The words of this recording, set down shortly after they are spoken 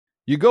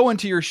You go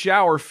into your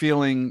shower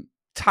feeling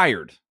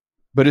tired,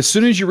 but as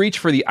soon as you reach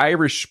for the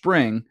Irish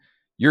Spring,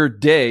 your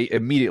day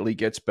immediately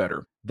gets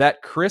better.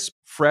 That crisp,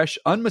 fresh,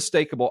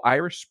 unmistakable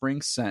Irish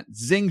Spring scent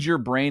zings your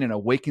brain and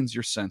awakens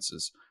your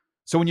senses.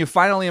 So when you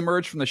finally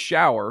emerge from the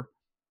shower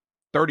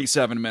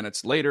 37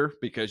 minutes later,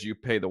 because you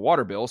pay the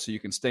water bill so you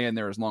can stay in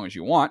there as long as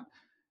you want,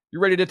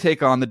 you're ready to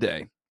take on the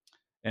day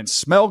and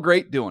smell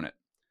great doing it.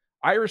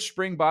 Irish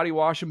Spring Body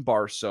Wash and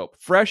Bar Soap.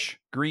 Fresh,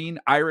 green,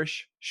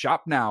 Irish.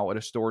 Shop now at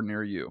a store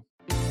near you.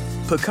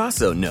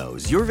 Pacaso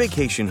knows your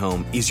vacation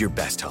home is your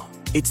best home.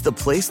 It's the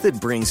place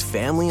that brings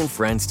family and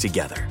friends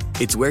together.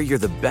 It's where you're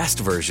the best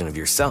version of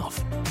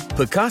yourself.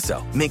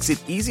 Pacaso makes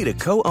it easy to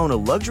co-own a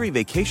luxury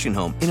vacation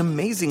home in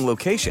amazing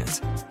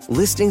locations.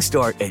 Listings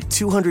start at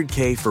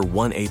 $200K for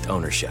 1/8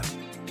 ownership.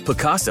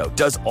 Pacaso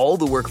does all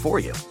the work for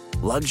you.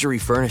 Luxury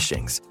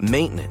furnishings,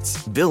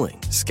 maintenance, billing,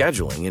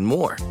 scheduling, and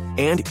more.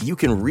 And you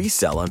can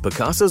resell on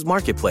Pacaso's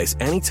marketplace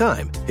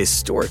anytime,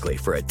 historically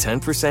for a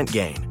 10%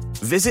 gain.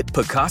 Visit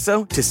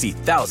Pacaso to see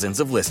thousands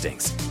of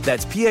listings.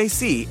 That's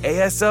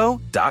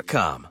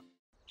PACASO.com.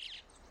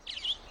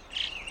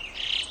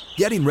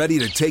 Getting ready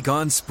to take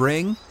on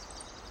spring?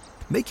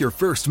 Make your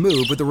first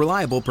move with the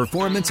reliable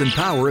performance and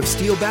power of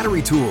Steel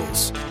battery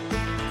tools.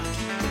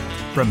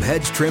 From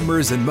hedge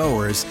trimmers and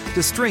mowers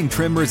to string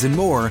trimmers and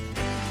more,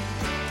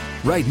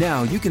 right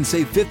now you can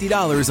save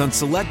 $50 on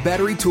select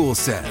battery tool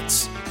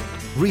sets.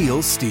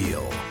 Real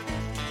Steel.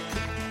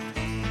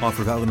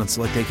 Offer valid on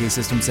select AK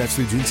system sets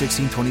through June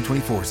 16,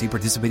 2024. See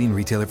participating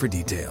retailer for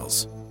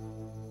details.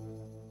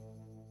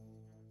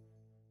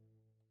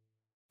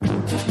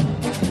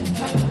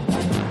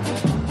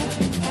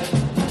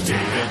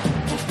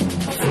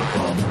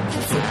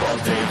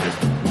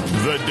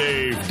 The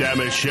Dave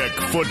Dameshek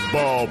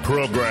Football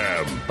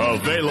Program.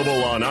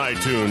 Available on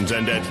iTunes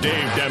and at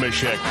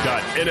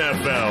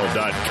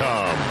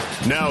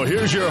davedameshek.nfl.com. Now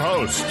here's your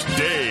host,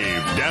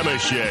 Dave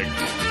Dameshek.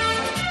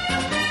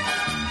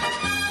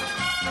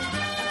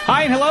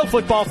 Hi and hello,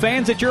 football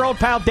fans. It's your old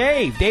pal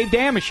Dave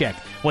Dameshek.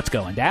 What's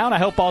going down? I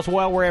hope all's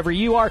well wherever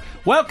you are.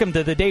 Welcome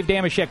to the Dave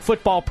Dameshek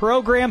Football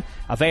Program.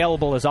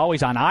 Available as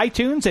always on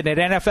iTunes and at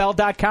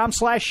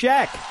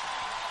NFL.com/Shek.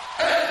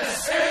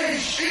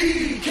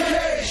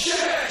 S-H-E-K,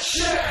 Shek.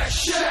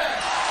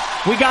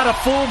 We got a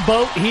full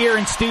boat here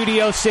in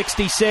Studio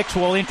 66.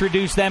 We'll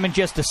introduce them in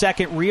just a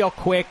second. Real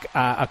quick,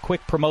 a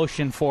quick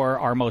promotion for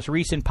our most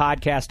recent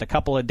podcast a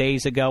couple of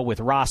days ago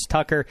with Ross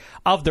Tucker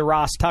of the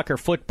Ross Tucker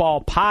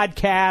Football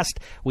Podcast.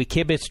 We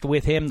kibitzed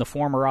with him, the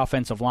former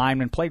offensive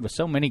lineman, played with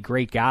so many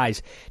great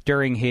guys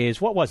during his,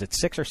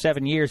 6 or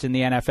 7 years in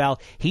the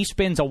NFL. He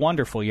spins a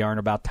wonderful yarn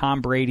about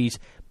Tom Brady's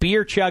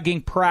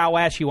beer-chugging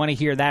prowess. You want to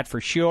hear that for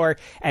sure.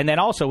 And then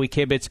also we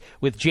kibitz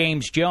with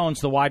James Jones,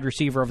 the wide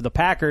receiver of the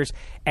Packers,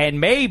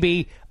 and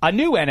maybe a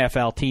new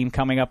NFL team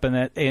coming up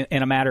in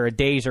a matter of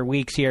days or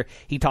weeks here.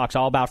 He talks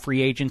all about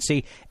free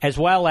agency, as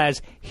well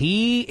as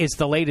he is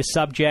the latest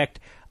subject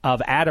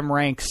of Adam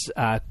Rank's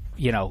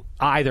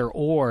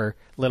either-or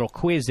little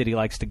quiz that he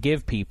likes to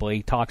give people.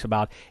 He talks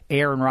about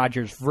Aaron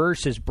Rodgers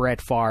versus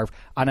Brett Favre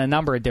on a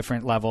number of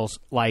different levels,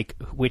 like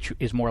which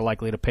is more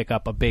likely to pick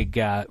up a big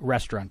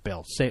restaurant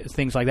bill,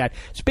 things like that.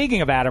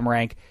 Speaking of Adam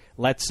Rank,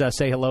 let's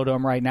say hello to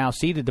him right now,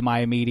 seated to my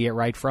immediate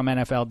right from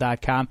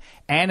NFL.com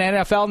and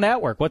NFL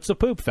Network. What's the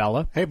poop,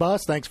 fella? Hey,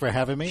 boss. Thanks for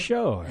having me.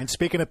 Sure. And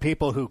speaking of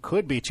people who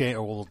could be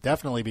or will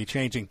definitely be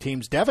changing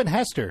teams, Devin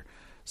Hester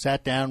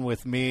sat down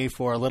with me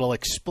for a little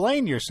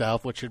Explain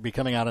Yourself, which should be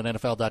coming out on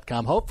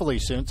NFL.com hopefully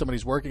soon.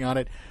 Somebody's working on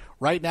it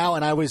right now,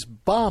 and I was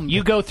bummed.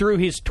 You go through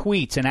his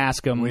tweets and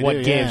ask him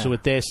what gives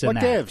with this and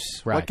that.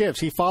 What gives?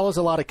 He follows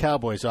a lot of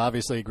Cowboys, so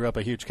obviously he grew up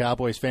a huge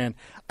Cowboys fan.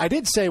 I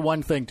did say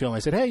one thing to him. I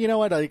said, hey, you know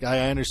what?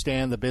 I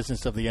understand the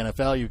business of the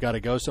NFL. You've got to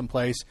go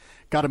someplace,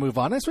 got to move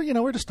on. I said,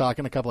 we're just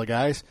talking, a couple of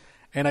guys.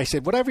 And I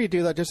said, whatever you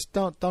do, just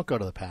don't go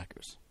to the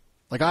Packers.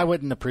 Like, I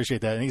wouldn't appreciate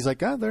that. And he's like,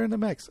 they're in the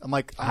mix. I'm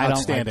like, I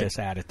don't like this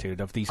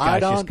attitude of these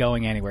guys just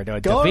going anywhere to a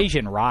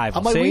division rival.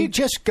 I'm like, we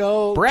just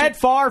go. Brett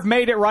Favre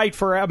made it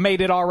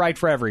all right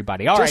for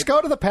everybody. Just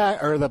go to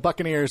the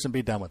Buccaneers and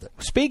be done with it.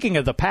 Speaking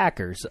of the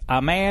Packers,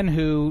 a man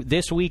who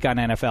this week on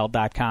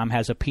NFL.com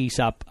has a piece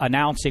up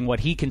announcing what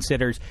he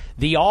considers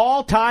the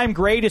all-time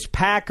greatest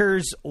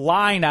Packers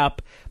lineup,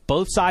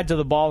 both sides of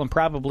the ball and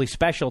probably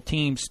special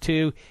teams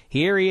too.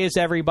 Here he is,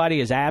 everybody.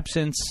 His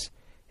absence.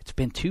 It's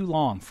been too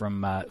long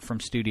from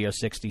Studio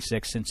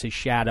 66 since his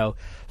shadow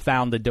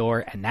found the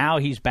door, and now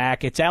he's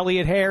back. It's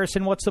Elliot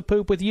Harrison. What's the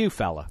poop with you,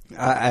 fella?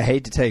 I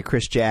hate to tell you,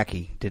 Chris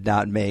Jackie did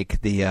not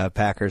make the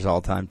Packers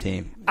all-time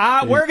team.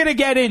 We're going to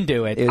get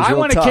into it. I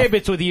want to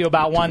kibitz with you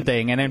about one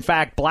thing, and in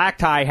fact, Black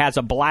Tie has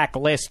a black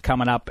list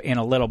coming up in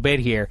a little bit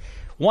here.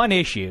 One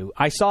issue,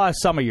 I saw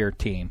some of your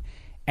team.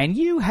 And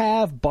you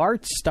have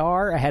Bart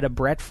Starr ahead of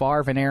Brett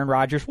Favre and Aaron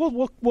Rodgers.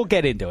 We'll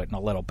get into it in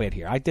a little bit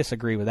here. I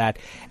disagree with that.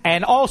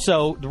 And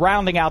also,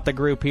 rounding out the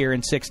group here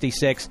in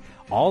 66,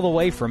 all the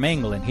way from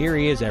England, here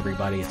he is,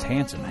 everybody. It's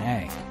Handsome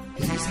Hank.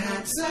 He's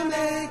Handsome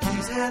Hank,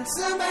 he's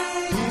Handsome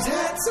Hank, he's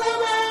Handsome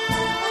Hank.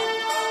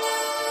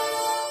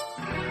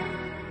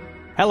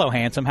 Hello,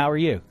 Handsome. How are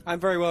you? I'm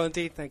very well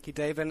indeed, thank you,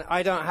 Dave. And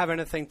I don't have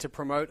anything to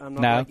promote. I'm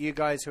not like you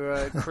guys who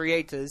are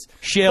creators.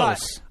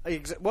 Shills.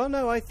 Well,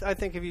 no, I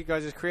think of you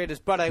guys as creators.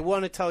 But I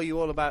want to tell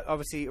you all about,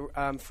 obviously,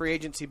 free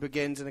agency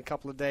begins in a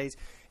couple of days.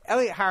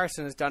 Elliot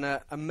Harrison has done an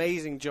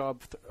amazing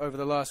job over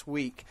the last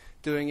week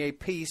doing a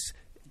piece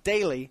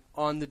daily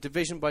on the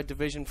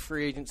division-by-division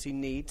free agency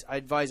needs. I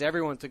advise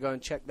everyone to go and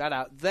check that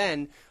out.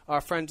 Then our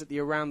friends at the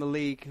Around the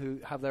League, who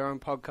have their own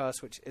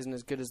podcast, which isn't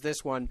as good as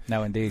this one,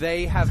 no, indeed,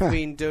 they have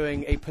been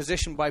doing a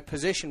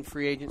position-by-position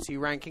free agency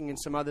ranking and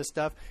some other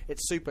stuff.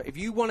 It's super. If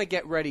you want to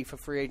get ready for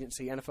free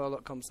agency,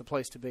 NFL.com is the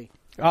place to be.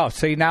 Oh,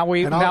 see, now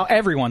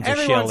everyone's a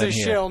shill in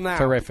here. Shill now.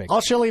 Terrific. I'll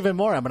shill even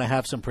more. I'm going to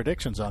have some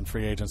predictions on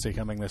free agency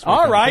coming this week.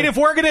 All right, if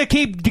we're going to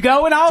keep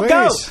going, I'll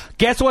go.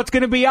 Guess what's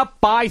going to be up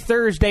by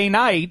Thursday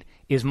night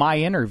is my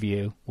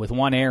interview with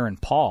one Aaron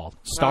Paul,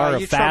 star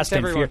of Fast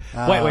and Furious.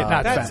 Wait,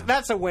 not Fast.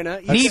 That's a winner.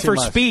 Need for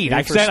Speed.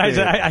 I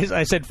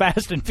said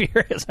Fast and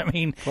Furious. I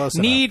mean,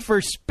 Need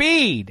for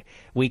Speed.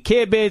 We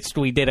kibitzed.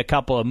 We did a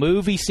couple of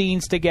movie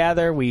scenes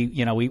together. We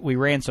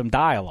ran some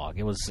dialogue.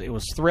 It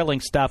was thrilling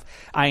stuff.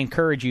 I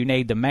encourage you,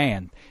 Nate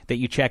Demand, that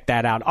you check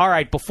that out. All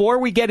right, before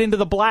we get into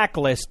the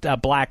blacklist,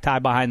 Black Tie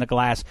Behind the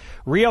Glass,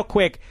 real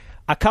quick,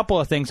 a couple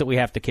of things that we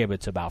have to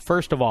kibitz about.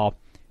 First of all,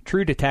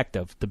 True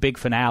Detective, the big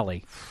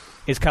finale,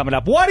 is coming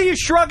up. What are you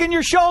shrugging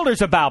your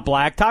shoulders about,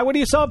 Black Tie? What are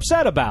you so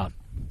upset about?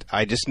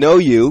 I just know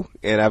you,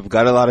 and I've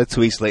got a lot of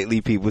tweets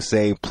lately, people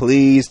saying,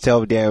 please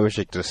tell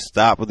Damashek to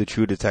stop with the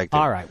True Detective.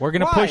 All right, we're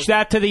going to push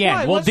that to the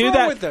end. We'll do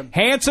that.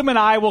 Handsome and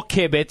I will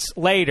kibitz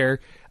later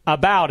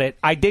about it.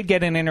 I did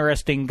get an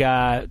interesting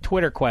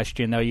Twitter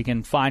question, though. You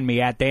can find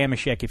me at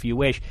Damashek if you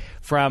wish,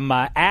 from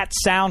at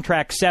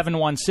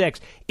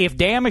Soundtrack716. If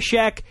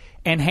Damashek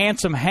and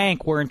Handsome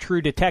Hank were in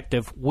True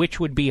Detective,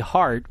 which would be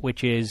Hart,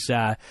 which is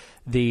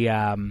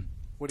the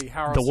Woody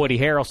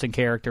Harrelson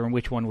character, and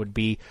which one would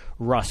be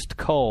Rust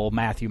Cole,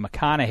 Matthew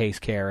McConaughey's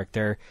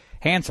character?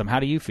 Handsome, how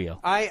do you feel?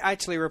 I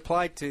actually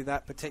replied to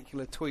that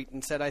particular tweet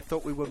and said I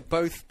thought we would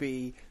both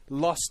be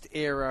Lost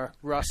era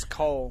Rust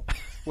Cole,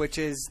 which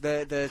is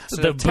the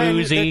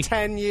boozy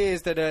 10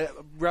 years that are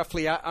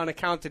roughly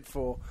unaccounted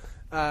for,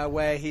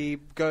 where he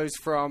goes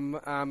from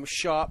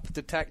sharp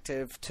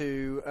detective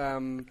to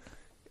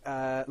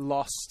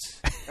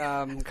lost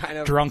kind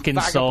of drunken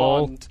vagabond.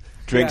 Soul.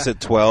 Drinks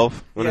at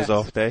 12 on his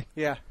off day.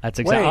 Yeah. That's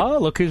exactly. Oh,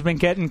 look who's been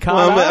getting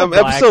caught up.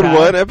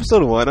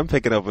 Episode 1, I'm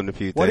picking up on a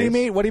few things. What do you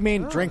mean? What do you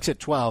mean drinks at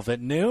 12?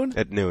 At noon?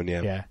 At noon,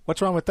 yeah.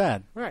 What's wrong with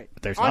that? Right.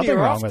 There's on nothing your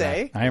wrong off with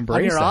day. that. I embrace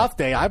on your that. off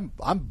day,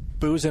 I'm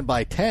boozing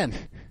by 10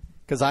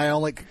 because I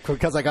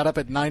got up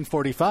at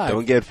 9:45.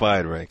 Don't get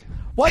fired, Rick.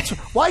 Why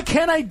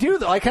can't I do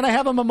that? Why can't I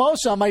have a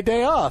mimosa on my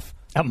day off?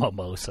 A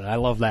mimosa. I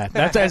love that.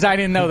 That's as I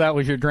didn't know that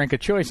was your drink of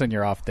choice on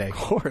your off day. Of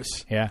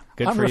course. Yeah,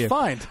 good I'm for you.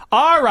 refined.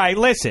 All right,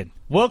 listen.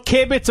 We'll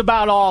kibitz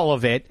about all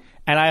of it.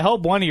 And I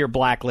hope one of your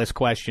blacklist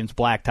questions,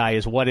 Black Tie,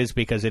 is what is,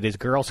 because it is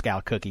Girl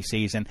Scout cookie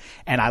season.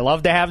 And I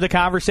love to have the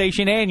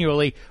conversation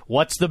annually.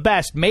 What's the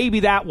best? Maybe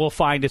that will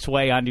find its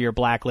way onto your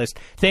blacklist.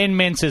 Thin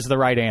Mints is the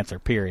right answer,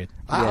 period.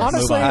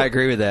 Honestly, I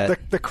agree with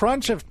that. The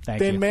crunch of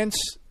Thin Mints,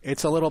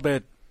 it's a little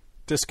bit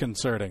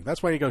disconcerting.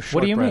 That's why you go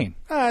shortbread. What do you mean?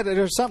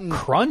 There's something.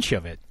 Crunch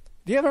of it.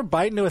 Do you ever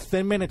bite into a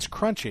Thin Mint? It's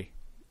crunchy.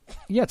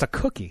 Yeah, it's a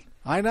cookie.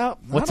 I know.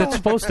 What's it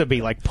supposed to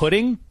be? Like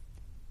pudding?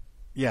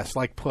 Yes,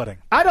 like pudding.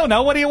 I don't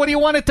know. What do you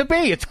want it to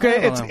be? It's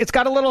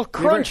got a little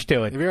crunch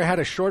to it. Have you ever had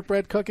a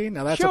shortbread cookie?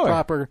 Now that's a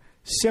proper,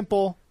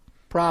 simple,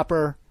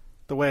 the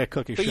way a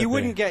cookie should be. But you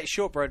wouldn't get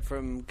shortbread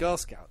from Girl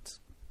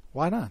Scouts.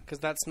 Why not? Because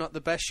that's not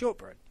the best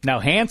shortbread. Now,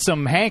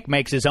 Handsome Hank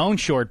makes his own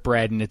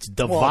shortbread, and it's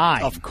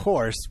divine. Well, of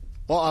course.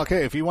 Well,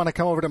 okay. If you want to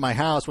come over to my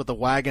house with a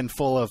wagon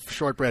full of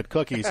shortbread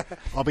cookies,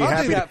 I'll be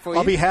happy.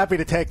 I'll be happy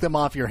to take them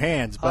off your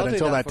hands. But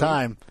until that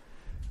time,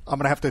 I'm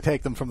going to have to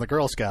take them from the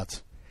Girl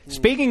Scouts.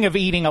 Speaking of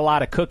eating a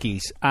lot of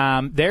cookies,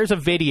 there's a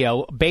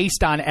video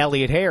based on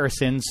Elliot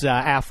Harrison's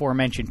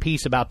aforementioned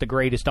piece about the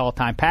greatest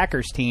all-time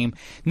Packers team.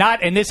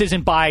 And this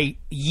isn't by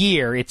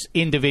year; it's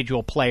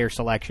individual player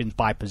selections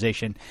by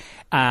position.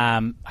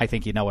 I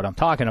think you know what I'm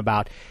talking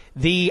about.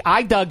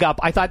 I dug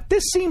up. I thought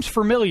this seems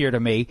familiar to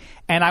me,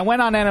 and I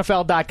went on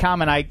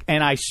NFL.com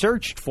and I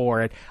searched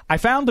for it. I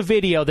found the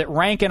video that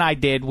Rank and I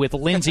did with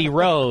Lindsey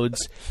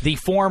Rhodes, the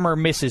former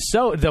Miss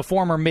Soto.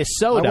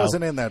 I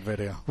wasn't in that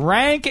video.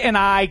 Rank and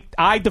I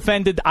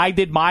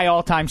did my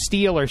all-time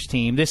Steelers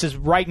team. This is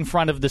right in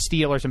front of the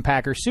Steelers and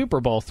Packers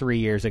Super Bowl 3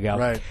 years ago.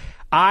 Right.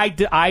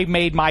 I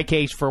made my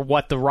case for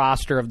what the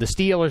roster of the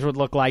Steelers would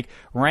look like.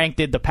 Rank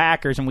did the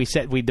Packers, and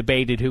we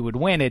debated who would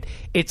win it.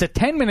 It's a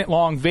 10-minute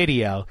long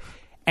video,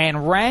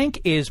 and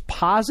Rank is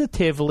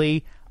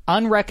positively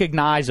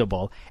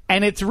unrecognizable.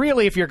 And it's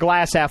really, if you're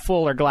glass half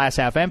full or glass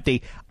half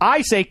empty,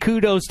 I say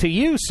kudos to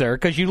you, sir,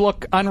 because you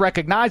look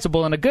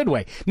unrecognizable in a good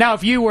way. Now,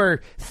 if you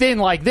were thin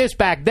like this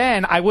back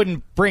then, I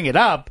wouldn't bring it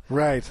up.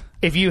 Right.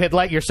 if you had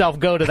let yourself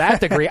go to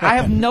that degree. I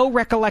have no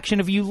recollection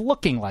of you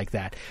looking like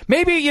that.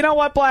 Maybe, you know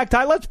what, Black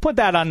Tie, let's put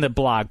that on the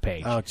blog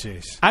page. Oh,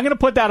 jeez. I'm going to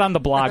put that on the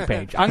blog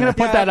page. I'm going to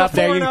put that up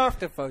there. Before and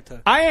after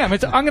photo. I am. I'm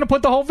going to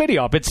put the whole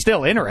video up. It's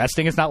still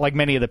interesting. It's not like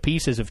many of the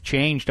pieces have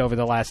changed over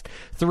the last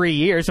 3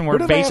 years, and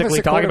we're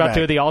basically talking about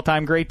two of the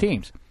all-time great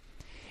teams.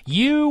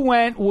 You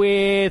went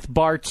with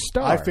Bart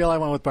Starr. I feel I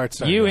went with Bart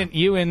Starr.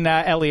 You and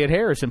Elliot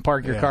Harrison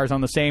park your cars on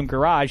the same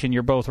garage, and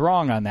you're both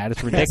wrong on that.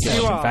 It's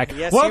ridiculous. Yes, in fact,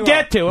 yes, we'll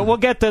get to it. We'll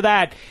get to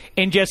that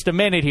in just a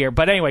minute here.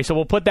 But anyway, so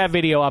we'll put that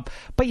video up.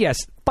 But yes,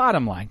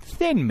 bottom line,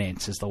 Thin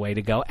Mints is the way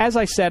to go. As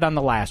I said on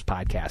the last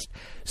podcast,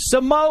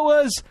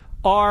 Samoas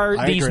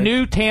are these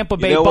new Tampa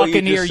Bay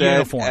Buccaneer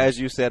uniforms. As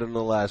you said on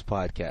the last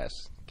podcast.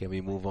 Can we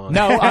move on?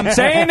 No, I'm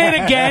saying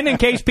it again in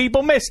case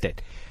people missed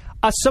it.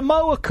 A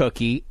Samoa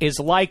cookie is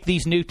like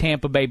these new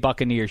Tampa Bay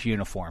Buccaneers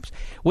uniforms,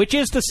 which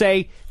is to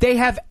say they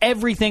have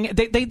everything.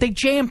 They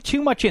jam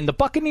too much in. The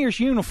Buccaneers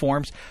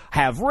uniforms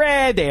have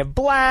red, they have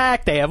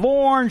black, they have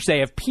orange, they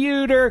have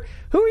pewter.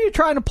 Who are you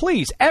trying to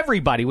please?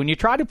 Everybody. When you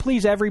try to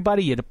please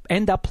everybody, you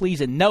end up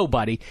pleasing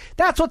nobody.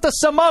 That's what the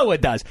Samoa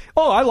does.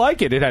 Oh, I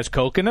like it. It has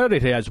coconut,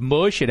 it has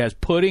mush, it has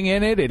pudding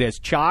in it, it has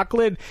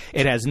chocolate,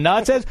 it has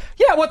nuts.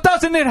 Yeah, what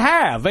doesn't it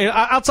have?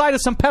 Outside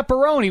of some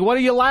pepperoni, what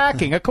are you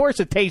lacking? Of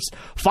course it tastes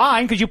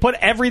fine because you put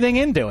everything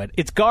into it.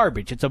 It's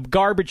garbage. It's a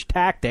garbage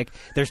tactic.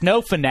 There's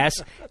no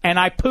finesse, and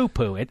I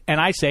poo-poo it, and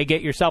I say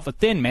get yourself a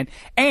Thin Mint,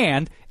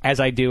 and as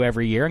I do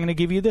every year, I'm going to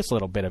give you this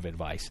little bit of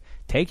advice.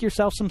 Take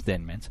yourself some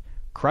Thin Mints,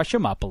 crush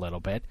them up a little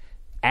bit,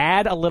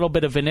 add a little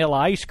bit of vanilla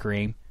ice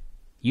cream.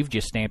 You've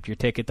just stamped your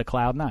ticket to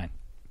Cloud 9.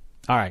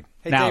 All right.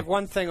 Hey, now, Dave,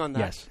 one thing on that.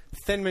 Yes.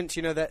 Thin Mints,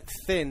 you know, that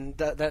thin,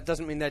 that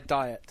doesn't mean their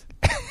diet.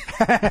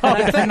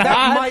 I think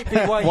that might be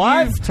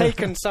why you've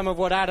taken some of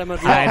what Adam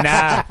had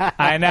lost.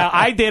 I know.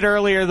 I did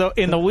earlier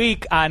in the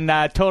week on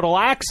Total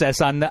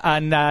Access on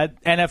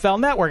NFL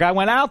Network. I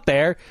went out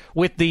there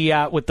with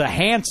the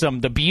handsome,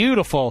 the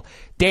beautiful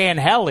Dan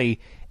Hellie.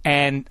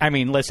 And, I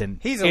mean, listen.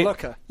 He's a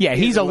looker. Yeah,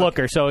 he's a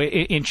looker. So,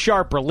 in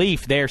sharp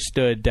relief, there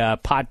stood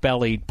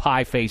pot-bellied,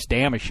 pie-faced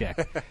Damashek.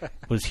 It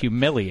was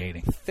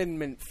humiliating. Thin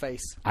Mint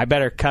face. I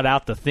better cut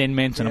out the Thin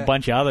Mints and a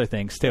bunch of other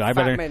things, too. I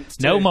better. Mints,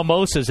 no too.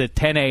 mimosas at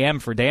 10 a.m.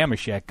 for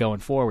Damashek going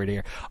forward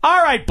here.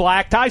 All right,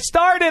 Black Tie,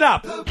 start it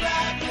up. The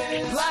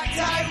Blacklist. Black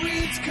Tie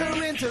reads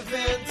current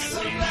events.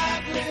 The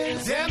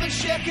Blacklist.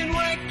 Damashek and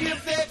Rank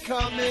if they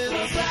come in.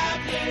 The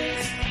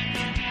Blacklist.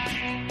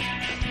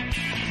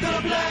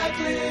 The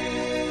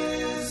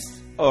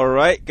Blacklist. All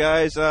right,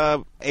 guys.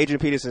 Adrian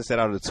Peterson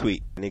sent out a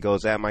tweet, and he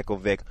goes, "At Michael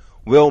Vick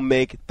will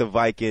make the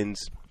Vikings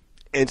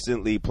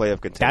instantly playoff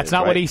contenders." That's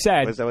not what he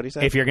said. Is that what he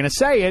said? If you're going to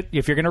say it,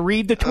 if you're going to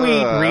read the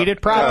tweet, read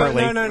it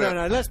properly.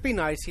 No. Let's be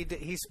nice.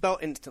 He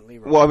spelled instantly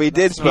wrong. Well, he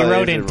did spell He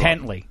wrote it wrong.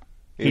 intently.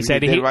 He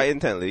said he write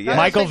intently. Yeah.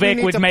 Michael Vick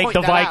need would to make point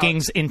the that out.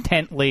 Vikings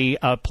intently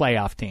a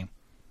playoff team.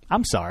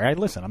 I'm sorry.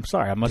 I'm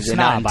sorry. I'm a Did they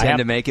not snob. intend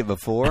to make it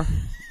before?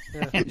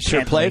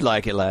 Sure played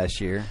like it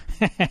last year.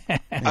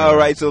 All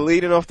right, so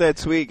leading off that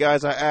tweet,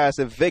 guys, I asked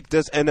if Vic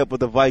does end up with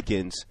the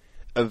Vikings,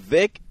 a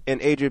Vic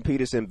and Adrian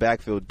Peterson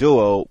backfield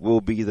duo will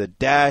be the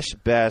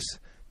best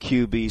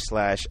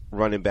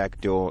QB/running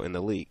back duo in the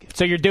league.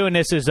 So you're doing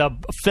this as a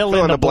fill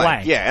in the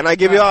blank. Yeah, and I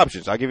give you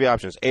options. I'll give you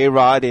options.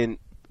 A-Rod and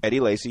Eddie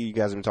Lacy. You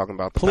guys have been talking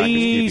about the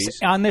Please, Packers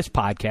QBs. on this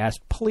podcast,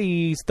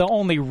 please, the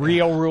only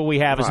real rule we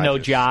have is no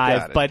Rodgers.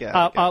 jive, Got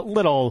it. a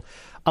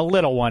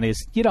little one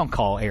is you don't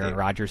call Aaron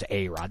Rodgers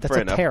A-Rod. That's Fair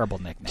a enough. terrible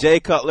nickname. Jay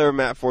Cutler,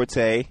 Matt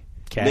Forte,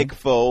 Okay. Nick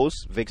Foles,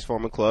 Vic's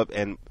former club,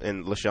 and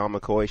LaShawn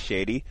McCoy,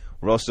 Shady,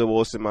 Russell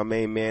Wilson, my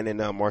main man, and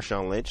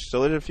Marshawn Lynch.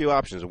 So there's a few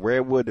options.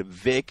 Where would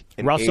Vic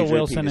and Russell Adrian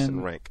Wilson Peterson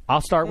and rank?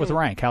 I'll start with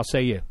rank. How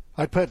say you?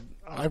 I'd put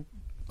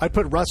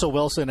Russell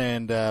Wilson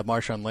and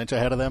Marshawn Lynch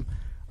ahead of them.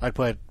 I'd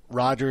put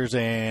Rodgers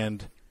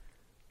and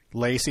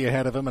Lacy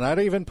ahead of him, and I'd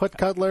even put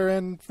Cutler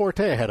and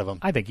Forte ahead of him.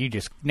 I think you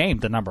just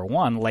named the number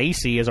one.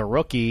 Lacy is a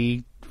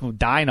rookie,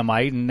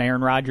 dynamite, and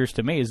Aaron Rodgers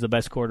to me is the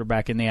best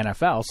quarterback in the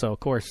NFL. So of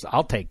course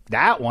I'll take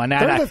that one.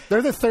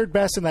 They're the third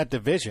best in that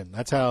division.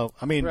 That's how.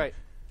 I mean, Right.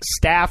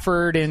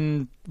 Stafford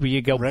and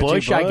you go Reggie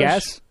Bush, I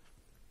guess.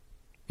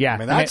 Yeah, I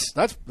mean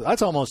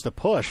that's almost a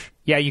push.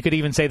 Yeah, you could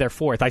even say they're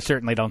fourth. I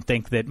certainly don't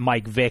think that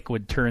Mike Vick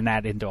would turn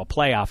that into a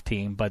playoff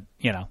team, but,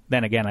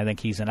 then again, I think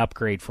he's an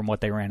upgrade from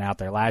what they ran out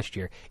there last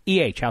year.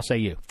 EH, how say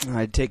you?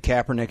 I'd take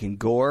Kaepernick and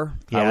Gore.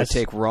 I would Yes.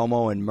 take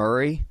Romo and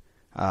Murray.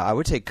 I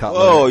would take Cutler.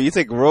 Oh, you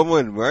think Romo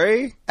and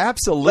Murray?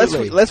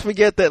 Absolutely. Let's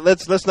forget that.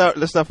 Let's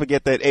not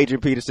forget that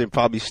Adrian Peterson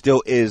probably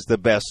still is the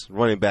best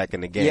running back in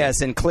the game.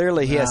 Yes, and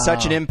clearly he has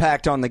such an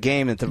impact on the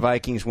game that the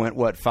Vikings went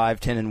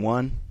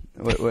 5-10-1.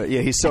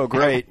 Yeah, he's so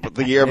great. But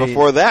the year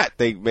before that,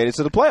 they made it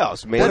to the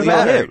playoffs. What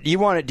about it? Do you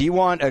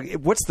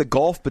want? What's the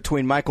gulf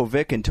between Michael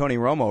Vick and Tony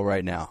Romo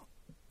right now?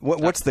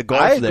 What's the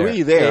gulf I there?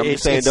 agree there. I'm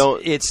just saying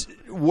it's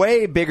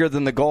way bigger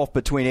than the gulf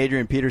between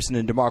Adrian Peterson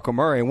and DeMarco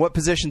Murray. And what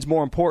position's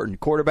more important,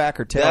 quarterback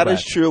or tailback? That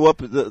is true.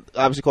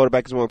 Obviously,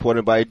 quarterback is more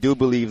important, but I do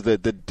believe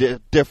that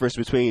the difference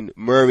between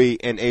Murray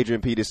and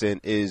Adrian Peterson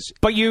is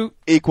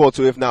equal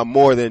to, if not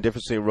more than, the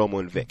difference between Romo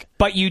and Vic.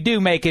 But you do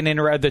make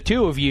the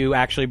two of you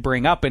actually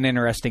bring up an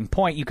interesting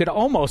point. You could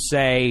almost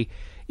say,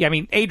 I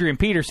mean, Adrian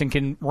Peterson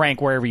can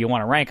rank wherever you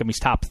want to rank him. He's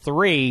top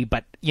 3,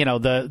 but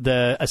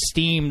the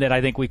esteem that I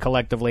think we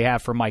collectively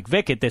have for Mike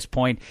Vick at this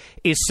point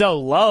is so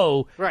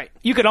low. Right.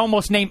 You could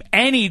almost name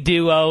any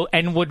duo,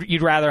 and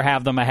you'd rather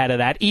have them ahead of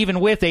that, even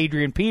with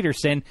Adrian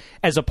Peterson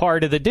as a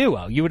part of the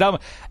duo. You would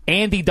have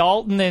Andy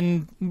Dalton,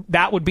 and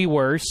that would be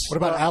worse. What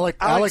about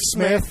Alex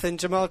Smith and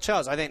Jamal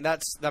Charles? I think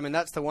that's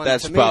the one.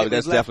 That's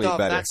definitely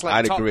better.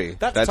 I'd agree.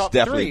 That's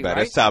definitely 3, better.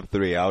 right? That's top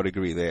 3. I would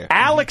agree there.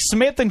 Alex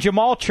Smith and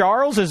Jamal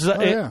Charles is.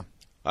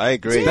 I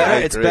agree.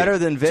 It's better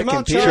than Vic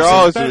and Peterson.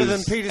 Charles better was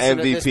than Peterson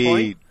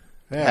MVP.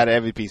 Had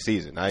an MVP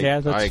season. I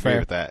agree fair.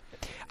 with that.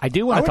 I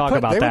do want to talk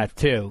about that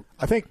too.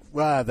 I think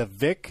the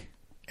Vic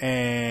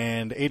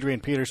and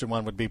Adrian Peterson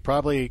one would be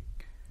probably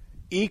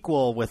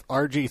equal with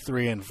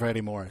RG3 and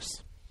Freddie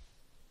Morris.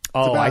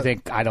 Oh, I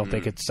don't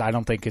think it's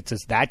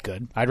that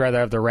good. I'd rather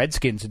have the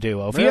Redskins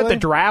duo. If you Really? had to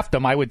draft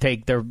them, I would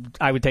take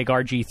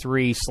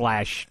RG3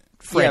 /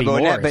 Freddie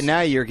Morris. But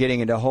now you're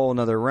getting into a whole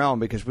other realm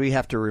because we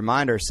have to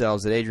remind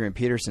ourselves that Adrian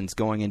Peterson's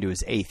going into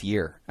his 8th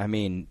year. I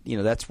mean,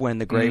 that's when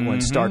the great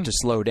ones start to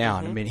slow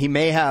down. I mean, he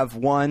may have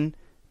 1,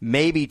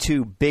 maybe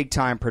 2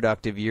 big-time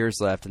productive years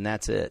left, and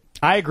that's it.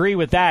 I agree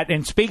with that.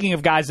 And speaking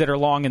of guys that are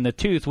long in the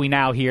tooth, we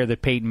now hear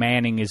that Peyton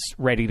Manning is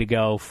ready to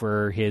go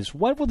for his,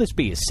 what will this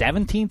be, his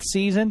 17th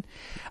season?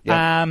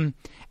 Yep.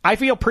 I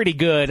feel pretty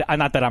good.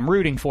 Not that I'm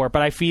rooting for it,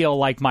 but I feel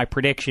like my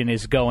prediction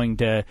is going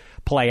to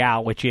play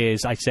out, which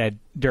is, I said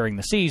during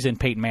the season,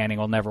 Peyton Manning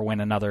will never win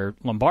another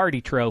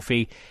Lombardi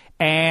trophy.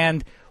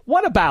 And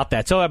what about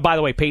that? So, by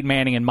the way, Peyton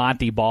Manning and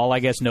Monty Ball, I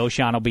guess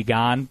Noshan will be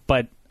gone,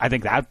 but I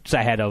think that's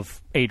ahead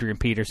of Adrian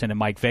Peterson and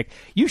Mike Vick.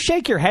 You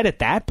shake your head at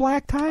that,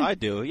 Black Tie? I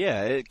do,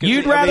 yeah.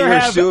 You'd rather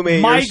have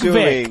Mike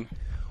Vick.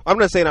 I'm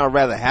not saying I'd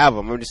rather have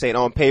him. I'm just saying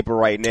on paper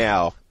right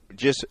now,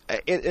 just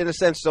in a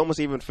sense, almost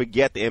even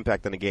forget the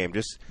impact on the game.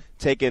 Just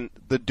taking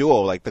the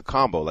duo, like the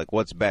combo, like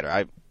what's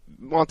better.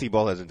 Monty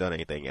Ball hasn't done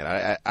anything yet.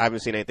 I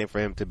haven't seen anything for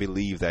him to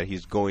believe that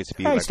he's going to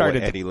be like what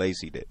Eddie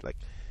Lacy did.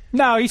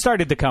 No, he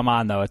started to come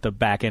on, though, at the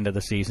back end of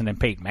the season, and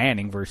Peyton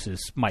Manning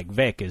versus Mike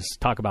Vick is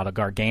talk about a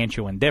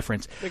gargantuan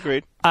difference.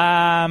 Agreed.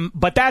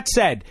 But that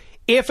said,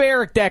 if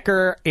Eric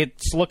Decker,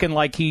 it's looking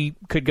like he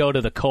could go to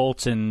the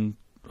Colts and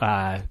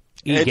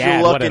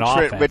egad, what an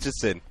offense. Trent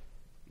Richardson.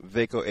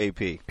 Vic or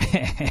AP?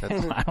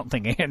 I don't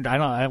think.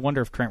 I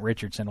wonder if Trent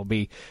Richardson will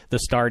be the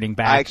starting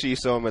back. I actually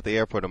saw him at the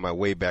airport on my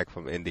way back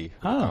from Indy.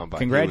 Oh,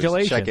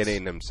 congratulations! He was checking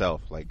in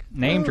himself,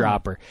 name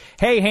dropper.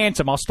 Hey,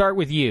 Handsome, I'll start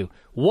with you.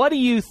 What do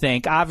you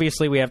think?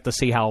 Obviously, we have to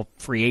see how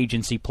free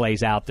agency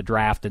plays out, the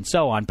draft, and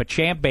so on. But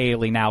Champ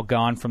Bailey now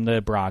gone from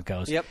the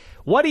Broncos. Yep.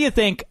 What do you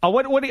think?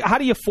 How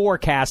do you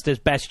forecast as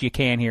best you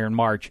can here in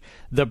March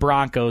the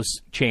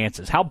Broncos'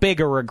 chances? How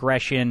big a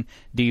regression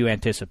do you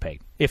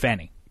anticipate, if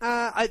any?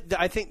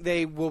 I think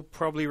they will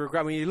probably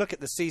regret. When you look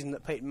at the season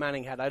that Peyton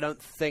Manning had, I don't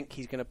think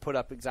he's going to put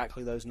up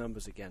exactly those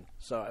numbers again.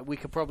 So we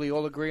could probably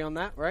all agree on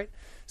that, right?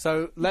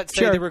 So let's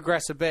say they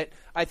regress a bit.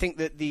 I think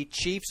that the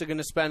Chiefs are going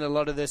to spend a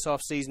lot of this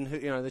offseason.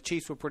 The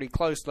Chiefs were pretty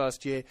close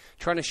last year,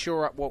 trying to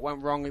shore up what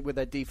went wrong with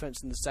their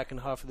defense in the second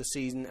half of the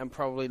season, and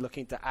probably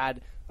looking to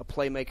add a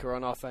playmaker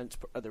on offense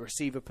at the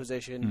receiver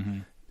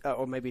position.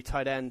 Or maybe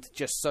tight end,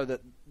 just so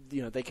that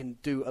they can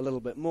do a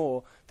little bit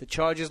more. The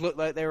Chargers look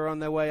like they were on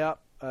their way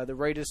up. The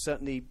Raiders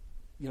certainly,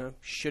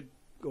 should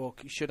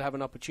have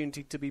an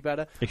opportunity to be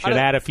better. They should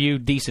add a few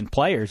decent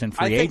players in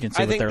free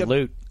agency with their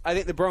loot. I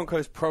think the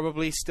Broncos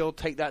probably still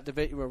take that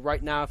division.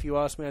 Right now, if you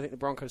ask me, I think the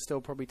Broncos still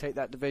probably take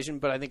that division,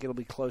 but I think it'll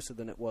be closer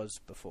than it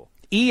was before.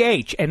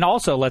 And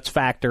also let's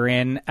factor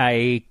in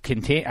we're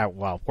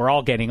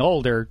all getting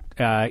older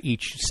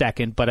each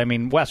second, but I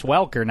mean, Wes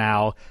Welker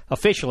now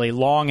officially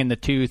long in the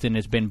tooth and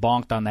has been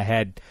bonked on the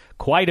head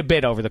quite a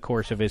bit over the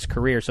course of his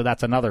career, so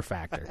that's another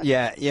factor.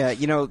 Yeah.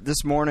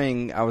 This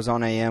morning I was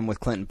on AM with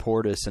Clinton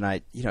Portis, and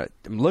I'm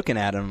looking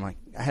at him like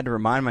I had to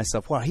remind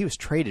myself, wow, he was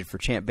traded for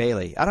Champ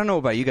Bailey. I don't know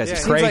about you guys.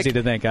 It's crazy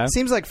to think, huh? It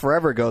seems like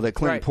forever ago that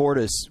Clinton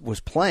Portis was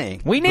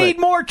playing. We need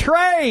more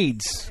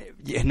trades.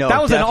 Yeah, no,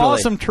 that was definitely an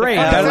awesome trade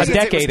a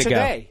decade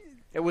ago.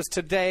 It was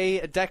today,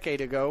 a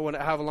decade ago,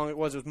 however long it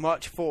was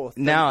March 4th.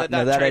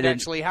 That trade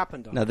actually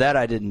happened on. No, that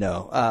I didn't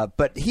know.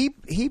 But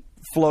he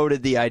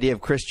floated the idea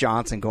of Chris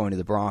Johnson going to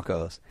the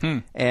Broncos.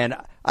 And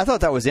I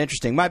thought that was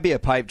interesting. Might be a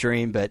pipe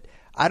dream, but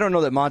I don't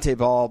know that Monte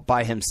Ball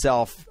by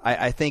himself,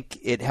 I think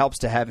it helps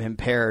to have him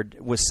paired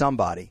with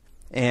somebody.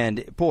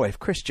 And, boy, if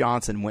Chris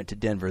Johnson went to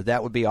Denver,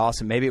 that would be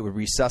awesome. Maybe it would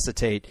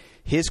resuscitate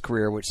his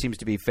career, which seems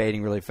to be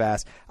fading really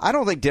fast. I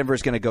don't think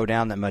Denver's going to go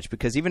down that much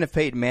because even if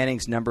Peyton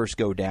Manning's numbers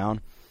go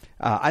down,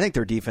 I think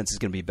their defense is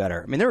going to be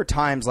better. I mean, there were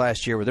times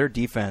last year where their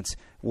defense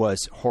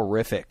was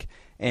horrific,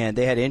 and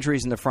they had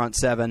injuries in the front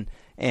seven.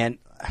 And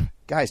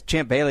guys,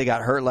 Champ Bailey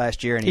got hurt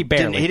last year, and he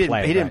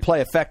didn't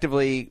play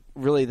effectively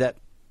really that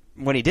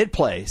when he did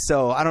play.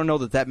 So I don't know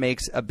that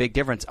makes a big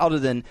difference, other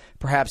than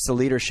perhaps the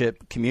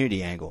leadership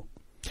community angle.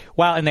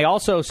 Well, and they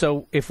also,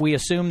 so if we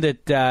assume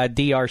that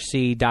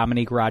DRC,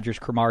 Dominique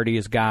Rodgers-Cromartie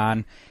is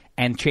gone,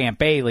 and Champ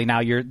Bailey,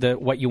 now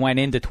what you went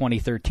into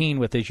 2013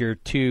 with is your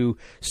two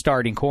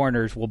starting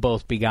corners will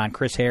both be gone.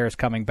 Chris Harris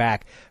coming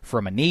back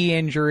from a knee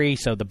injury,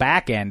 so the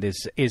back end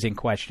is in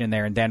question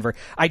there in Denver.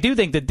 I do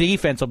think the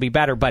defense will be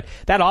better, but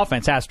that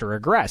offense has to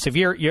regress. If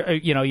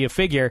you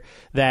figure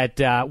that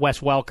Wes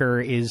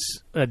Welker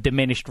is a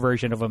diminished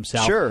version of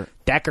himself. Sure.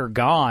 Decker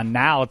gone.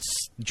 Now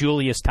it's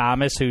Julius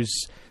Thomas, who's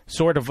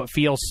sort of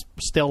feels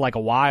still like a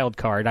wild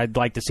card. I'd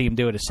like to see him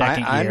do it a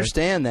second year. I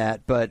understand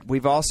that, but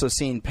we've also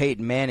seen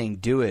Peyton Manning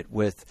do it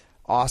with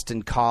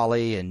Austin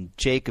Collie and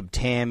Jacob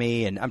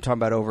Tamme, and I'm talking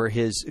about over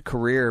his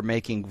career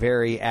making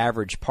very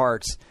average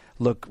parts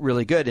look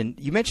really good. And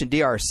you mentioned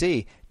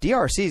DRC.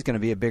 DRC is going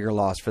to be a bigger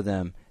loss for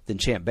them than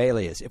Champ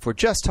Bailey is, if we're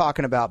just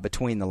talking about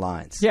between the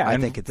lines. Yeah, I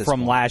think at this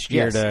from point. last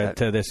year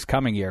to this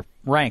coming year.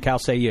 Rank, how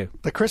say you?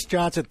 The Chris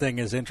Johnson thing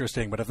is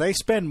interesting, but if they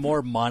spend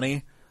more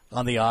money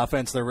on the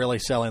offense, they're really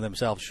selling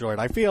themselves short.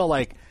 I feel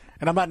like,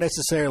 and I'm not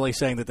necessarily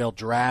saying that they'll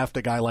draft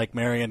a guy like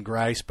Marion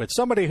Grice, but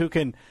somebody who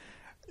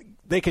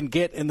they can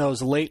get in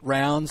those late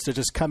rounds to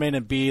just come in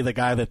and be the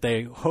guy that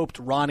they hoped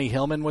Ronnie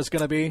Hillman was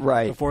going to be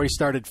before he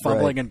started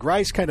fumbling. Right. And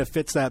Grice kind of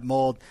fits that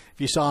mold.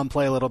 If you saw him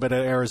play a little bit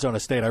at Arizona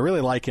State, I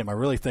really like him. I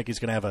really think he's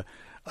going to have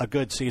a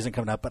good season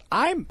coming up. But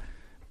I'm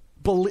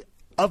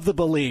of the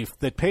belief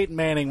that Peyton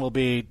Manning will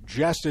be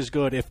just as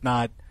good, if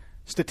not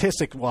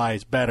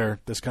statistic-wise better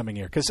this coming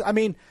year. Because, I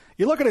mean,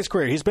 you look at his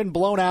career. He's been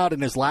blown out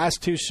in his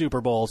last two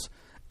Super Bowls,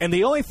 and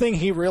the only thing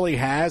he really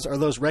has are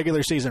those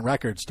regular season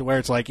records to where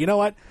it's like, you know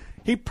what?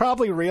 He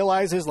probably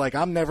realizes, like,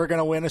 I'm never going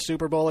to win a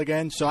Super Bowl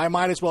again, so I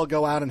might as well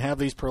go out and have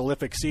these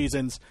prolific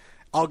seasons.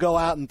 I'll go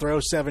out and throw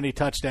 70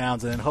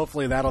 touchdowns, and then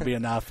hopefully that'll be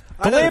enough.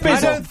 Glib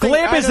as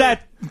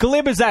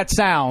that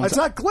sounds. It's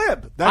not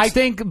glib. I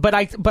think, but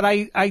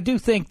I do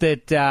think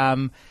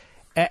that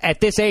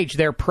at this age,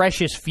 there are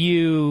precious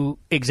few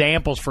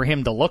examples for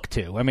him to look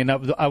to. I mean,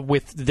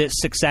 with this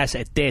success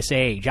at this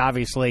age,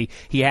 obviously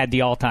he had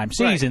the all-time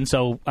season,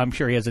 so I'm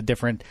sure he has a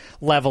different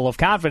level of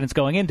confidence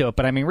going into it.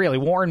 But, I mean, really,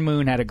 Warren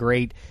Moon had a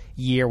great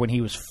year when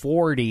he was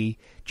 40.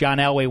 John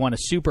Elway won a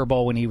Super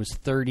Bowl when he was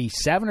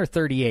 37 or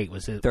 38.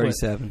 Was it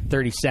 37?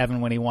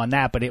 37 when he won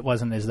that, but it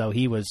wasn't as though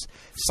he was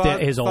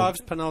his old.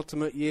 Favre's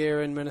penultimate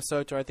year in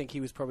Minnesota, I think he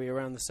was probably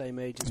around the same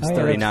age as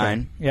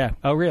 39. Yeah.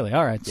 Oh, really?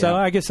 All right. So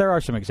I guess there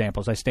are some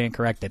examples. I stand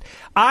corrected.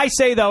 I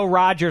say, though,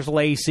 Rodgers,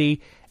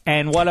 Lacey,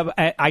 and what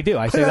I do.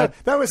 I say that.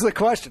 That was the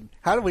question.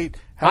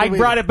 I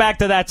brought it back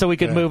to that so we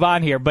could move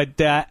on here. But,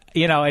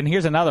 and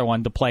here's another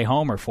one to play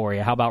homer for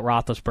you. How about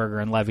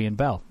Roethlisberger and Le'Veon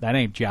Bell? That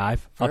ain't jive.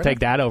 I'll take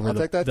that over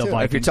the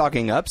Vikings. If you're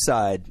talking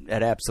upside,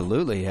 it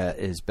absolutely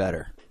is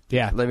better.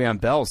 Yeah. Le'Veon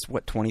Bell's,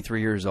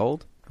 23 years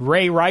old?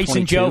 Ray Rice 22?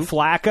 And Joe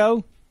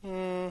Flacco?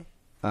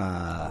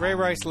 Ray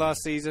Rice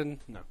last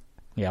season, no.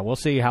 Yeah, we'll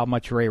see how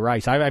much Ray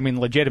Rice. I mean,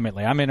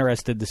 legitimately, I'm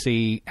interested to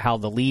see how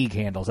the league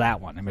handles that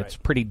one. I mean, it's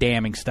pretty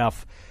damning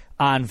stuff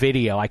on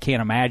video. I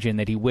can't imagine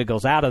that he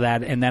wiggles out of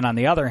that. And then on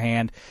the other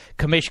hand,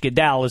 Kamish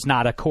Goodell is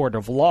not a court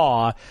of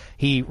law.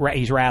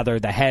 He's rather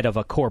the head of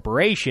a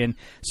corporation,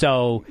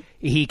 so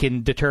he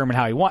can determine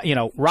how he wants. You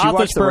know, Did you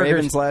watch the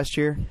Ravens last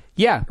year?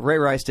 Yeah, Ray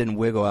Rice didn't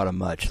wiggle out of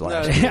much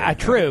last year.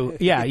 True.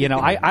 Yeah,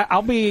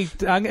 I'll be.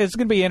 It's going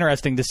to be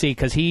interesting to see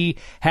because he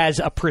has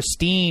a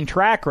pristine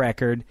track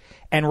record,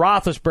 and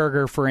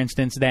Roethlisberger, for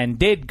instance, then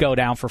did go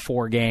down for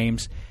 4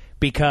 games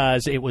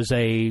because it was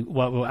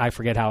I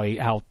forget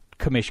how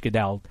Kamish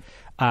Goodell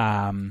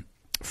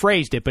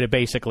phrased it, but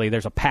basically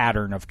there's a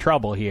pattern of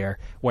trouble here,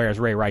 whereas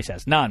Ray Rice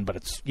has none, but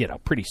it's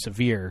pretty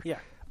severe. Yeah.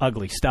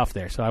 Ugly stuff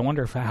there. So I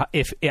wonder if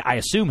I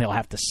assume he'll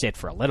have to sit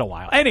for a little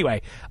while.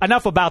 Anyway,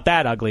 enough about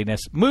that ugliness.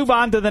 Move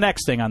on to the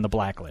next thing on the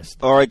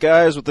blacklist. All right,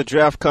 guys, with the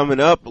draft coming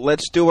up,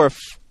 let's do our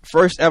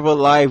first ever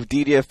live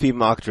DDFP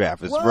mock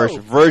draft. It's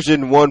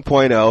version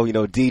 1.0. You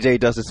know, DJ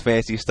does his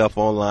fancy stuff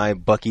online.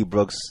 Bucky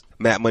Brooks,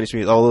 Matt Money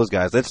Street, all those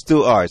guys. Let's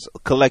do ours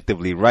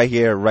collectively right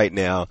here, right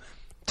now.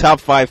 Top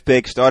 5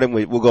 picks, starting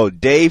with, we'll go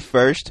Dave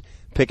first,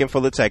 picking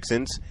for the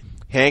Texans.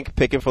 Hank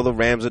picking for the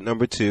Rams at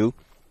number 2.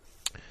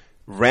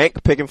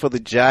 Rank picking for the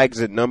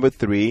Jags at number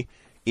 3.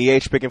 EH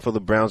picking for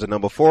the Browns at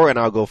number 4, and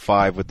I'll go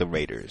 5 with the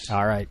Raiders.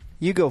 All right.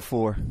 You go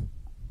 4.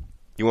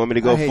 You want me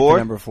to go 4? I hate the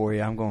number 4,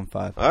 yeah. I'm going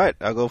 5. All right,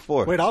 I'll go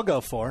 4. Wait, I'll go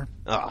 4.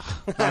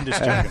 Oh. I'm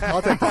just joking.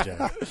 I'll take the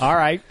Jags. All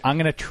right. I'm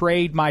going to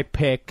trade my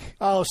pick.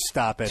 Oh,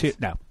 stop it.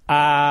 No.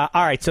 All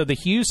right, so the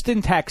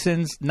Houston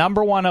Texans,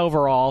 number 1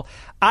 overall.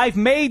 I've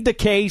made the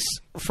case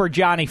for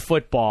Johnny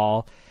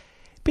Football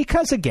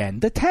because, again,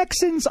 the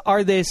Texans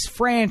are this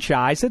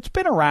franchise that's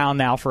been around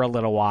now for a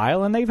little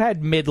while, and they've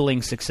had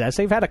middling success.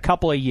 They've had a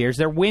couple of years.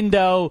 Their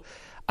window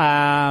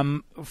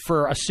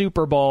for a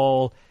Super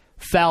Bowl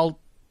felt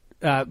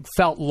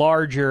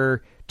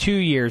larger 2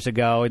 years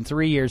ago and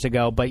 3 years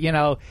ago, but,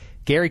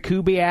 Gary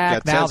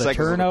Kubiak, now the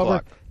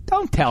turnover.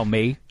 Don't tell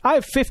me. I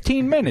have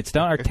 15 minutes,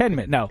 or 10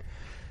 minutes. No.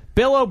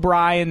 Bill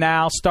O'Brien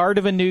now, start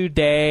of a new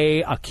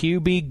day, a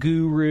QB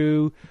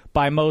guru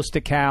by most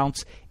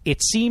accounts.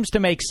 It seems to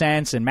make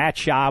sense, and Matt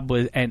Schaub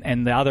was,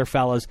 and the other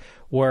fellas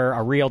were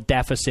a real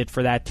deficit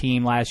for that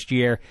team last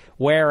year,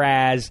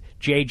 whereas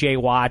J.J.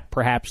 Watt,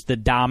 perhaps the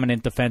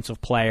dominant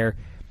defensive player.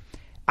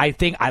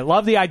 I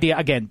love the idea.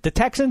 Again, the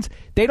Texans,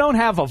 they don't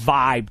have a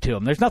vibe to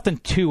them. There's nothing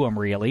to them,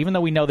 really, even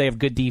though we know they have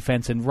good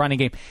defense and running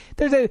game.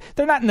 They're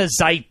not in the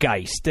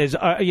zeitgeist.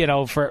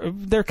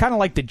 They're kind of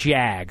like the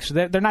Jags.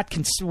 They're not.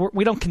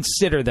 We don't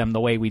consider them the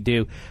way we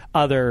do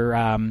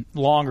other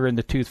longer in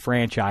the tooth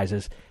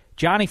franchises.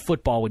 Johnny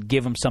Football would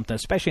give him something,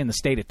 especially in the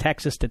state of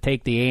Texas, to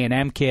take the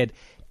A&M kid.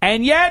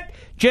 And yet,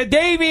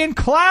 Jadeveon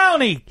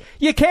Clowney,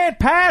 you can't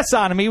pass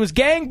on him. He was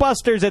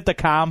gangbusters at the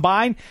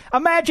Combine.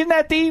 Imagine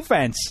that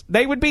defense.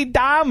 They would be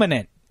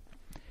dominant.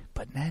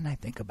 But then I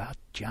think about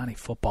Johnny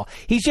Football.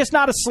 He's just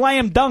not a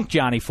slam dunk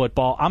Johnny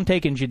Football. I'm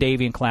taking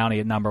Jadeveon Clowney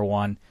at number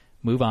 1.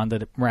 Move on to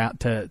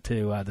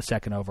the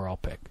second overall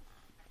pick.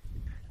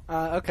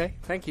 Okay,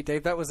 thank you,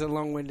 Dave. That was a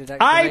long-winded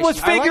explanation. I was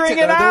figuring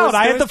it out.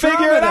 I had to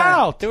figure it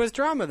out. There was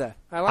drama there.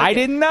 I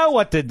didn't know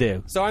what to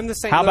do. So I'm the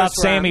St. How Louis about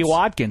Sammy Rams.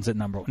 Watkins at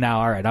number 1?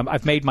 Now, all right,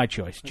 I've made my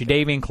choice. Okay.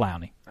 Jadeveon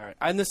Clowney. All right,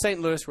 I'm the St.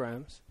 Louis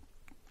Rams.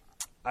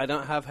 I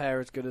don't have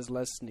hair as good as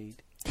Les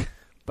Snead,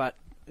 but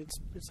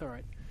it's all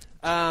right.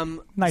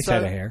 Nice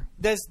head of hair.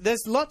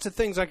 There's lots of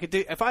things I could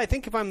do. If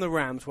I'm the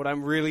Rams, what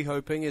I'm really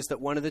hoping is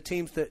that one of the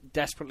teams that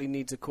desperately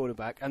needs a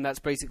quarterback, and that's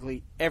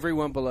basically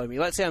everyone below me.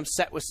 Let's say I'm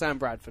set with Sam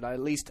Bradford. I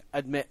at least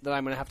admit that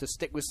I'm going to have to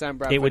stick with Sam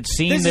Bradford. It would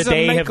seem this that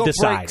they have decided. This is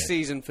a make-or-break decided.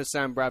 season for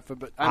Sam Bradford,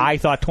 but I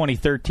thought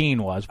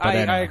 2013 was.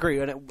 But I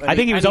agree. I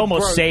think he was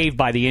almost saved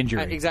by the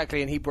injury.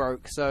 Exactly, and he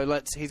broke. So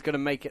he's going to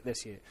make it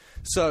this year.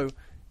 So.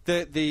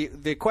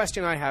 The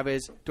question I have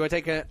is, do I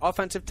take an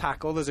offensive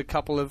tackle? There's a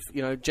couple of,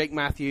 Jake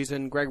Matthews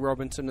and Greg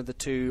Robinson are the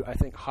two, I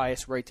think,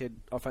 highest rated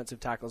offensive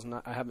tackles, and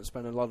I haven't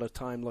spent a lot of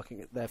time looking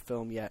at their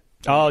film yet.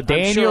 Oh,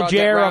 Daniel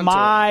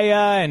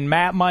Jeremiah and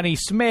Matt Money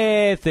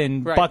Smith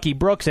and Bucky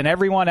Brooks and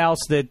everyone else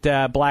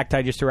that Black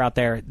Tie just threw out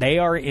there, they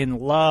are in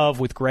love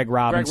with Greg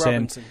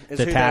Robinson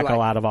the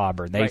tackle out of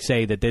Auburn. They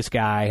say that this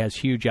guy has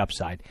huge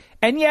upside.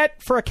 And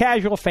yet, for a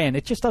casual fan,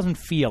 it just doesn't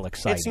feel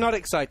exciting. It's not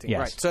exciting, yes.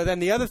 right. So then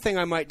the other thing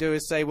I might do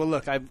is say, well,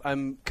 look,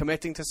 I'm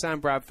committing to Sam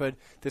Bradford.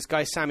 This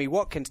guy, Sammy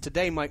Watkins.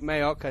 Today, Mike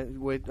Mayock,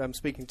 I'm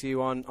speaking to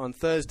you on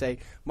Thursday,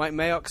 Mike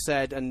Mayock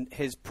said, and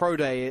his pro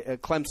day,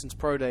 Clemson's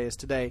pro day is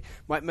today,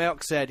 Mike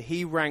Mayock said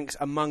he ranks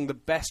among the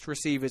best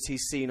receivers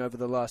he's seen over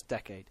the last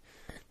decade.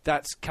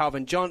 That's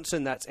Calvin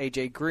Johnson, that's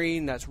A.J.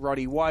 Green, that's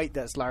Roddy White,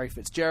 that's Larry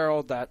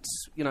Fitzgerald, that's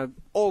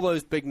all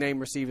those big name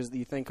receivers that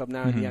you think of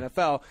now in the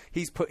NFL.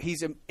 He's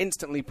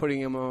instantly putting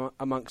him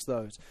amongst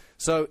those.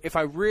 So if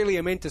I really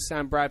am into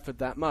Sam Bradford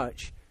that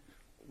much,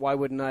 why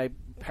wouldn't I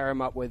pair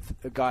him up with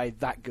a guy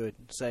that good?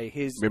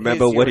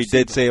 Remember what he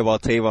did say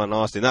about Tavon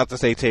Austin. Not to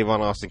say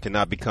Tavon Austin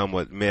cannot become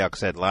what Mayock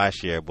said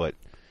last year, but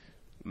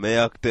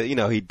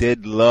Mayock, he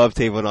did love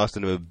Tavon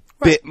Austin a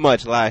bit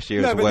much last year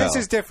as well. No, but this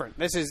is different.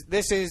 This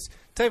is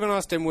Tavon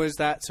Austin was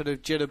that sort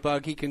of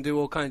jitterbug. He can do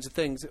all kinds of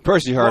things.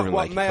 Percy Harvin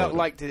what Mayock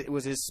liked it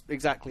was his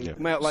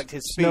Mayock liked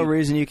his speed. No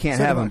reason you can't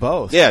have them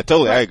both. Yeah,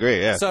 totally. Right. I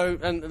agree. Yeah. So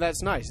and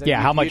that's nice.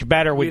 Yeah, how much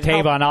better would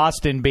Tavon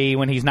Austin be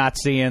when he's not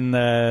seeing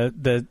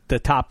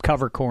the top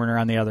cover corner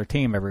on the other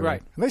team every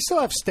week? And they still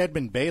have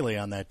Stedman Bailey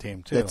on that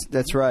team too.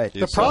 That's right.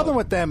 The problem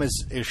with them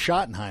is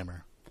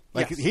Schottenheimer.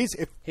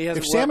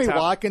 If Sammy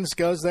Watkins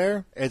goes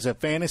there as a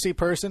fantasy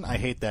person, I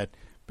hate that.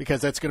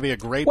 Because that's going to be a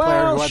great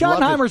player. Well,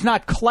 Schottenheimer's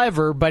not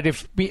clever, but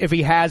if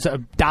he has a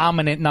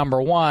dominant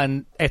number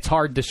 1, it's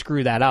hard to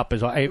screw that up.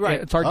 It's hard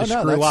to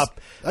screw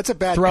up. That's a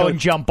bad throwing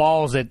jump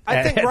balls at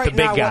the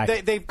big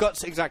guy.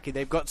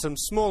 They've got some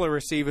smaller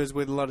receivers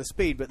with a lot of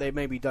speed, but they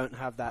maybe don't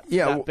have that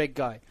big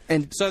guy.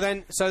 And so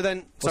then,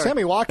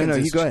 Sammy Watkins. No,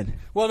 you go ahead.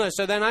 Well, no.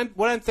 So then,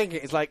 what I'm thinking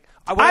is like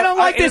I don't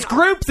like this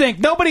groupthink.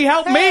 Nobody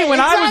helped me when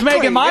I was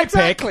making my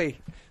pick.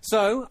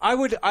 So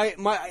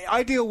my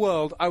ideal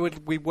world, I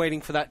would be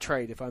waiting for that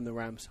trade if I'm the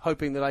Rams,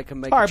 hoping that I can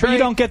make. All right, a trade. but you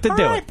don't get to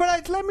do it.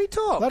 But let me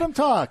talk. Let him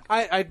talk.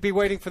 I'd be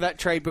waiting for that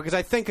trade because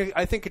I think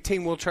a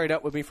team will trade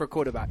up with me for a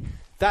quarterback.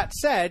 That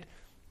said,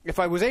 if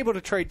I was able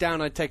to trade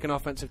down, I'd take an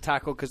offensive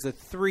tackle because there are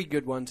 3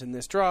 good ones in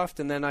this draft.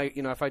 And then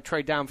if I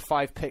trade down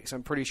 5 picks,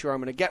 I'm pretty sure I'm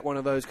going to get one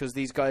of those because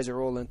these guys are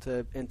all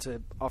into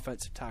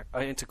offensive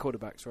into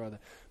quarterbacks rather.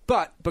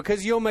 But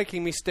because you're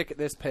making me stick at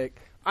this pick,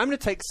 I'm going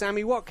to take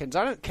Sammy Watkins.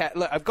 I don't care.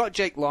 Look, I've got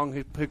Jake Long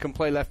who can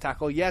play left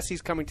tackle. Yes,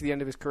 he's coming to the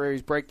end of his career.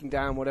 He's breaking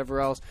down,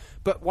 whatever else.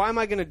 But why am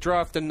I going to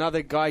draft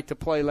another guy to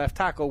play left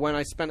tackle when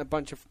I spent a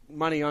bunch of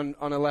money on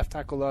a left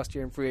tackle last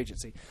year in free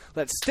agency?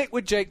 Let's stick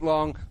with Jake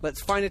Long.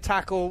 Let's find a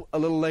tackle a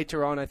little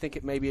later on. I think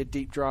it may be a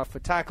deep draft for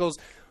tackles.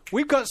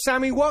 We've got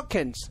Sammy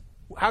Watkins.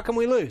 How can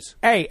we lose?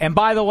 Hey, and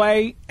by the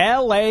way,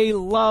 L.A.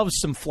 loves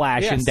some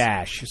flash and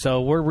dash, so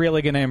we're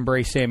really going to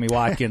embrace Sammy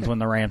Watkins when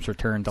the Rams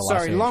return to Los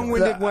Angeles. Sorry,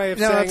 long-winded way of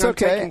saying I'm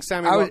taking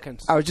Sammy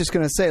Watkins. I was just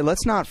going to say,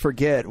 let's not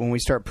forget when we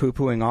start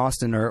poo-pooing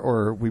Austin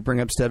or we bring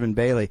up Stedman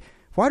Bailey,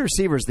 wide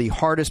receiver is the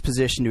hardest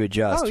position to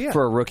adjust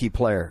for a rookie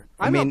player.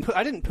 I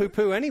didn't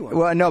poo-poo anyone.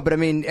 Well, no, but I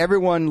mean,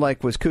 everyone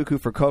was cuckoo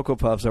for Cocoa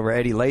Puffs over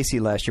Eddie Lacy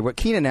last year. What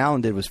Keenan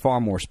Allen did was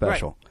far more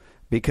special. Right.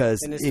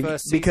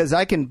 Because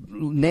I can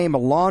name a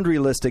laundry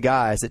list of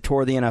guys that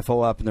tore the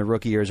NFL up in their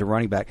rookie year as a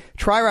running back.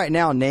 Try right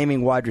now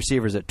naming wide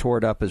receivers that tore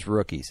it up as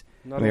rookies.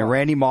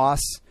 Randy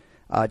Moss,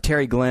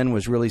 Terry Glenn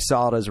was really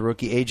solid as a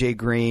rookie. A.J.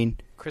 Green.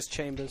 Chris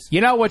Chambers.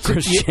 You know what's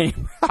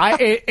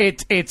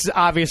it's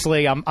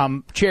obviously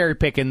I'm cherry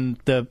picking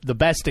the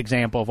best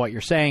example of what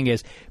you're saying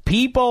is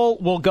people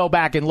will go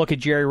back and look at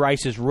Jerry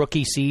Rice's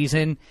rookie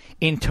season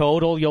in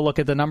total. You'll look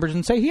at the numbers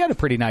and say he had a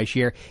pretty nice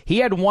year. He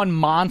had one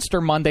monster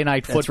Monday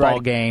Night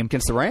Football game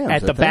against the Rams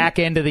at the back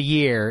end of the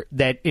year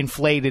that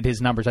inflated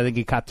his numbers. I think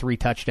he caught 3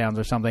 touchdowns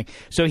or something.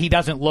 So he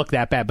doesn't look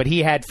that bad, but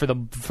he had for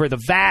the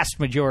vast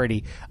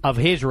majority of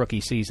his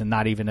rookie season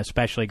not even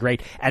especially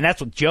great. And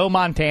that's with Joe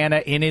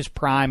Montana in his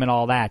prime and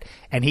all that,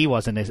 and he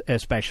wasn't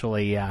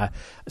especially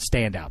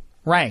standout.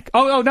 Rank.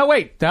 Oh, no,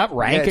 wait. Not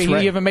Rank. Yeah, you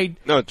even made...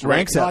 No, it's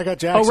Rank's up. I got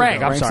Jacksonville. Oh,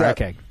 Rank. I'm sorry.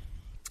 Okay.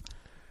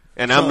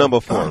 And I'm number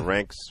 4.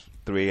 Rank's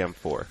 3, I'm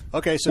 4.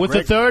 Okay, so with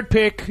the third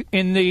pick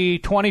in the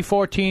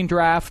 2014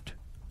 draft,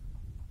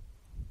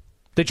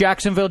 the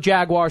Jacksonville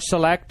Jaguars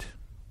select...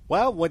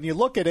 Well, when you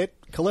look at it,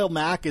 Khalil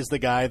Mack is the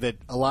guy that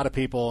a lot of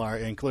people, are,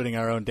 including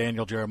our own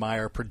Daniel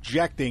Jeremiah, are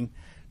projecting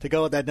to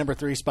go at that number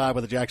 3 spot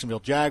with the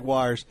Jacksonville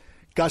Jaguars.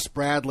 Gus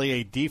Bradley,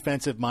 a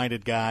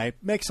defensive-minded guy,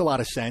 makes a lot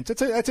of sense.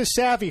 It's a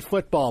savvy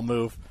football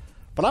move,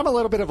 but I'm a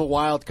little bit of a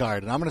wild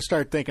card, and I'm going to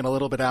start thinking a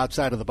little bit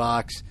outside of the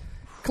box.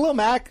 Khalil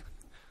Mack,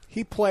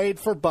 he played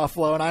for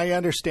Buffalo, and I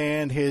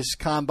understand his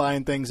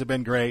combine things have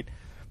been great,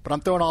 but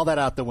I'm throwing all that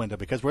out the window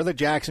because we're the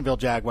Jacksonville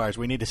Jaguars.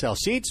 We need to sell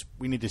seats,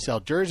 we need to sell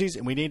jerseys,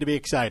 and we need to be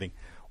exciting.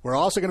 We're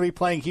also going to be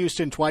playing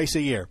Houston twice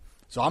a year.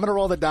 So I'm going to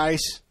roll the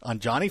dice on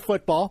Johnny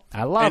Football.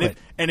 I love it.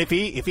 And if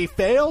he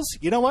fails,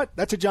 you know what?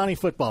 That's a Johnny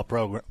Football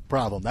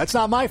problem. That's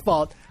not my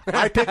fault.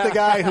 I picked the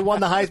guy who won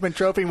the Heisman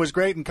Trophy and was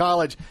great in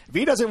college. If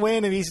he doesn't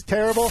win and he's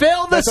terrible,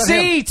 fill the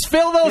seats,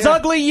 fill those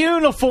ugly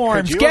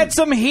uniforms, get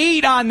some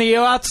heat on the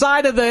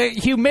outside of the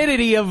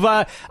humidity of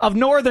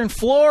northern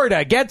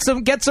Florida. Get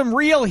some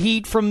real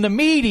heat from the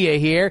media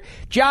here.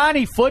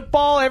 Johnny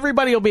Football,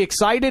 everybody will be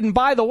excited. And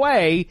by the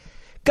way,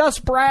 Gus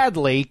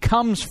Bradley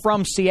comes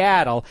from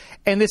Seattle,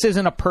 and this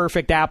isn't a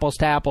perfect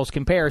apples-to-apples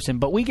comparison,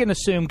 but we can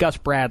assume Gus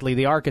Bradley,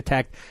 the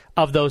architect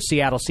of those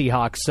Seattle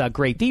Seahawks'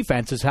 great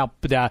defenses,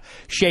 helped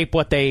shape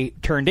what they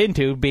turned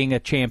into, being a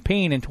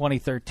champion in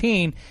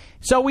 2013.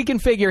 So we can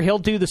figure he'll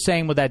do the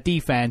same with that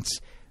defense,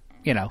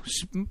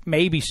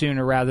 maybe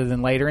sooner rather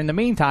than later. In the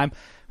meantime,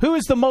 who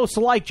is the most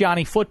like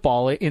Johnny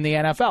Football in the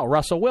NFL?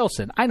 Russell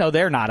Wilson. I know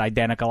they're not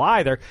identical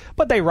either,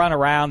 but they run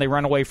around, they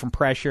run away from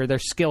pressure. Their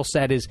skill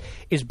set is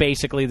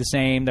basically the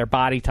same. Their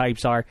body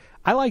types are.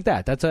 I like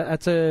that.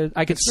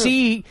 I could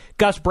see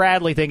Gus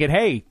Bradley thinking,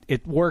 "Hey,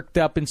 it worked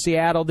up in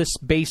Seattle. This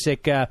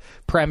basic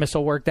premise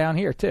will work down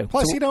here too."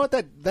 Plus, you know what?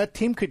 That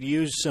team could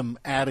use some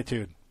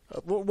attitude.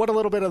 What a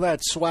little bit of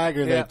that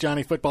swagger that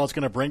Johnny Football is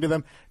going to bring to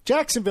them.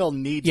 Jacksonville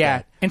needs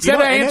that. Instead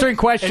of answering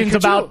questions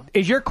about,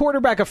 is your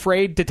quarterback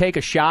afraid to take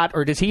a shot,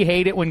 or does he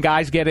hate it when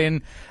guys get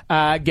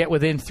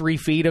within 3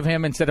 feet of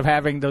him instead of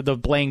having the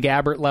Blaine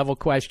Gabbert level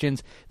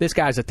questions? This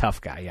guy's a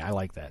tough guy. Yeah, I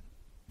like that.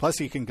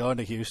 Plus, you can go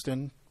into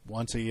Houston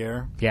once a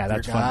year. Yeah,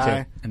 that's fun,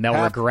 too. And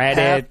they'll regret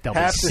it. They'll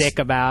be sick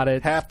about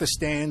it. Half the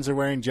stands are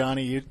wearing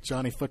Johnny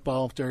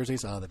Football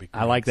jerseys. Oh, that'd be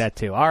great. I like that,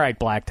 too. All right,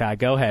 Black Tie,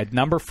 go ahead.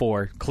 Number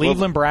 4,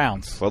 Cleveland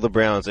Browns. For the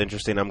Browns,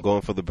 interesting. I'm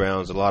going for the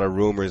Browns. A lot of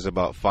rumors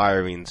about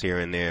firings here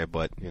and there,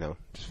 but,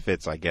 just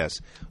fits, I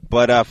guess.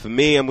 But for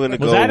me, I'm going to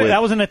go with...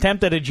 That was an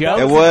attempt at a joke?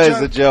 It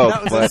was a joke,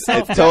 but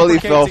it totally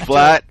fell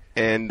flat.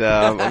 And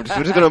we're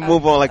just going to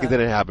move on like it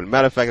didn't happen.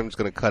 Matter of fact, I'm just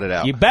going to cut it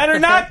out. You better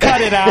not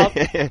cut it out.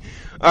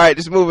 All right,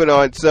 just moving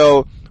on.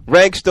 So,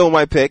 Rank stole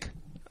my pick.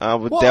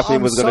 Definitely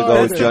was going to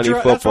go with Johnny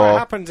Football. That's what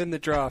happens in the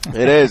draft.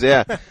 It is,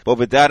 yeah. But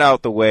with that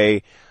out the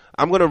way,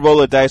 I'm going to roll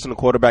the dice on the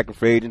quarterback in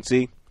free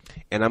agency,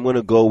 and I'm going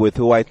to go with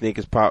who I think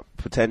is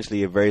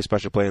potentially a very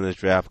special player in this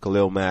draft,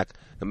 Khalil Mack.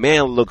 The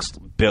man looks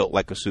built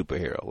like a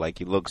superhero. Like,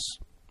 he looks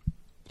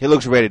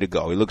ready to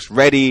go. He looks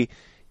ready.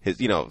 His,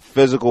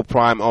 physical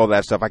prime, all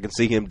that stuff. I can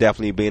see him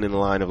definitely being in the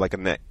line of like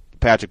a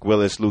Patrick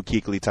Willis, Luke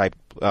Kuechly type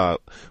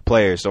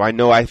player. So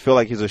I feel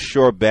like he's a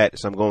sure bet.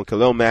 So I'm going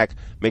Khalil Mack,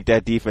 make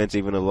that defense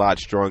even a lot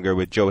stronger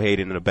with Joe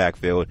Hayden in the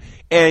backfield,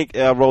 and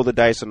roll the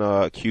dice on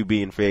a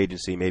QB in free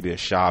agency, maybe a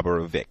Schaub or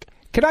a Vic.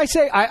 Could I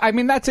say? I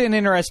mean, that's an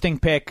interesting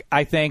pick.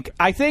 I think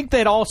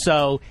that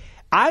also.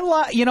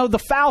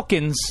 The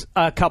Falcons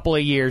a couple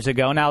of years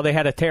ago, now they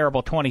had a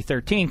terrible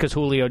 2013 because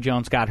Julio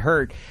Jones got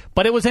hurt,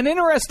 but it was an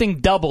interesting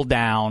double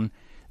down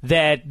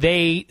that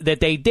they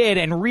did,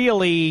 and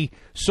really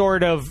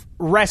sort of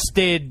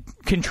wrested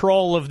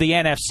control of the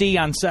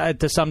NFC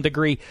to some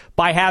degree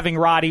by having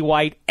Roddy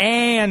White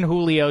and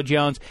Julio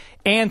Jones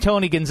and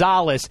Tony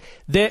Gonzalez.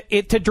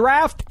 To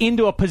draft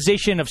into a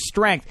position of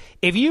strength,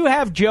 if you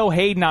have Joe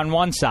Hayden on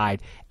one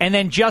side and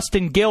then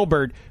Justin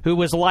Gilbert, who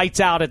was lights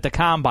out at the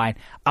combine,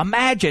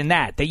 imagine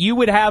that you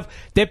would have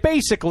that.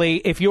 Basically,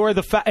 if you're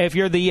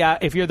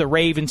the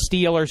Ravens,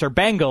 Steelers, or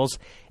Bengals,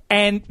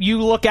 and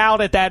you look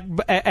out at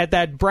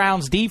that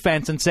Browns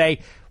defense and say,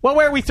 well,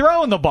 where are we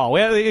throwing the ball?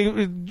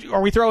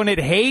 Are we throwing it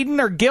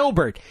Hayden or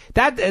Gilbert?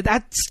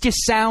 That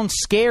just sounds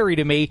scary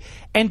to me.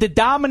 And to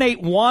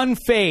dominate one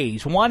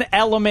phase, one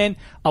element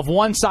of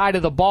one side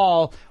of the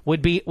ball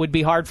would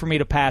be hard for me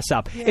to pass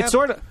up. Yeah.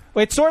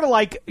 It's sort of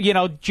like,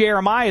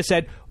 Jeremiah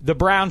said the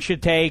Browns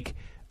should take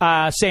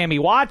Sammy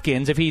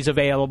Watkins, if he's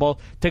available,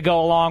 to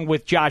go along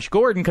with Josh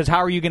Gordon, because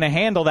how are you going to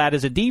handle that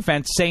as a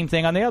defense? Same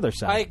thing on the other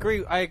side.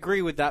 I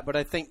agree with that, but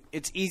I think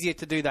it's easier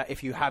to do that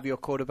if you have your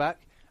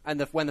quarterback. And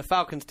when the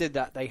Falcons did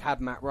that, they had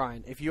Matt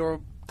Ryan. If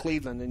you're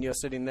Cleveland and you're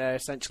sitting there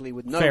essentially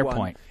with no Fair one,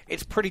 point.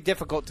 It's pretty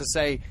difficult to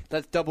say,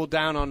 let's double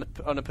down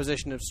on a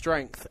position of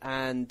strength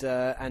and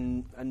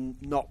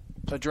not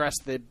address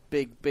the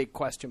big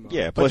question mark.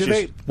 Yeah,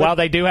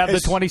 they do have the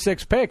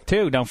 26th pick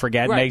too. Don't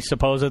forget, right. And they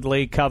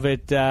supposedly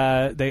covet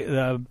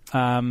Derek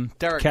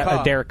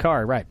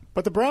Carr, right?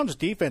 But the Browns'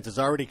 defense is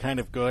already kind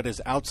of good as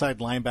outside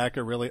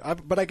linebacker, really.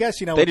 But I guess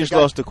they just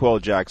lost to Quell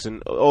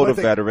Jackson, older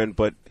veteran,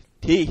 but.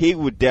 He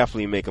would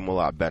definitely make them a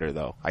lot better,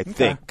 though. I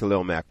think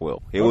Khalil Mack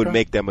will. It would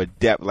make them a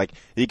depth. Like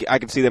I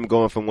can see them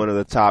going from one of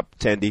the top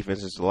 10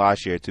 defenses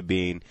last year to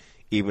being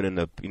even in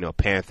the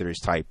Panthers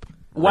type.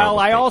 Well,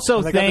 I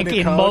also think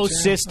in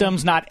most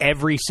systems, not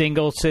every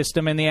single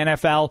system in the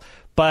NFL,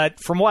 but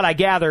from what I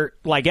gather,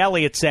 like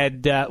Elliott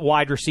said,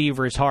 wide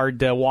receiver is hard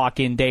to walk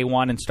in day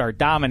one and start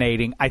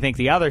dominating. I think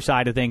the other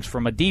side of things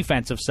from a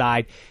defensive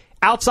side,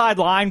 outside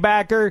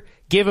linebacker,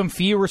 give him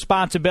few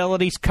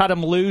responsibilities, cut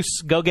him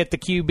loose, go get the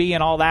QB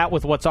and all that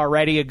with what's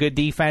already a good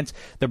defense.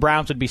 The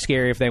Browns would be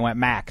scary if they went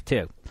Mac,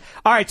 too.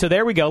 All right, so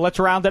there we go. Let's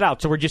round it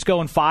out. So we're just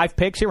going 5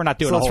 picks here. We're not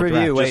doing a whole draft.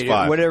 Let's review.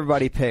 What did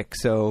everybody pick?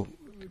 So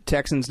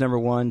Texans number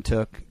 1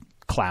 took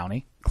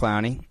Clowney.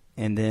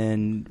 And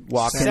then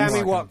Watkins.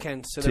 Sammy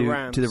Watkins to the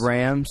Rams. To the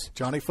Rams.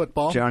 Johnny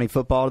Football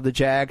to the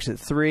Jags at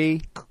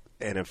 3.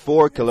 And at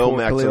 4, Khalil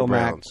Mack to the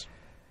Browns.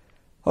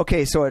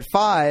 Okay, so at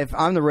 5,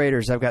 I'm the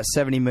Raiders. I've got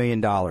 $70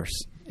 million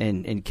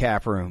in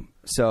cap room.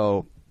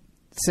 So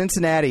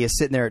Cincinnati is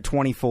sitting there at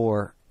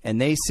 24,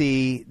 and they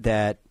see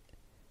that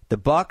the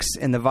Bucs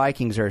and the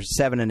Vikings are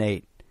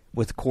 7-8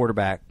 with the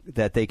quarterback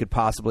that they could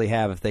possibly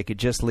have if they could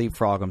just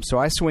leapfrog them. So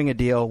I swing a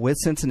deal with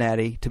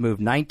Cincinnati to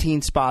move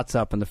 19 spots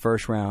up in the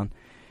first round.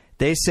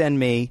 They send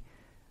me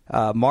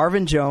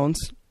Marvin Jones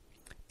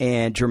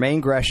and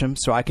Jermaine Gresham,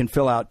 so I can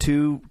fill out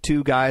two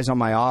guys on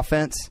my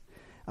offense.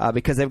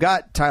 Because they've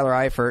got Tyler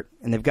Eifert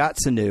and they've got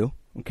Sanu,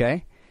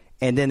 okay?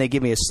 And then they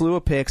give me a slew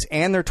of picks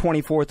and their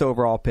 24th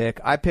overall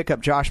pick. I pick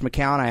up Josh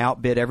McCown. I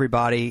outbid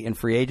everybody in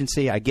free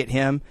agency. I get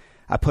him.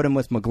 I put him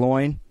with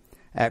McGloin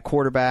at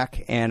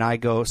quarterback, and I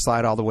go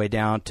slide all the way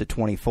down to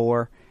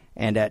 24.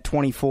 And at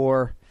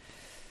 24,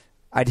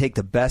 I take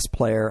the best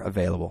player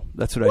available.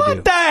 That's what I do.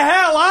 What the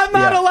hell? I'm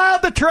not allowed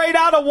to trade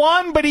out of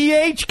one, but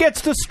EH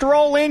gets to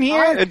stroll in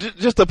here?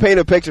 Just to paint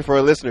a picture for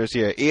our listeners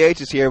here,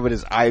 EH is here with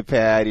his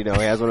iPad. He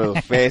has one of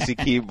those fancy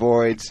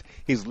keyboards.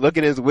 He's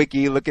looking at his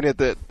wiki, looking at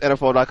the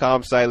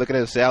NFL.com site, looking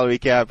at his salary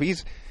cap. He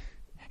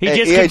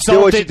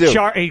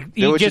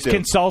just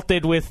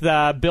consulted with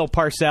Bill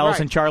Parcells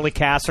and Charlie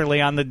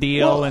Casserly on the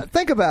deal. Well,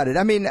 think about it.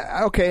 I mean,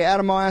 okay,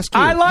 Adam, I'll ask you.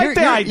 I like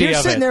the idea You're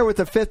of sitting it. there with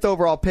the 5th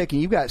overall pick,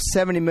 and you've got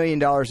 $70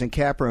 million in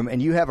cap room,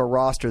 and you have a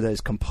roster that is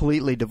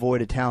completely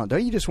devoid of talent.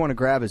 Don't you just want to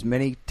grab as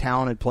many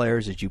talented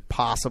players as you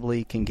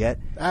possibly can get?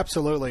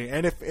 Absolutely.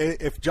 And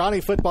if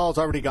Johnny Football's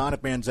already gone,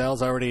 if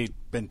Manziel's already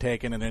been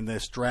taken, and in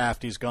this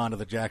draft he's gone to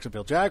the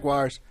Jacksonville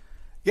Jaguars,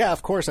 yeah,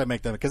 of course I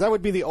make them, because that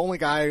would be the only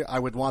guy I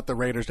would want the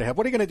Raiders to have.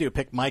 What are you going to do,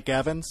 pick Mike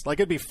Evans? Like,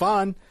 it'd be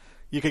fun.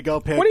 You could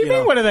go pick... What do you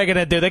mean, what are they going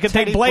to do? They could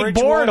take Blake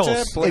Bortles.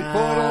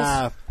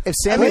 If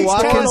Sammy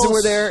Watkins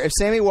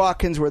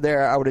were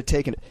there, I would have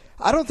taken it.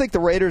 I don't think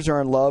the Raiders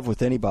are in love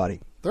with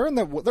anybody. They're in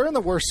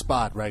the worst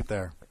spot right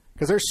there,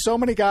 because there's so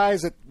many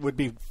guys that would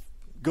be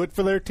good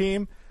for their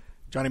team.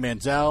 Johnny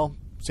Manziel,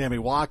 Sammy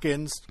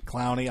Watkins,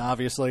 Clowney,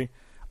 obviously.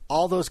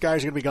 All those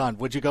guys are going to be gone.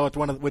 Would you go with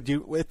one of?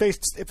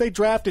 If they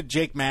drafted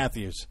Jake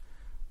Matthews?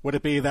 Would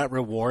it be that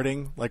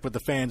rewarding? Like, would the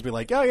fans be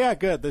like, "Oh yeah,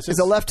 good. This is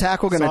a left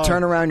tackle going to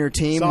turn around your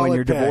team when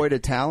you're devoid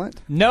of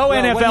talent?" No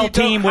NFL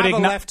team would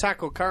ignore a left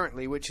tackle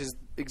currently, which is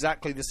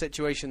exactly the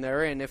situation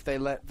they're in. If they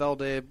let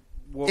Valde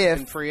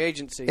in free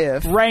agency.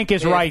 Rank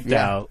is right,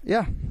 though.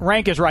 Yeah.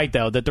 Rank is right,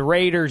 though, that the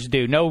Raiders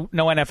do. No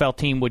NFL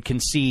team would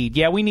concede.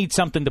 Yeah, we need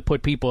something to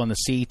put people in the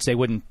seats. They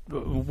wouldn't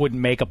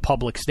make a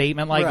public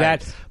statement like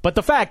that. But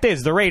the fact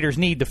is, the Raiders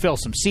need to fill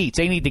some seats.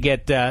 They need to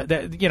get,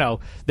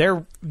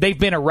 they've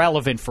been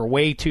irrelevant for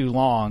way too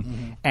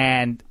long,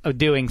 and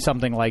doing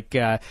something like,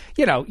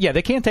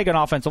 they can't take an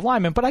offensive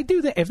lineman. But I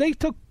do think if they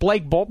took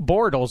Blake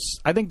Bortles,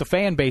 I think the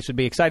fan base would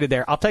be excited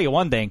there. I'll tell you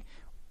one thing: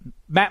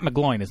 Matt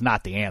McGloin is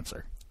not the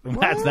answer.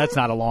 That's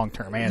not a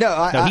long-term answer.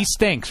 No, he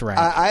stinks, right?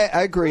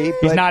 I agree.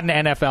 He's not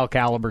an NFL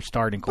caliber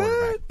starting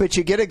quarterback. But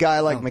you get a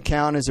guy like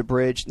McCown as a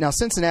bridge. Now,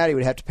 Cincinnati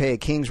would have to pay a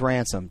king's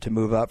ransom to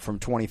move up from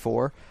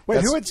 24.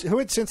 Wait, who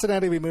would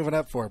Cincinnati be moving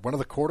up for? One of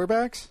the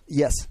quarterbacks?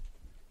 Yes.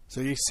 So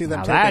you see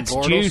them taking that's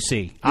Bortles?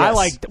 Juicy.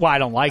 Yes. I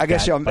don't like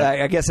that.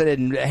 I guess I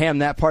didn't ham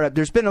that part up.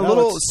 There's been a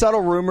little subtle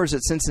rumors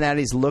that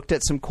Cincinnati's looked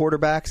at some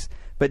quarterbacks,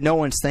 but no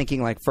one's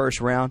thinking like first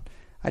round.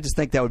 I just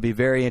think that would be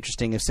very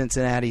interesting if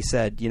Cincinnati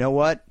said, you know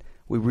what?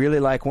 We really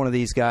like one of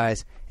these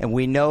guys, and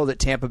we know that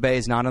Tampa Bay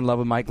is not in love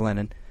with Mike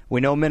Glennon.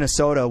 We know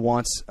Minnesota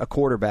wants a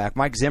quarterback.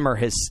 Mike Zimmer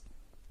has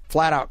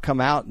flat out come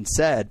out and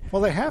said...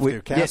 Well, they have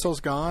to. Castle's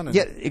gone.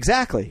 Yeah,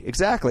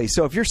 exactly.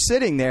 So if you're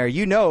sitting there,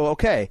 you know,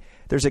 okay,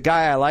 there's a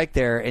guy I like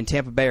there in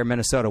Tampa Bay or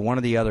Minnesota. One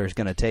or the other is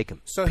going to take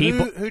him. So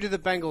who do the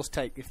Bengals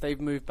take if they've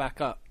moved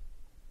back up?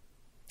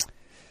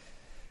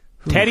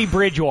 Teddy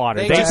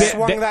Bridgewater. They just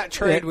swung that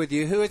trade with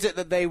you. Who is it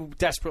that they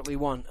desperately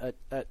want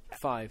at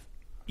 5?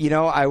 You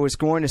know, I was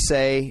going to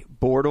say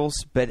Bortles,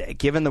 but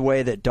given the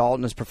way that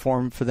Dalton has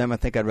performed for them, I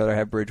think I'd rather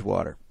have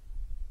Bridgewater.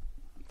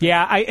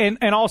 Yeah,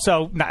 and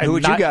also, who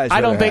would you guys?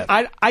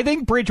 I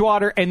think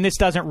Bridgewater, and this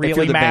doesn't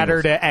really matter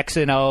Bengals. to X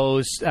and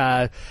O's.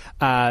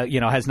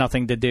 Has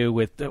nothing to do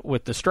with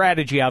the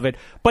strategy of it.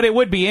 But it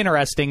would be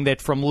interesting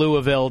that from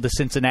Louisville to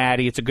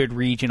Cincinnati, it's a good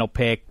regional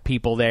pick.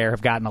 People there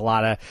have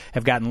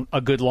gotten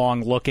a good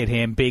long look at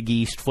him. Big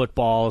East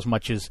football, as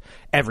much as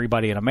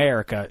everybody in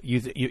America. You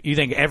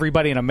think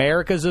everybody in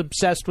America is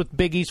obsessed with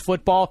Big East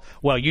football?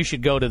 Well, you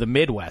should go to the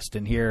Midwest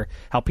and hear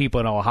how people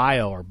in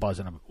Ohio are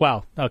buzzing them.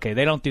 Well, okay,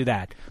 they don't do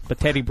that. But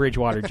Teddy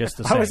Bridgewater just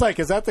the same. I was like,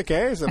 is that the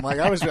case? I'm like,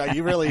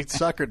 you really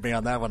suckered me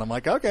on that one. I'm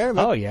like, okay.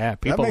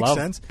 People that makes love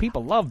sense.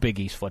 People love Big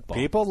East football.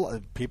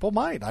 People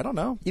might. I don't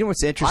know. You know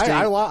what's interesting?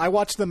 I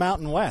watch the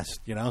Mountain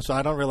West. So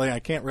I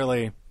can't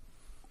really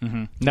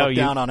look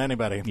down on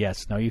anybody.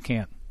 Yes, no, you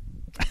can't.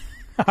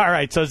 All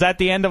right, so is that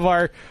the end of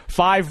our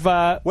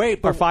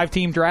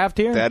five-team draft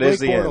here? That is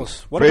the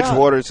end.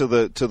 Bridgewater to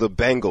the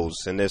Bengals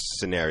in this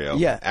scenario.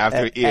 Yeah,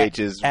 after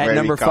EH's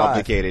very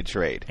complicated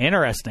trade.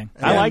 Interesting.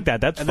 I like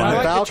that. That's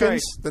fun.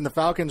 Then the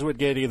Falcons would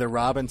get either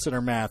Robinson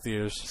or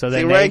Matthews. So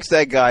he ranks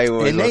that guy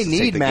who and they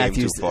need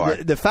Matthews.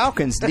 The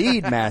Falcons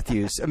need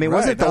Matthews. I mean,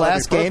 wasn't it the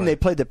last game they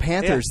played the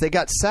Panthers? Yeah. They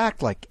got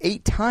sacked like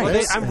 8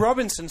 times. And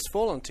Robinson's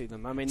fallen to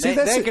them. I mean, they're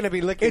going to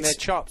be licking their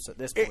chops at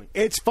this point.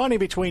 It's funny,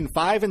 between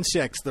 5 and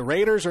 6, the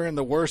Raiders are in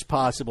the worst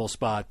possible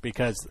spot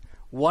because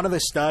one of the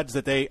studs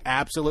that they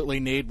absolutely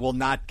need will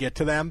not get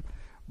to them.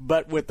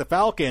 But with the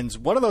Falcons,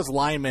 one of those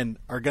linemen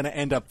are going to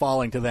end up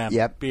falling to them.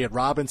 Yep. Be it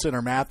Robinson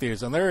or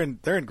Matthews, and they're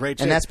in great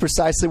shape. And that's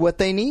precisely what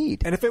they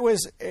need. And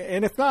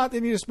if not,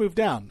 then you just move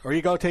down, or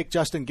you go take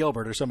Justin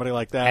Gilbert or somebody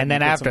like that. And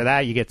then after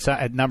that, you get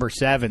at number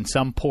 7,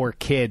 some poor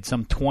kid,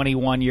 some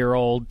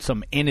 21-year-old,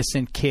 some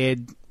innocent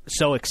kid.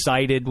 So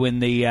excited when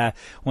the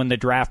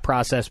draft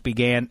process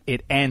began.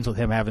 It ends with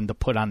him having to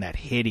put on that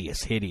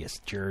hideous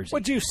jersey.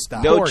 Would you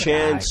stop? No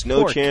chance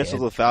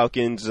of the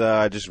Falcons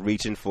just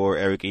reaching for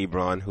Eric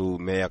Ebron, who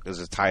Mayock is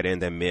a tight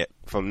end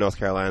from North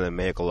Carolina that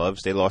Mayock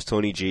loves. They lost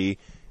Tony G.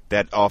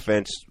 That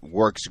offense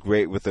works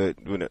great with a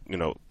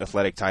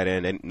athletic tight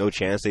end, and no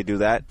chance they do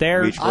that.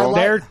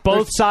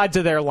 Both sides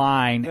of their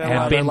line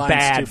have been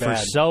bad for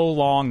so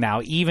long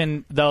now.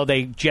 Even though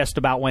they just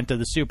about went to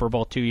the Super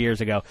Bowl 2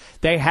 years ago,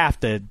 they have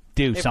to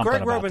do something about this.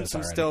 If Greg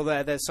Robinson's still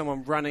there's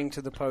someone running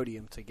to the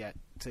podium to get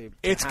to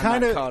it's hand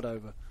kind that of card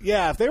over.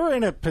 Yeah, if they were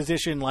in a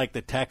position like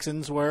the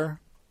Texans were,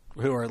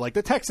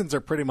 the Texans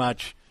are pretty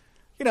much,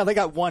 they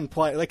got one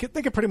play. They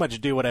can pretty much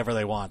do whatever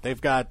they want.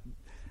 They've got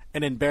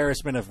an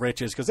embarrassment of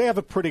riches because they have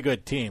a pretty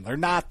good team. They're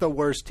not the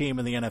worst team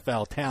in the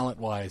NFL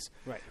talent-wise.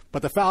 Right.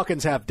 But the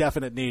Falcons have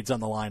definite needs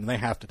on the line, and they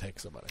have to take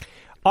somebody.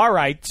 All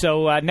right,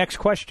 so next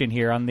question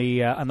here on the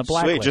blacklist.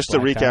 Sweet. Just to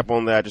recap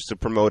on that, just to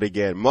promote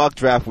again, Mock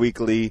Draft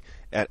Weekly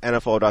at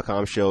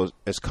NFL.com show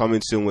is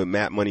coming soon with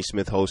Matt Money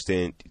Smith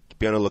hosting.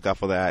 Be on the lookout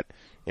for that.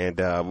 And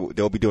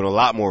they'll be doing a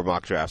lot more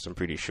mock drafts, I'm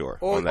pretty sure.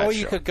 Or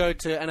you could go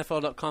to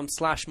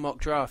NFL.com/mock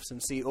drafts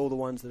and see all the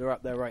ones that are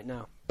up there right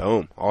now.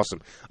 Boom.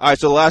 Awesome. All right,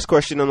 so the last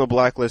question on the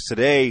blacklist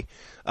today,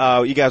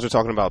 you guys were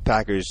talking about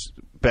Packers'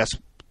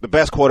 the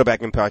best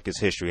quarterback in Packers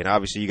history, and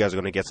obviously you guys are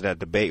going to get to that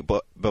debate.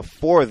 But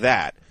before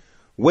that,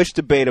 which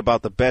debate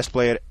about the best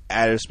player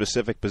at a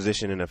specific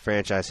position in the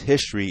franchise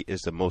history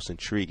is the most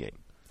intriguing?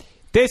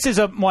 This is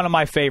one of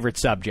my favorite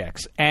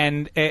subjects,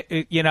 and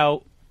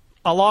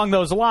along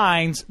those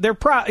lines, they're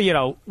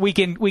we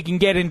can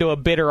get into a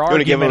bitter argument. You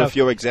want to give them a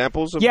few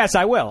examples? Yes,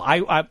 I will.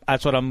 I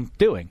that's what I'm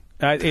doing.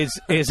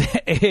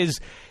 Is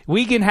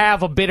We can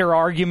have a bitter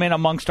argument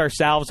amongst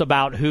ourselves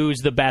about who's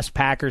the best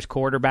Packers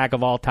quarterback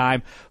of all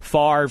time,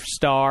 Favre,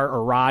 Starr,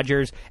 or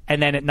Rodgers.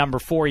 And then at number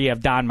 4, you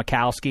have Don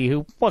Majkowski,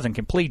 who wasn't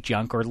complete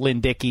junk, or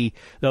Lynn Dickey,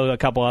 though a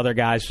couple other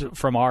guys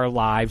from our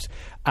lives,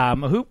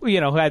 who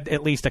had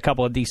at least a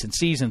couple of decent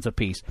seasons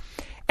apiece.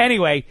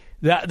 Anyway,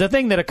 the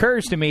thing that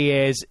occurs to me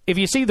is, if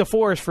you see the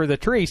forest for the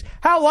trees,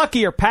 how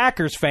lucky are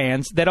Packers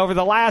fans that over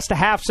the last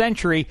half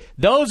century,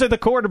 those are the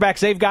quarterbacks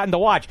they've gotten to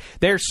watch.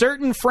 There are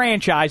certain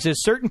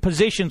franchises, certain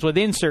positions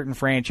within certain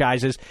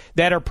franchises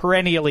that are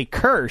perennially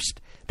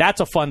cursed. That's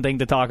a fun thing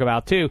to talk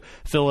about, too.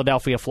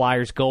 Philadelphia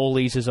Flyers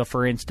goalies,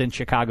 for instance.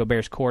 Chicago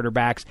Bears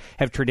quarterbacks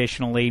have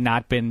traditionally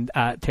not been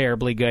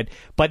terribly good.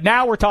 But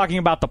now we're talking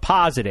about the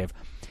positive.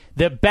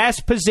 The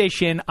best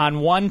position on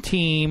one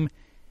team.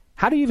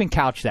 How do you even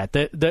couch that?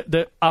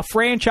 A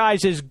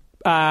franchise's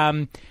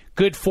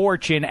good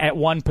fortune at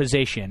one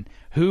position.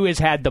 Who has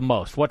had the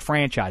most? What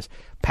franchise?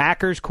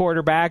 Packers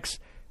quarterbacks.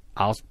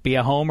 I'll be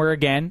a homer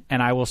again,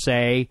 and I will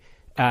say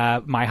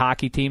my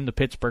hockey team, the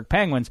Pittsburgh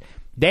Penguins,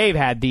 they've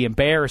had the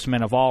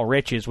embarrassment of all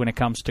riches when it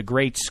comes to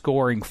great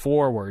scoring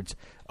forwards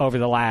over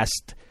the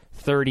last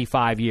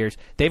 35 years.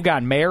 They've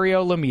got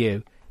Mario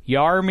Lemieux,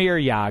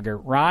 Jaromir Jagr,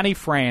 Ronnie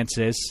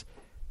Francis,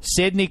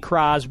 Sidney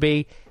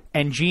Crosby,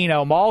 and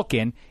Geno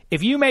Malkin.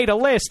 If you made a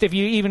list, if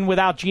you even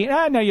without Geno,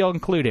 I know you'll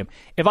include him.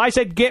 If I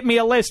said, get me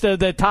a list of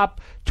the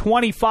top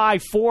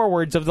 25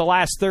 forwards of the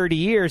last 30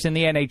 years in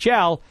the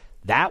NHL,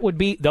 that would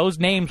be, those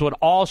names would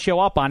all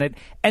show up on it,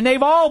 and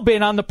they've all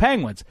been on the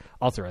Penguins.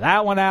 I'll throw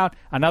that one out.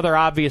 Another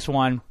obvious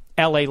one,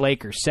 L.A.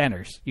 Lakers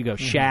centers. You go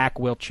Shaq,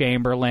 Wilt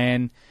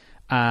Chamberlain,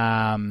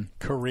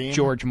 Kareem,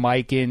 George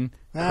Mikan.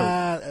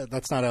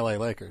 That's not L.A.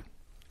 Lakers.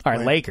 All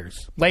right,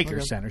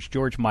 Lakers centers.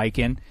 George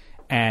Mikan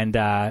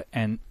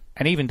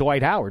and even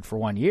Dwight Howard for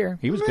 1 year.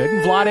 He was good.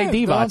 And Vlade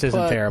Divac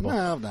isn't terrible.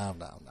 No.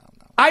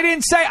 I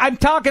didn't say. I'm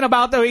talking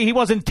about he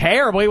wasn't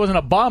terrible. He wasn't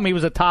a bum. He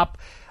was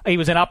He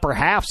was an upper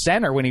half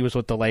center when he was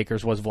with the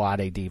Lakers. Was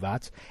Vlade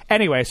Divac.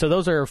 Anyway, so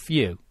those are a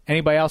few.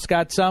 Anybody else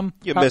got some?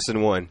 You're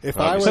missing one. If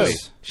I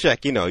was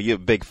Shaq, you're a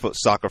big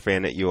soccer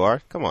fan that you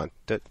are. Come on.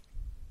 You're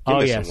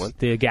missing one.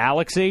 The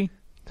Galaxy.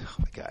 Oh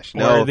my gosh!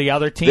 No, or the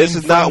other team. This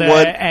is not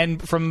one,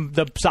 and from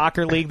the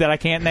soccer league that I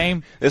can't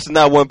name. This is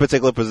not one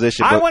particular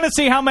position. I want to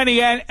see how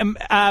many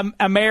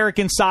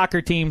American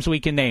soccer teams we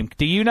can name.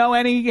 Do you know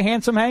any,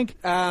 Handsome Hank?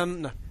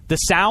 No. The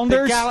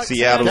Sounders,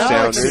 Seattle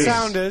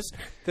Sounders.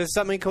 There's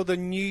something called the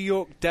New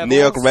York Devils. New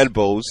York Red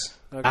Bulls.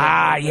 Okay.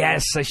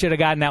 Yes, I should have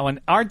gotten that one.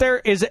 Aren't there?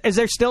 Is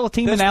there still a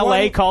team in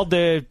L.A. called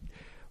the?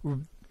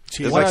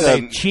 What are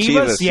they?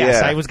 Chivas? Yes,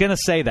 yeah. I was going to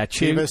say that.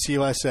 Chivas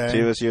USA.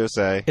 Chivas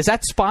USA. Is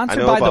that sponsored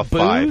I know by about the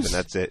Booze? 5, and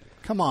that's it.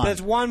 Come on.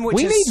 There's one which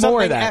we is need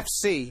more of something that.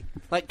 FC,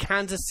 like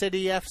Kansas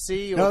City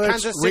FC or No,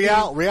 Kansas City.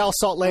 Real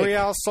Salt Lake.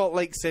 Real Salt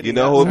Lake City. You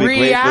know who would be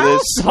great for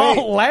this?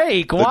 Salt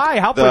Lake. Why?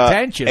 How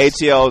pretentious.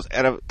 ATL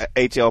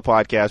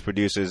podcast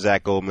producer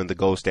Zach Goldman, the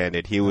gold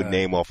standard, he would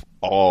name off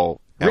all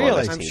Really?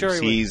 MLS I'm teams. sure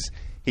he would.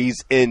 He's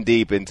in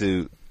deep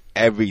into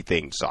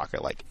everything soccer.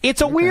 Like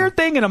it's a weird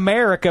thing in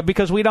America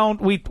because we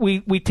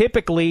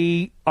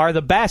typically are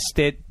the best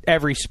at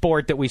every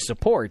sport that we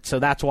support. So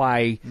that's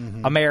why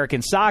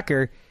American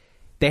soccer,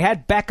 they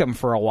had Beckham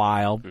for a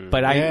while,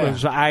 but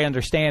I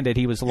understand it.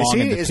 He was long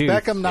in the Is tooth.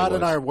 Beckham not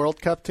in our World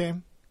Cup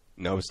team?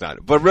 No, it's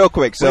not. But real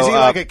quick, so was he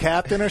like a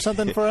captain or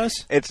something for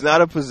us? It's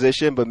not a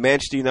position, but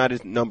Manchester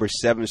United number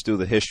 7 through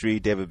the history.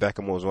 David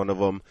Beckham was one of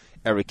them.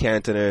 Eric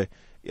Cantona,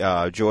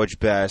 George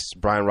Best,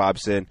 Brian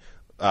Robson,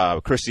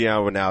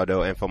 Cristiano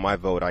Ronaldo, and for my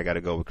vote, I got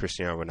to go with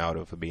Cristiano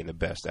Ronaldo for being the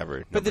best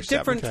ever. But the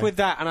difference with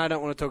that, and I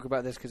don't want to talk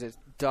about this because it's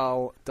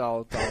dull.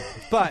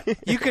 But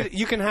you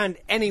can hand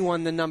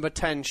anyone the number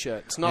 10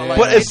 shirt. It's not like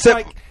but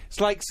it's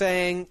like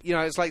saying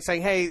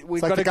hey,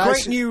 we've got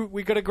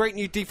a great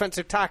new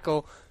defensive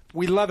tackle.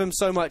 We love him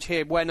so much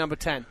here. Wear number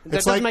 10.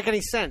 That doesn't make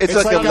any sense. It's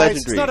like a legendary.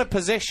 It's not a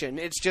position.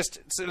 It's just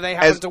so they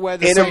happen to wear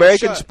the same same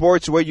American shirt.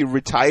 sports where you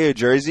retire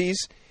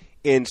jerseys.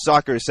 In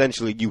soccer,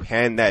 essentially, you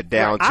hand that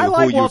down to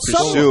who you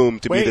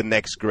presume to be the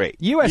next great.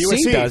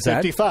 USC does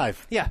that.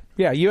 55. Yeah,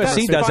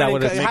 USC does that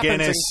with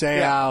McGinnis,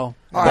 Seau.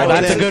 Well,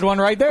 that's a good one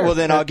right there. Well,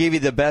 then I'll give you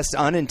the best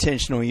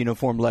unintentional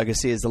uniform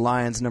legacy is the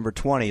Lions number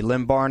 20.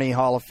 Lynn Barney,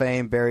 Hall of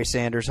Fame. Barry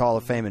Sanders, Hall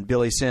of Fame. And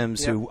Billy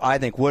Sims, who I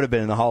think would have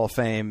been in the Hall of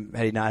Fame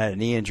had he not had a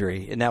knee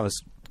injury. And that was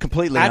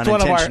completely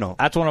unintentional.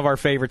 That's one of our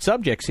favorite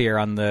subjects here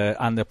on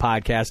the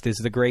podcast is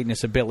the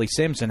greatness of Billy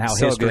Sims and how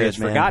history has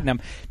forgotten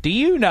him. Do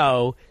you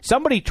know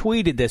somebody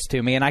tweeted this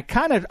to me and I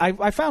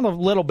found a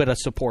little bit of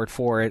support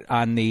for it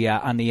on the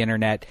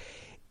internet.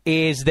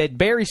 Is that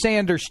Barry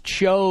Sanders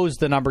chose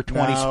the number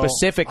 20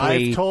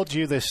 specifically? I've told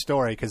you this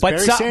story because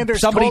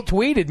somebody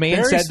tweeted me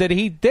and said that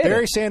he did.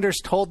 Barry Sanders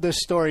told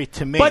this story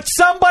to me, but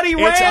somebody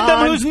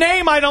random whose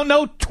name I don't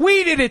know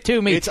tweeted it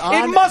to me.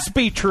 It must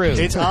be true.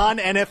 It's on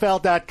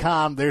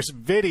NFL.com. There's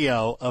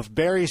video of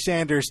Barry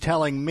Sanders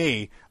telling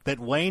me that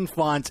Wayne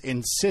Fontes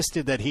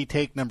insisted that he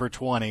take number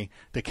 20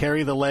 to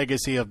carry the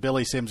legacy of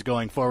Billy Sims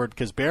going forward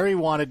because Barry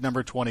wanted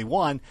number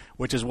 21,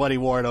 which is what he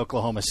wore at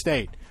Oklahoma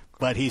State.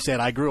 But he said,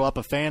 I grew up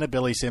a fan of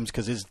Billy Sims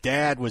because his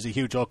dad was a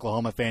huge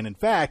Oklahoma fan. In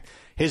fact,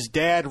 his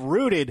dad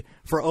rooted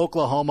for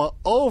Oklahoma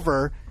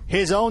over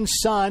his own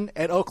son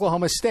at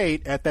Oklahoma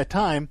State at that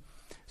time.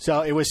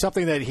 So it was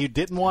something that he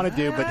didn't want to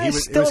do, but he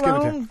was. Still it was given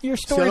to don't- him. your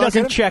story Still don't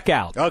doesn't get him? check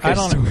out. Okay, I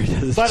don't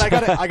know. But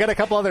I got a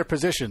couple other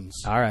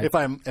positions. All right. if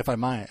I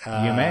might.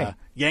 You may.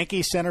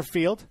 Yankee center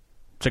field.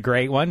 It's a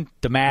great one.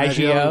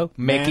 DiMaggio,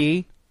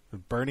 Mickey.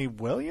 Bernie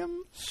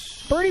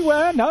Williams. Bernie,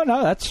 well, no,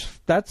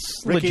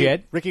 that's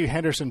legit. Ricky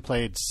Henderson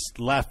played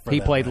left for He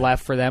them, played right?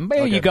 left for them. But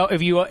Okay. you go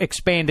if you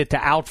expand it to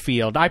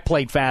outfield. I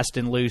played fast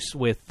and loose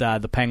with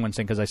the Penguins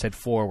thing because I said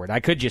forward. I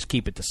could just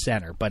keep it to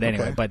center, but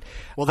anyway. Okay. But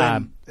Well,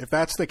 then, if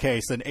that's the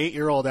case, then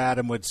 8-year-old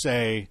Adam would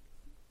say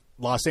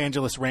Los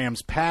Angeles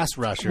Rams pass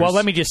rushers. well,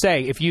 let me just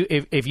say, if you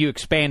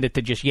expand it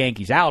to just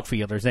Yankees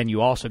outfielders, then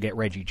you also get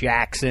Reggie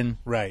Jackson,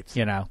 Right.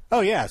 You know,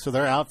 Oh, yeah. So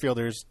they're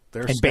outfielders.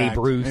 They're and stacked.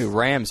 Babe Ruth. Ooh,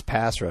 Rams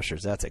pass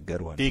rushers. That's a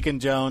good one. Deacon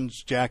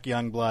Jones, Jack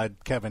Youngblood,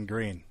 Kevin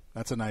Green.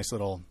 That's a nice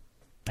little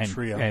and,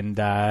 trio. and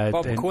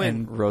Bob and- Quinn.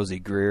 and Rosie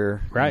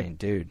Greer. Right. I mean,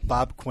 dude.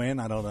 Bob Quinn,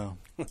 I don't know.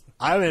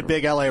 I'm a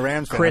big LA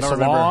Rams fan. Chris I don't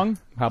remember, Long.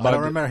 How about I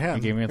don't remember him.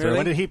 You gave me a Really?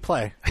 When did he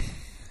play?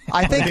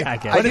 I think. I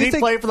guess. I When do did he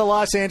think play for the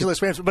Los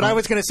Angeles Rams? But I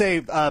was going to say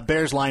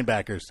Bears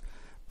linebackers.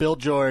 Bill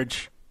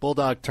George,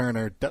 Bulldog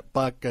Turner,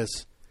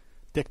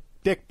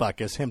 Dick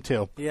Butkus, him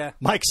too. Yeah.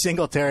 Mike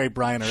Singletary,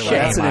 Brian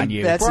Urlacher. Shame on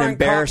you. That's an Brian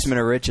embarrassment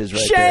of riches, right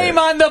Shame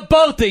there. on the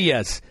both of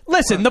yous.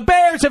 Listen, the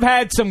Bears have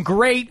had some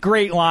great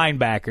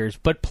linebackers,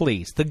 but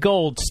please, the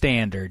gold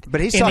standard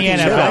But he's in talking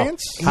the NFL.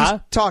 Giants? He's Huh?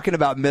 talking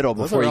about middle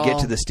Those before are you get all-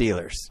 to the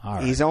Steelers. All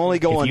right. He's only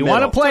going If you middle.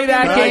 want to play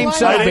that Talking game, about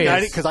so linebackers. be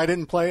it. Because I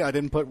didn't play. I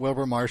didn't put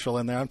Wilbur Marshall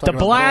in there. I'm The talking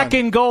about black middle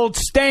and gold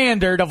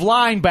standard of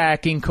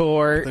linebacking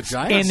core The in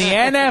Giants. the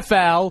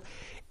NFL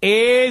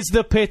is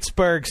the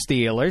Pittsburgh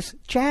Steelers.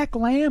 Jack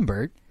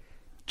Lambert,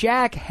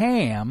 Jack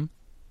Ham,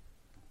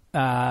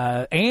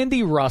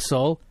 Andy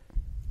Russell,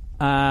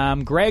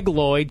 Greg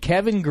Lloyd,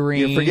 Kevin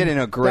Green. You're forgetting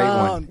a great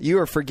No. one. You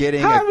are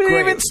forgetting I a haven't great,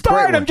 even started.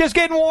 great I'm one. just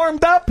getting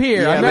warmed up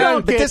here. Yeah, I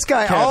mean, but get this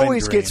guy Kevin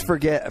always Green. gets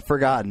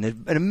forgotten.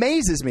 It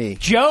amazes me.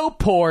 Joe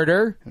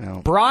Porter,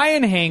 No.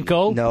 Brian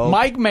Hinkle, No.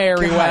 Mike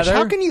Merriweather. Gosh,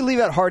 how can you leave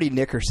out Hardy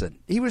Nickerson?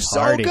 He was so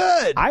Hardy.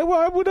 good. I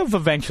would have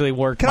eventually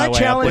worked Can my I way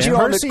challenge up you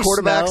with on him. the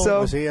quarterbacks, Snow,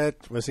 though?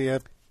 Was he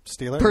a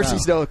Steeler? Percy No.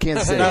 Snow,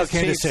 Kansas City. No, Chiefs,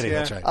 Kansas City.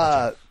 yeah. That's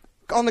right.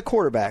 On the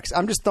quarterbacks,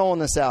 I'm just throwing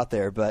this out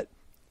there, but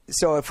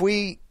so if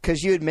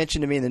because you had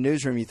mentioned to me in the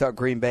newsroom, you thought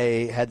Green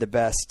Bay had the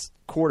best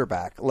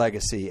quarterback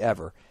legacy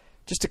ever.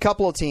 Just a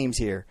couple of teams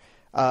here: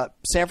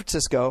 San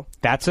Francisco,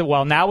 That's it.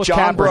 Well, now with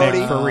John Kaepernick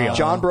Brody, for real.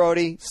 John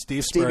Brody,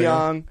 Steve Spurrier.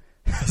 Young,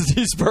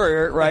 Steve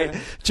Spurrier, right?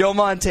 Joe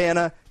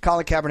Montana,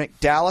 Colin Kaepernick,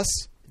 Dallas,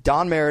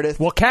 Don Meredith.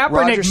 Well, Kaepernick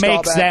Roger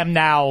makes Staubach. them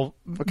now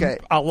Okay.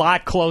 a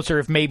lot closer,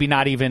 if maybe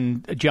not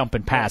even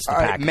jumping past the All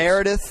right, Packers.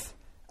 Meredith,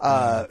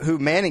 who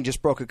Manning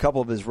just broke a couple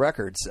of his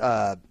records.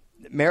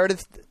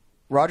 Meredith,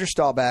 Roger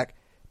Staubach,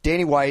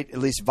 Danny White, at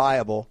least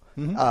viable.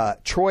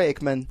 Troy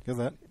Aikman, Good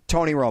that.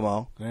 Tony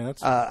Romo. Yeah,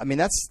 that's- I mean,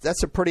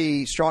 that's a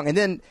pretty strong. And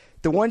then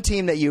the one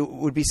team that you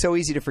would be so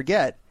easy to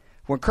forget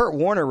when Kurt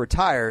Warner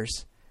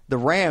retires, the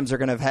Rams are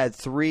going to have had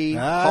 3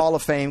 Hall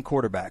of Fame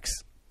quarterbacks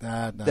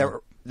No.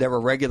 that were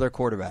regular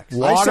quarterbacks.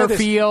 I said this-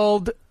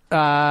 Waterfield.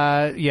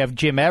 You have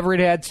Jim Everett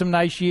had some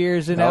nice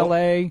years in No.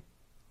 L.A.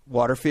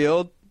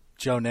 Waterfield.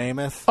 Joe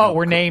Namath. Oh,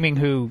 we're naming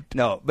who.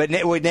 No, but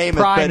we name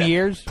Prime it. But,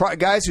 years?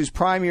 guys whose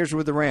prime years were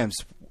with the Rams.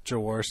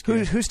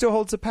 Jaworski. Who still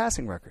holds the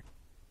passing record?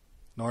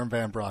 Norm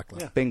Van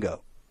Brocklin.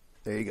 Bingo.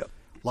 There you go.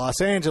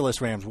 Los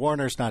Angeles Rams.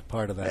 Warner's not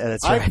part of that. Yeah,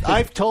 that's right.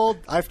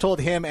 I've told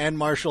him and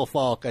Marshall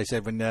Falk. I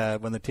said when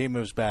the team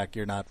moves back,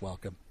 you're not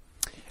welcome.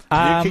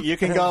 You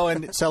can go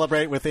and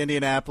celebrate with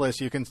Indianapolis.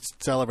 You can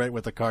celebrate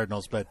with the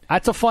Cardinals, but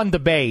That's a fun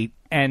debate,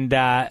 and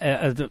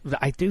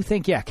I do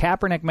think,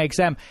 Kaepernick makes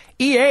them.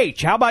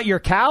 EH, how about your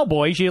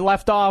Cowboys? You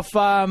left off,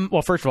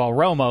 well, first of all,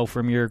 Romo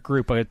from your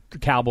group of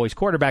Cowboys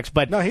quarterbacks,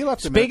 but no, he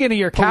left. speaking of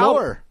your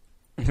Cowboys.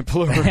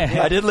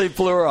 I did leave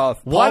Plur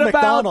off. What Paul about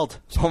McDonald?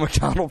 Paul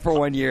McDonald for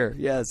 1 year.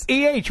 Yes.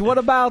 EH? What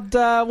about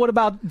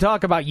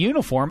talk about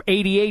uniform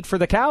 88 for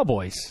the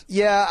Cowboys?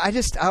 Yeah, I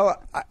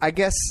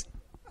guess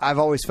I've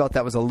always felt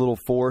that was a little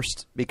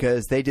forced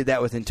because they did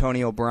that with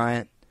Antonio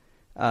Bryant.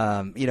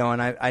 And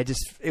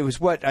it was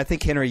what I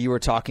think, Henry, you were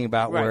talking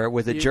about, Right. where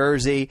with a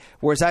jersey,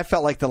 whereas I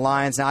felt like the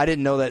Lions. Now I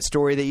didn't know that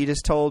story that you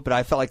just told, but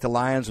I felt like the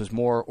Lions was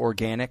more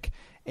organic.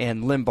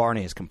 And Lynn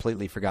Barney is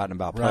completely forgotten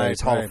about. Probably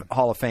Right,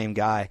 Hall of Fame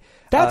guy.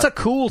 That's a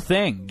cool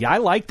thing. I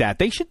like that.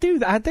 They should do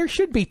that. There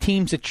should be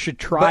teams that should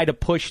try to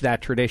push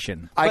that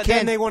tradition. But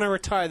then they want to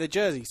retire the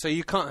jersey, so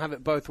you can't have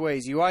it both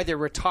ways. You either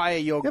retire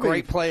your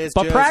great players'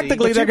 But jersey,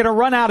 practically, they're going to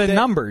run out of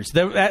numbers.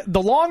 The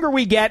longer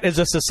we get as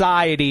a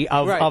society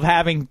of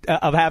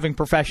having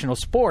professional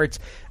sports,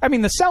 I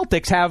mean, the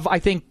Celtics have, I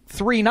think,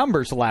 3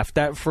 numbers left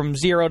from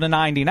 0 to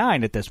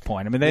 99 at this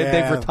point. I mean,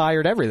 they've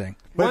retired everything.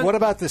 But what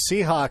about the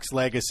Seahawks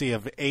legacy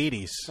of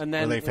 80s, And where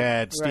then- they've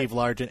had right. Steve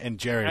Largent and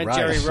Jerry And Rice?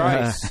 Jerry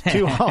Rice.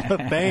 2 Hall of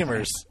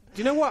Famers.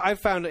 Do you know what I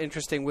found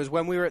interesting was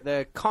when we were at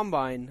the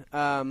Combine,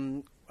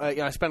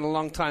 I spent a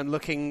long time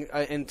looking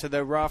into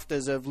the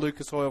rafters of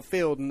Lucas Oil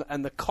Field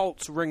and the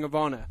Colts Ring of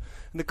Honor.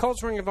 And the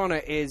Colts Ring of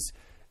Honor is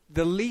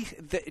the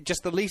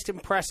least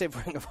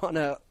impressive Ring of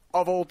Honor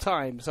of all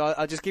time. So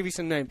I'll just give you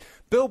some names.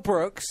 Bill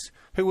Brooks,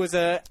 who was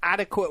an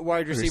adequate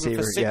wide receiver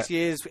for 6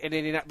 years in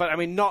Indianapolis, but I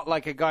mean not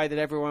like a guy that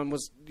everyone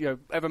was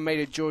ever made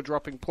a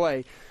jaw-dropping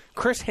play.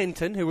 Chris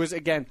Hinton, who was,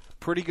 again,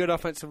 pretty good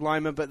offensive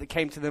lineman, but that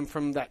came to them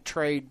from that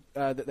trade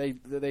that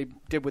they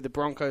did with the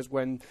Broncos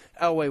when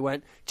Elway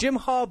went. Jim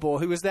Harbaugh,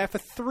 who was there for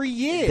 3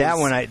 years. That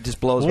one just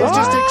blows my It's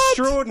mind. just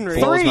extraordinary.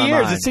 3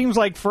 years. It seems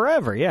like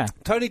forever, yeah.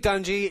 Tony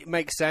Dungy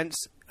makes sense.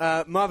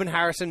 Marvin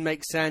Harrison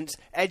makes sense.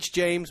 Edge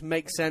James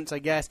makes sense, I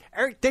guess.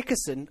 Eric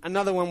Dickerson,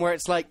 another one where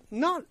it's like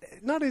not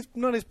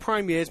his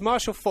prime years.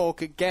 Marshall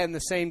Faulk, again, the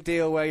same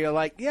deal where you're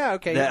like, yeah,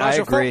 okay,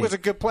 Marshall Faulk was a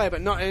good player,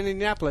 but not in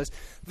Indianapolis.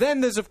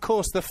 Then there's, of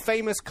course, the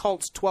famous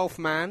Colts 12th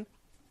man.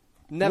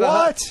 Never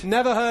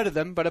heard of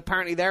them, but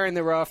apparently they're in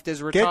the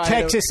rafters. Retired Get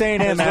Texas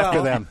A&M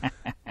after them.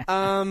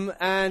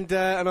 And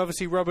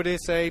obviously Robert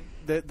Irsay,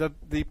 the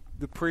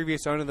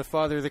previous owner, the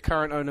father of the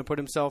current owner, put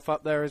himself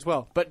up there as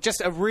well. But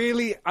just a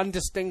really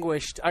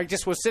undistinguished. I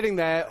just was sitting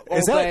there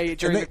all day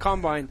during the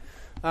combine,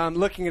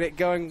 looking at it,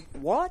 going,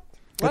 "What?"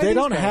 But they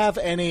don't have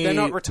any. They're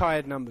not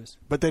retired numbers.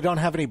 But they don't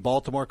have any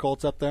Baltimore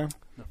Colts up there,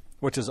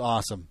 which is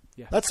awesome.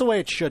 Yeah. That's the way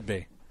it should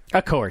be.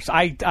 Of course.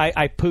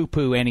 I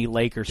poo-poo any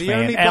Lakers The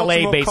fan, only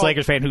Baltimore LA-based Colt-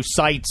 Lakers fan who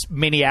cites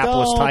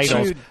Minneapolis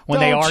titles when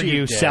they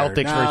argue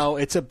Celtics No,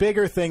 it's a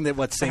bigger thing than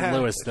what St.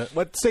 Louis does.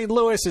 What St.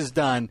 Louis has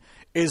done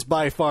is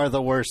by far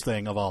the worst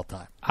thing of all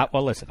time.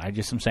 Well, listen, I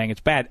just am saying it's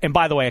bad. And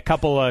by the way, a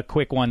couple of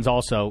quick ones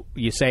also.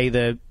 You say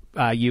the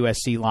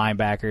USC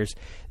linebackers,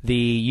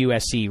 the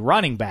USC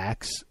running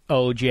backs,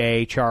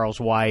 OJ, Charles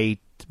White,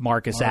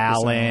 Marcus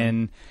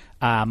Allen.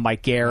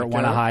 Mike Garrett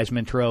won a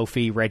Heisman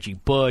Trophy. Reggie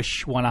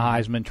Bush won a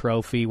Heisman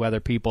Trophy, whether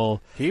people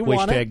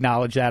wish to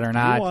acknowledge that or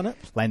not. He won it.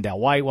 Lendell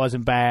White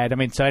wasn't bad. I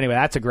mean, so anyway,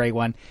 that's a great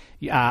one.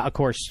 Of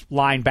course,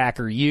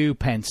 linebacker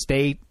Penn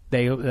State.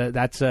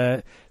 That's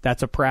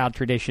a proud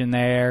tradition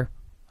there.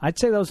 I'd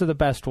say those are the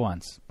best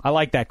ones. I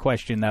like that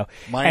question, though.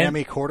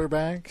 Miami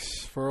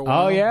quarterbacks for a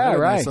while. Oh, yeah,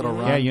 right. Nice little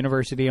run. Yeah,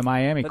 University of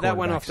Miami But that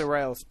went off the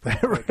rails.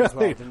 Really? As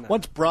well, didn't it?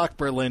 Once Brock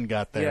Berlin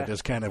got there, it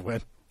just kind of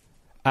went.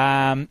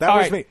 That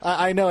was me.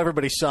 I know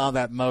everybody saw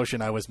that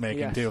motion I was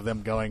making, too, of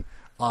them going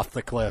off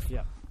the cliff.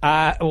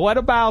 Yeah. What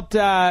about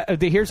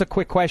here's a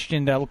quick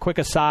question, a quick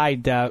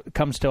aside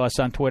comes to us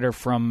on Twitter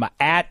from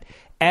at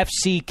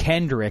FC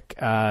Kendrick,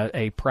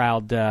 a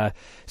proud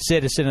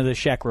citizen of the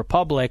Czech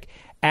Republic,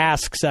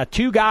 asks,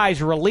 two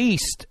guys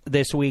released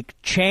this week,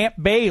 Champ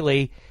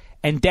Bailey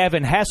and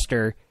Devin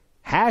Hester,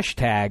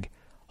 hashtag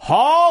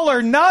Hall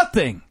or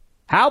Nothing.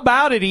 How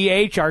about it,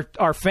 EH,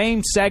 our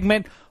famed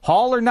segment,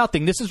 Hall or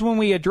Nothing. This is when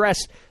we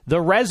address the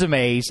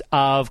resumes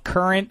of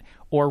current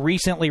or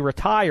recently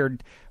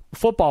retired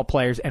football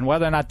players and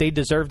whether or not they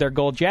deserve their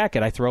gold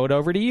jacket. I throw it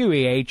over to you,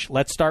 EH.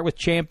 Let's start with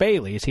Champ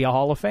Bailey. Is he a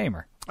Hall of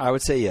Famer? I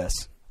would say yes.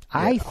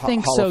 I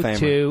think so,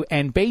 too.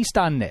 And based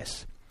on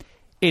this,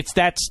 it's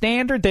that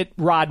standard that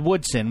Rod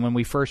Woodson, when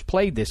we first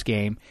played this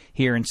game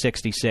here in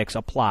 66,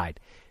 applied.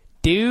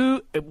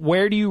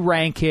 Where do you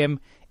rank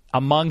him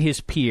among his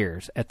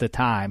peers at the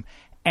time?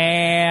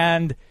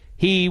 And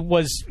he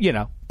was,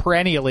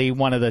 perennially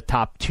one of the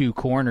top two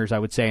corners, I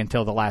would say,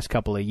 until the last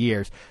couple of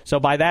years. So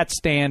by that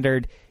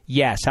standard,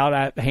 yes. How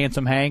that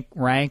Handsome Hank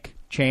rank,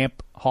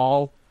 Champ,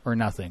 Hall, or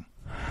nothing?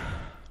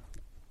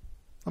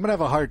 I'm going to have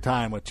a hard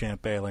time with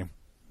Champ Bailey.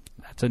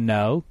 That's a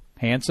no.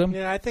 Handsome?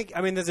 Yeah,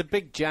 there's a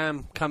big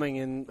jam coming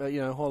in,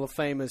 Hall of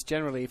Famers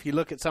generally. If you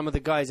look at some of the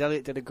guys,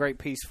 Elliot did a great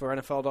piece for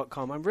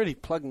NFL.com. I'm really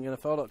plugging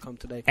NFL.com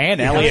today. And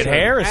Elliot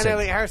Harrison. And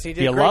Elliot Harrison. He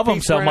did you a great love him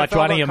piece so for much,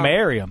 why don't you NFL.com.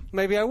 marry him?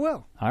 Maybe I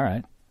will. All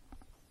right.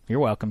 You're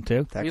welcome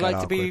to. You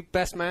like to be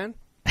best man?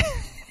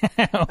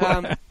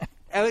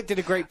 Elliot did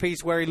a great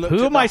piece where he looked Who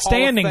at am the I Hall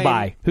standing of Fame.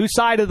 by? Whose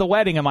side of the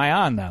wedding am I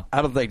on, though?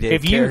 I don't think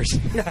Dave cares.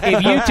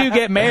 If you two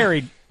get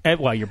married,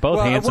 well, you're both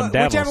handsome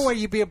devils. Whichever way,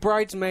 you be a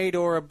bridesmaid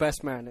or a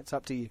best man. It's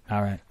up to you.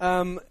 All right.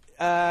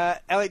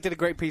 Elliot did a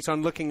great piece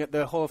on looking at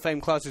the Hall of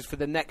Fame classes for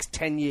the next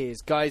 10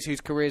 years, guys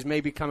whose careers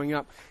may be coming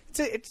up.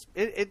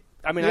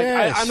 I'm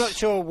not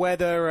sure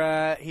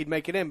whether he'd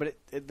make it in, but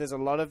there's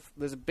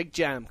a big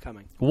jam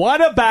coming. What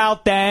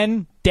about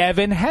then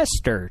Devin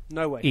Hester?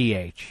 No way.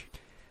 EH.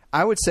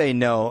 I would say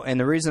no, and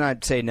the reason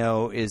I'd say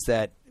no is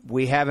that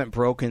we haven't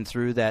broken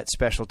through that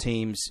special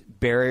teams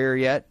barrier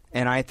yet,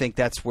 and I think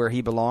that's where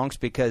he belongs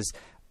because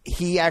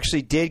he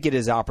actually did get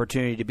his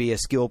opportunity to be a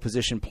skill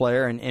position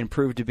player and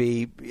proved to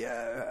be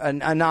a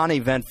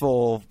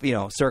non-eventful,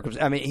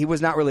 circumstance. I mean, he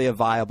was not really a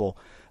viable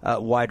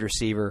wide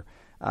receiver,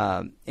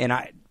 and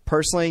I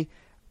personally,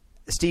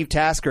 Steve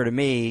Tasker to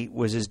me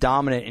was as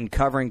dominant in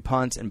covering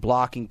punts and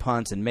blocking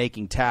punts and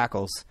making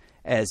tackles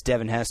as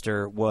Devin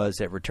Hester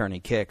was at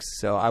returning kicks.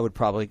 So I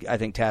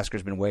think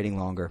Tasker's been waiting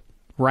longer.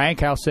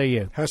 Rank, how say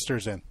you?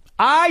 Hester's in.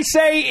 I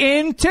say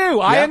in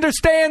 2. I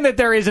understand that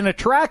there isn't a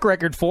track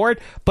record for it,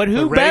 but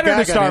who better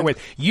to start with?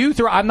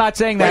 I'm not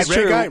saying that's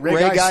true.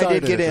 Ray Guy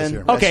did get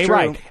in. Okay,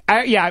 right.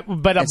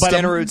 But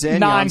Stenerud's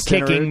in,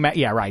 non-kicking,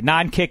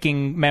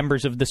 non-kicking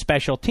members of the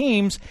special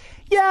teams.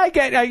 Yeah, I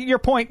get your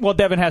point. Well,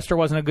 Devin Hester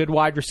wasn't a good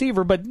wide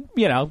receiver, but,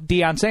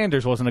 Deion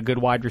Sanders wasn't a good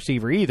wide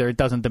receiver either. It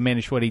doesn't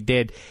diminish what he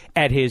did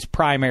at his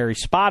primary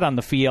spot on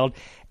the field.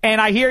 And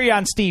I hear you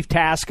on Steve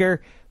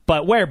Tasker,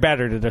 but where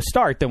better to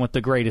start than with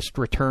the greatest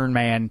return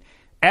man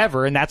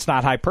ever, and that's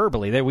not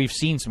hyperbole. We've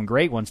seen some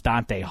great ones,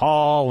 Dante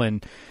Hall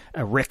and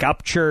Rick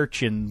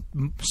Upchurch and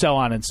so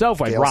on and so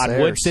forth. Rod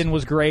Woodson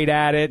was great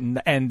at it,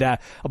 and a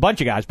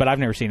bunch of guys, but I've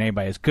never seen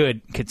anybody as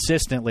good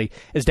consistently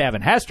as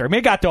Devin Hester. I mean,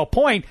 it got to a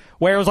point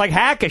where it was like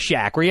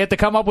Hack-a-Shack, where you had to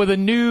come up with a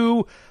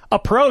new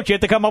approach. You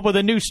had to come up with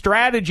a new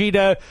strategy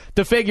to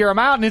figure him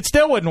out, and it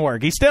still wouldn't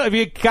work. If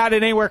you got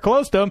it anywhere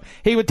close to him,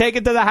 he would take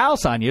it to the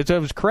house on you. So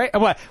it was crazy.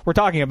 Well, we're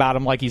talking about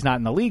him like he's not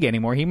in the league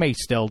anymore. He may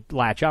still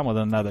latch on with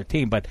another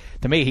team, but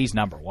to me, he's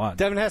number one.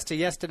 Devin Hester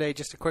yesterday,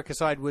 just a quick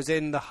aside, was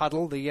in the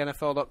huddle, the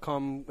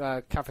NFL.com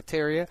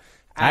cafeteria.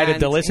 I had a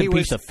delicious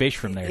piece of fish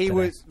from there. He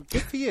was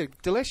good for you,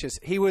 delicious.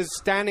 He was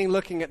standing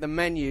looking at the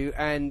menu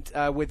and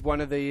with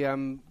one of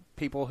the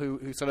people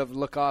who sort of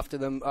look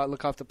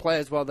after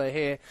players while they're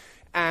here.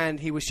 And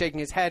he was shaking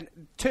his head.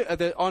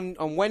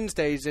 On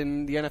Wednesdays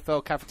in the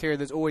NFL cafeteria,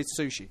 there's always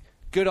sushi.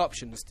 Good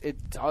options.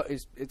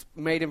 It's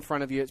made in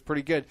front of you. It's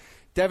pretty good.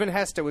 Devin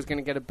Hester was going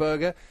to get a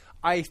burger.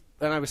 I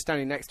was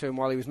standing next to him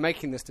while he was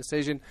making this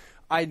decision.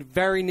 I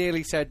very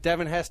nearly said,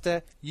 Devin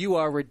Hester, you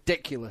are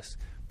ridiculous.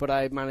 But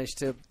I managed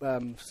to stop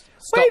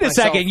Wait a myself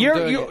second.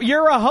 from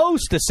You're a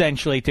host,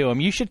 essentially, to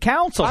him. You should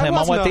counsel him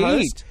on what to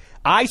eat.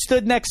 I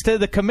stood next to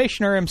the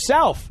commissioner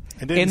himself.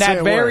 In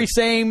that very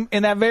same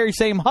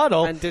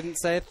huddle, and didn't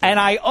say it. And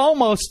I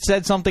almost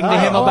said something to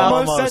him about.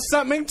 Almost said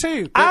something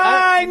too.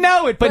 I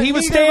know it, but he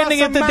was standing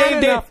at the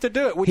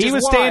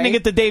standing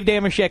at the Dave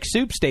Dameshek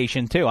soup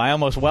station too. I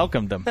almost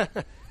welcomed him.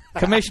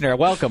 Commissioner,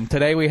 welcome.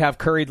 Today we have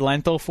curried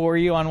lentil for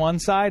you on one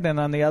side, and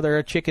on the other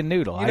a chicken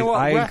noodle.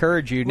 I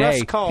encourage you.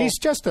 He's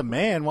just a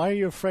man. Why are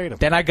you afraid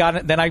of him?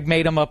 Then I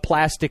made him a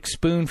plastic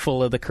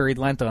spoonful of the curried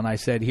lentil, and I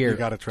said, "Here, you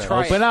gotta try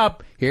open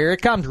up. Here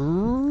it comes.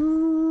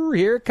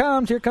 Here it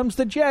comes. Here comes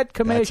the jet,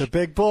 Commish." That's a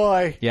big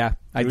boy. Yeah,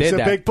 I did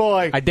that. A big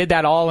boy. I did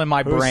that all in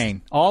my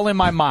brain, all in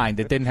my mind.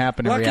 It didn't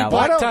happen in reality.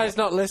 Black Tie's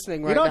not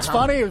listening right now. You know what's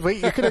funny?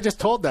 You could have just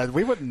told that.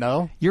 We wouldn't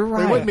know. You're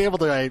right. We wouldn't be able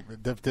to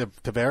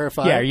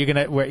verify. Yeah, are you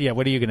gonna? What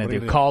are you gonna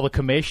do? Call the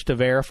commish to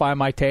verify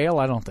my tale?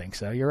 I don't think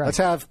so. You're right. Let's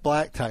have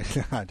Black Tie.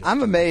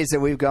 I'm amazed that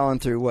we've gone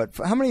through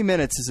how many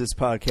minutes is this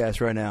podcast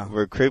right now?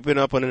 We're creeping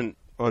up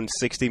on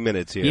 60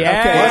 minutes here. Yeah.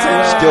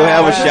 Okay. Still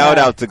have a shout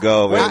out to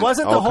go. Wait,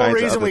 wasn't the whole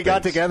reason we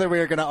got together we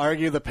were going to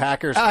argue the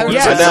Packers?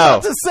 Yes.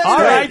 No. All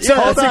right, so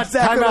hold on.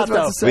 Exactly time out,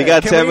 though. We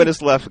got 10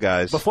 minutes left,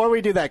 guys. Before we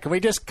do that, can we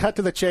just cut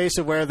to the chase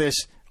of where this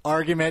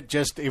argument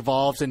just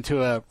evolves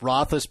into a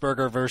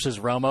Roethlisberger versus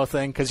Romo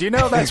thing? Because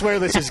that's where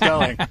this is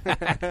going.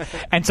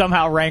 And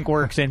somehow Rank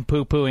works in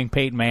poo-pooing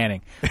Peyton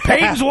Manning.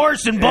 Peyton's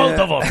worse than both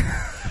of them.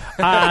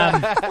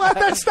 Well,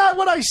 that's not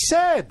what I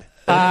said.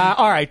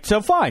 All right,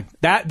 so fine.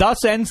 That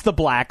thus ends the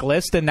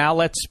blacklist, and now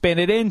let's spin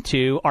it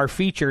into our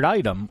featured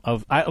item.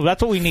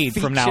 That's what we need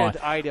from now on.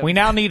 Item. We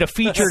now need a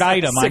featured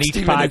item on each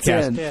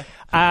podcast.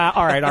 Yeah.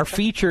 All right, our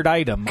featured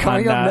item.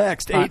 Coming up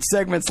next, 8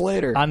 segments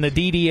later. On the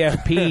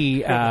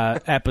DDFP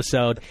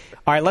episode.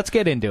 All right, let's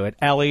get into it.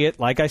 Elliot,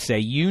 like I say,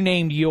 you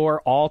named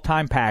your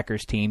all-time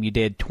Packers team. You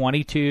did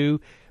 22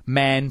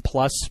 men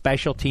plus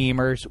special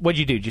teamers. What'd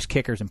you do? Just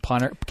kickers and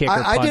punter?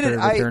 I did it.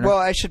 Returner? Well,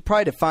 I should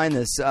probably define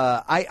this.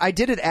 I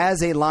did it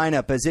as a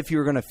lineup, as if you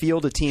were going to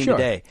field a team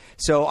today.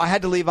 So I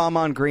had to leave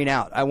Ahman Green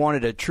out. I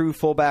wanted a true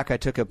fullback. I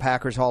took a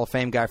Packers Hall of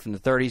Fame guy from the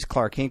 30s,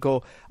 Clark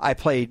Hinkle. I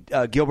played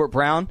Gilbert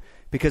Brown,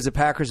 because the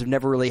Packers have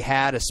never really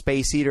had a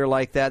space eater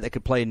like that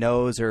could play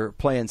nose or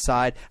play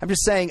inside. I'm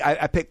just saying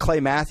I picked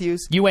Clay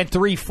Matthews. You went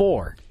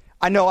 3-4.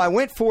 I know I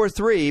went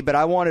 4-3, but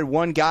I wanted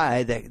one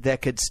guy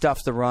that could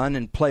stuff the run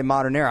and play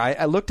modern era.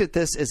 I looked at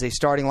this as a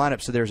starting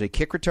lineup. So there's a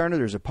kick returner,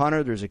 there's a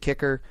punter, there's a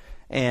kicker,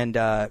 and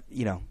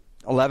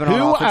 11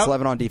 on offense,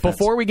 11 on defense.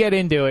 Before we get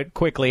into it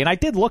quickly, and I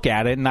did look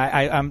at it, and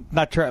I'm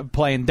not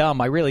playing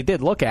dumb. I really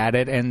did look at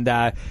it, and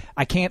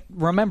I can't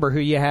remember who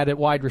you had at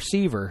wide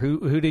receiver.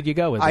 Who did you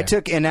go with? I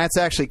took, and that's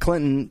actually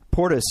Clinton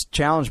Portis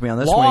challenged me on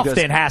this Lofton one.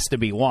 Lofton has to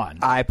be one.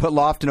 I put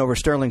Lofton over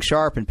Sterling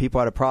Sharp, and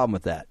people had a problem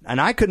with that, and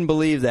I couldn't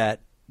believe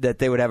that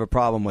they would have a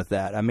problem with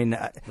that. I mean,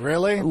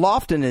 really,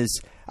 Lofton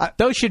is.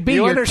 Those should be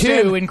your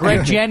 2 and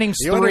Greg Jennings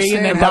 3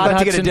 and then Don Hudson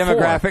 4. To get a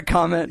demographic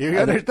comment.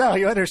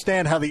 You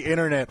understand how the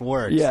internet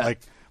works. Yeah.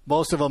 Like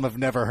most of them have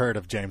never heard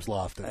of James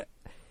Lofton.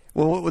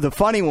 Well, the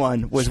funny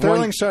one was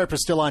Sterling Sharp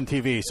is still on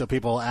TV, so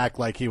people act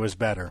like he was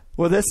better.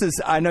 Well,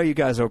 I know you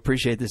guys will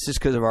appreciate this just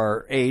because of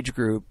our age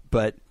group,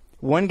 but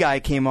one guy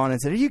came on and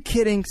said, "Are you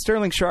kidding?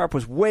 Sterling Sharp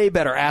was way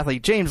better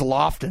athlete. James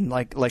Lofton,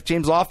 like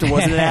James Lofton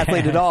wasn't an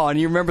athlete at all." And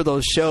you remember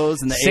those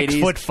shows in the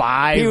 80s?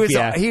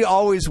 6'5". He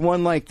always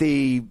won like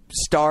the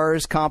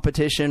Stars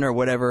competition or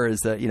whatever.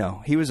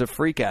 He was a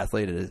freak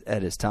athlete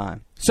at his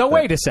time. So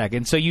wait a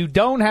second. So you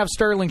don't have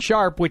Sterling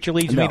Sharp, which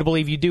leads me to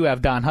believe you do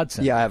have Don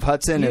Hudson. Yeah, I have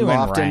Hudson and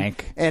Lofton.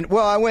 Rank. And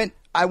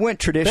I went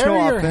traditional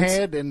Bury offense. your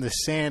head in the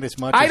sand as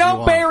much as I you don't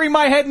want. bury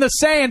my head in the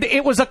sand.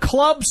 It was a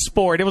club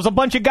sport. It was a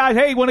bunch of guys.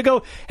 Hey,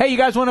 you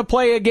guys want to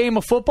play a game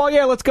of football?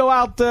 Yeah, let's go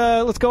out.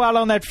 Let's go out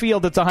on that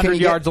field that's 100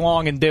 yards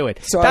long and do it.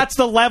 So that's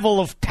the level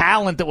of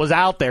talent that was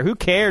out there. Who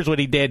cares what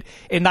he did?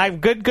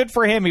 And good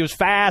for him. He was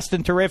fast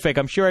and terrific.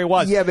 I'm sure he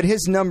was. Yeah, but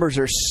his numbers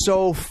are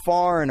so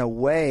far and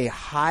away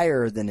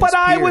higher than his But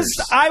peers.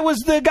 I was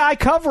the guy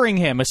covering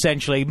him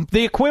essentially.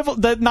 The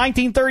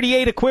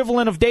 1938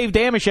 equivalent of Dave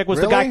Dameshek was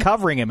the guy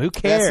covering him. Who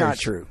cares? That's not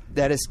true.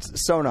 That is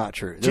so not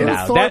true.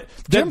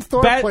 Jim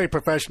Thorpe played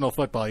professional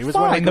football. He was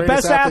one of the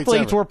best greatest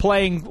athletes ever.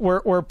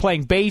 were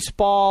playing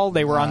baseball.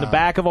 They were on the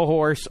back of a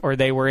horse, or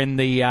they were in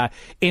the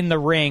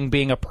ring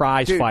being a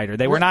prize fighter.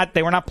 They were not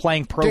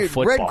playing pro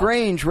football. Red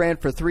Grange ran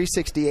for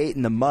 368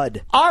 in the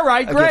mud. All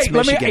right, great.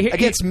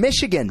 Against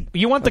Michigan.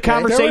 You want the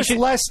conversation? There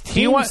was less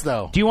teams,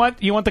 though. Do you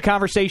want the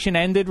conversation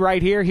ended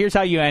right here? Here's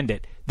how you end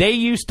it. They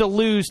used to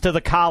lose to the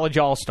college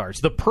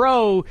all-stars. The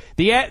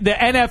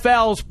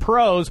NFL's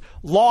pros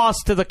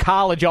lost to the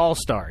college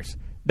all-stars.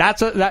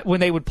 That's when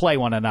they would play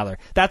one another.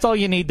 That's all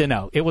you need to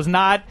know. It was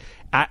not.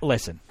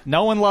 Listen,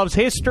 no one loves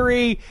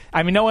history.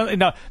 I mean,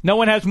 no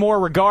one has more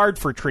regard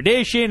for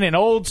tradition and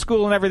old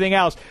school and everything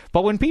else.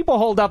 But when people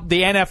hold up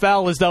the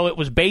NFL as though it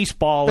was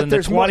baseball in the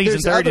 20s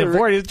and 30s and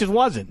 40s, it just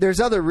wasn't. There's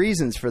other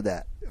reasons for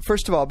that.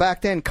 First of all,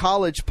 back then,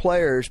 college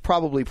players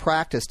probably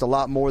practiced a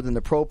lot more than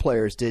the pro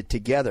players did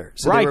together.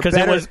 So right,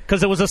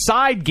 because it was a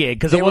side gig,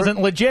 because it wasn't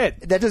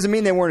legit. That doesn't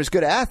mean they weren't as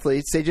good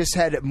athletes. They just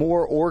had a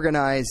more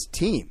organized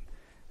team.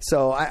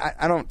 So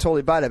I don't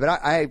totally buy that. But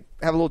I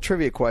have a little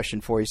trivia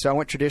question for you. So I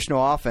went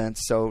traditional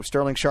offense. So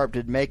Sterling Sharp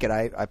didn't make it.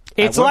 I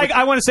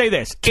want to say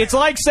this. It's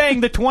like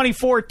saying the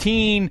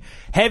 2014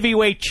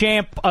 heavyweight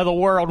champ of the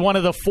world, one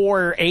of the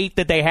 4 or 8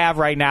 that they have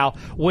right now,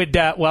 would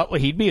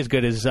he'd be as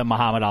good as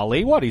Muhammad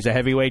Ali. He's a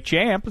heavyweight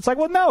champ. It's like,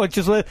 well, no, it's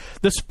just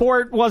the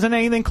sport wasn't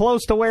anything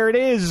close to where it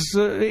is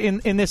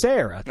in this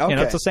era.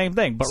 Okay. It's the same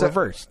thing, but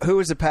reversed. Who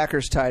was the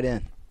Packers tight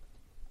end?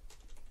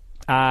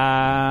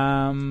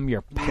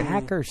 Your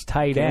Packers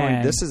tight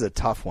end. This is a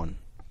tough one.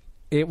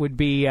 It would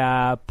be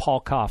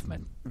Paul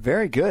Kaufman.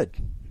 Very good.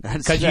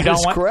 That's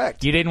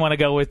correct. You didn't want to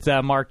go with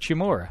Mark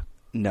Chmura.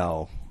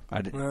 No.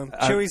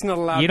 Chewy's not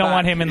allowed. You don't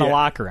want him in the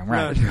locker room,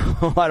 right?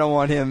 No, I don't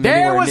want him.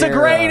 There was a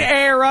great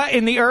era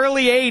in the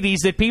early '80s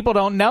that people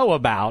don't know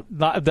about.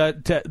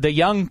 The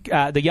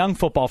young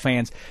football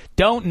fans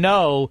don't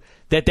know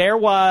that there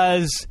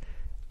was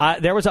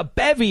a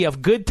bevy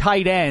of good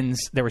tight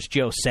ends. There was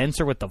Joe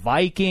Sensor with the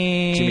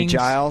Vikings, Jimmy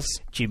Giles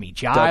with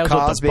Doug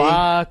Cosby. the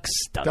Bucks,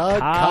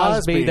 Doug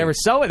Cosby. There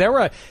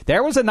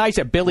was a nice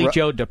Billy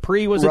Joe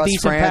Dupree was Russ a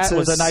decent Francis.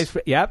 was a nice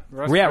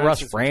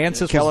Russ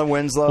Francis Kellen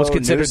Winslow was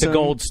considered Newsom. the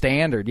gold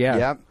standard.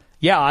 Yep.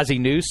 Ozzie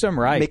Newsome,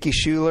 right? Mickey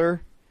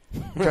Schuler.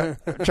 Trying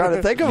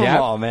to think of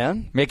them all,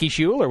 man. Mickey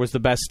Schuler was the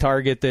best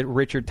target that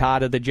Richard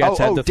Todd of the Jets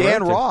had to throw Dan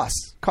to. Ross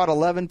caught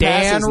 11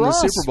 passes in the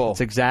Super Bowl. That's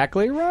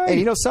exactly right.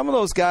 And some of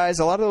those guys,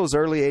 a lot of those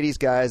early 80s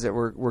guys that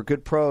were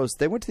good pros,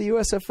 they went to the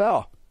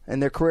USFL.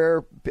 And their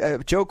career,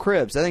 Joe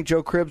Cribbs. I think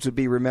Joe Cribbs would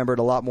be remembered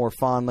a lot more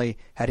fondly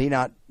had he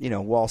not,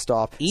 waltzed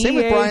off. Same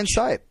with Brian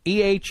Sipe.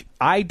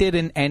 I did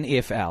an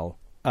NFL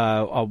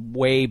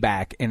way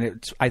back,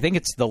 and I think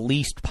it's the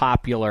least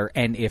popular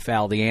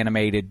NFL, the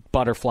animated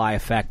butterfly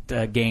effect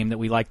game that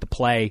we like to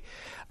play,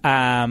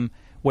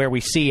 where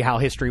we see how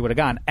history would have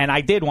gone. And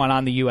I did one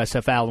on the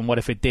USFL, and what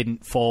if it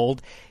didn't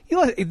fold?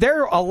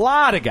 There are a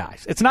lot of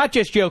guys. It's not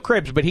just Joe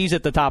Cribbs, but he's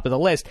at the top of the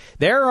list.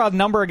 There are a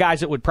number of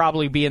guys that would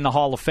probably be in the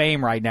Hall of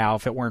Fame right now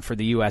if it weren't for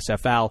the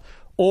USFL,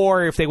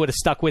 or if they would have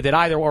stuck with it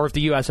either, or if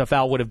the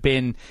USFL would have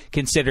been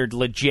considered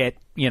legit,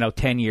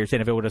 10 years,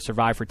 and if it would have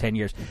survived for 10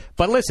 years.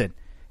 But listen,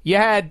 you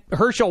had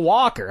Herschel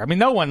Walker. I mean,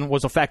 no one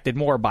was affected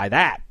more by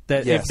that.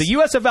 Yes. If the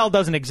USFL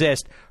doesn't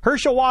exist,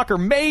 Herschel Walker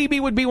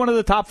maybe would be one of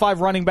the top 5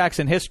 running backs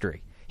in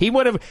history. He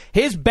would have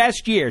his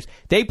best years.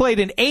 They played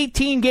an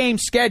 18-game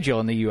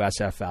schedule in the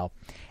USFL,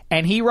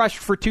 and he rushed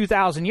for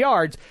 2,000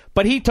 yards.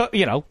 But he took,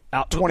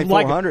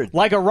 2,400,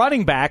 like a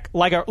running back,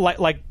 like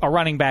a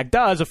running back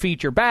does, a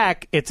feature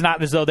back. It's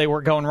not as though they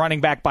were going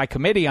running back by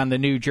committee on the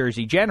New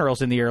Jersey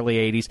Generals in the early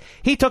 '80s.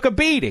 He took a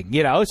beating,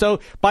 So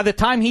by the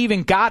time he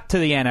even got to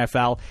the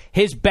NFL,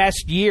 his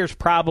best years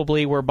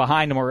probably were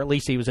behind him, or at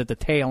least he was at the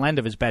tail end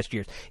of his best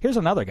years. Here's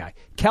another guy,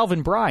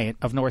 Kelvin Bryant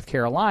of North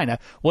Carolina,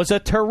 was a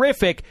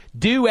terrific,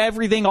 do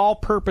everything,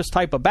 all-purpose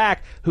type of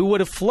back who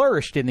would have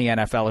flourished in the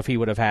NFL if he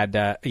would have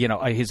had,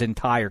 his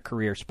entire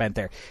career spent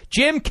there.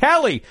 Jim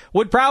Kelly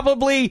would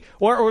probably,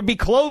 or would be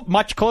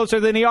much closer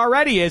than he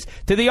already is,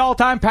 to the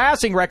all-time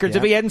passing records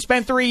if he hadn't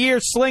spent 3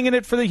 years slinging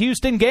it for the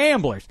Houston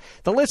Gamblers.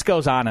 The list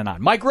goes on and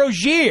on. Mike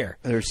Rozier,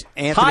 there's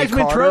Anthony Heisman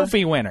Carter,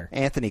 Trophy winner.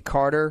 Anthony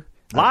Carter.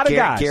 A lot of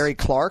guys. Gary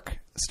Clark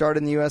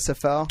started in the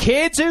USFL.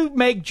 Kids who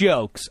make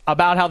jokes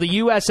about how the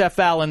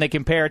USFL and they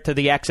compare it to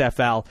the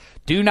XFL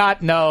do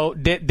not know,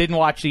 didn't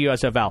watch the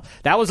USFL.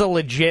 That was a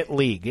legit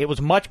league. It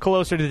was much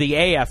closer to the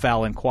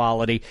AFL in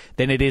quality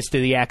than it is to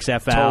the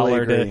XFL Totally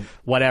or agree. to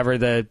whatever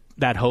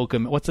that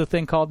hokum. What's the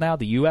thing called now?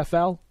 The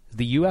UFL?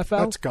 The UFL?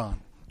 That's gone.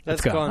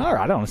 That's gone. All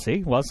right, I don't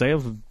see. Well, say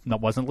it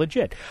wasn't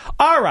legit.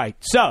 All right,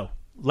 so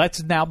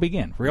let's now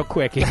begin real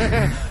quick.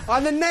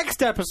 On the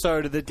next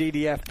episode of the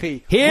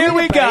DDFP. Here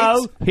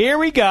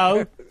we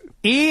go.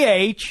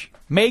 EH,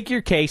 make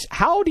your case.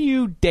 How do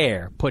you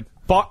dare put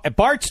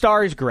Bart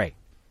Starr is great.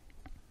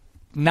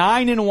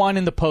 9-1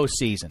 in the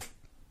postseason.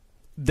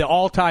 The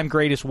all-time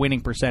greatest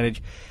winning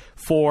percentage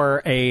for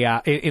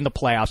in the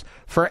playoffs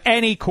for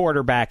any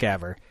quarterback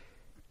ever.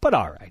 But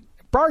all right,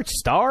 Bart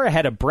Starr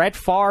ahead of Brett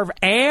Favre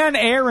and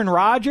Aaron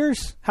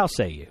Rodgers? How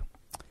say you?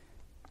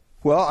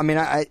 Well, I mean,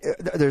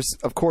 there's,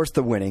 of course,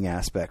 the winning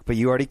aspect, but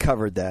you already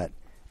covered that.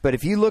 But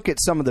if you look at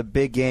some of the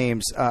big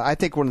games, I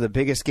think one of the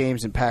biggest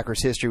games in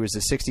Packers history was the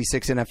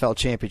 '66 NFL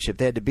Championship.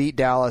 They had to beat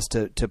Dallas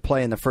to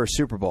play in the first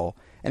Super Bowl,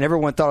 and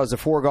everyone thought it was a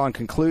foregone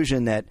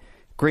conclusion that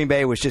Green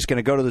Bay was just going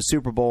to go to the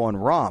Super Bowl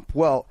and romp.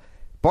 Well,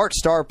 Bart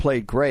Starr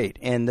played great,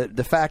 and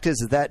the fact is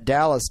that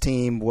Dallas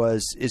team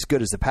was as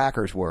good as the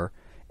Packers were,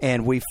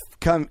 and we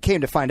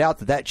came to find out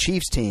that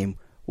Chiefs team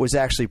was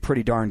actually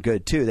pretty darn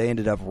good, too. They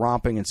ended up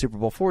romping in Super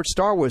Bowl IV.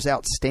 Starr was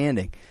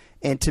outstanding.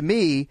 And to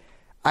me,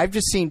 I've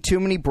just seen too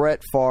many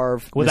Brett Favre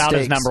without mistakes.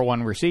 his number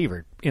one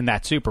receiver in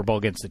that Super Bowl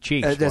against the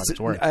Chiefs. That's what it's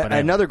worth. But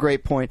another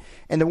great point.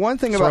 And the one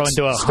thing throw about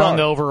into a Starr,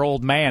 hungover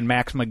old man,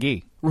 Max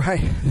McGee.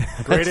 Right.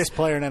 Greatest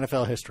player in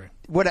NFL history.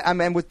 What I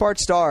mean with Bart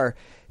Starr,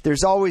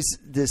 there's always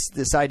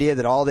this idea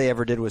that all they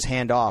ever did was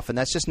hand off, and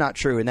that's just not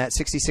true. In that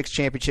 '66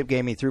 championship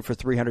game, he threw for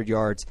 300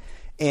 yards,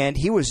 and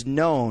he was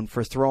known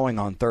for throwing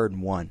on 3rd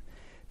and 1.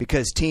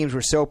 Because teams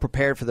were so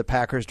prepared for the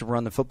Packers to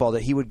run the football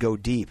that he would go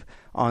deep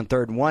on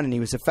 3rd and 1, and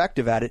he was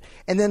effective at it.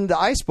 And then the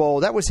Ice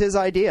Bowl, that was his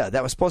idea.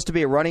 That was supposed to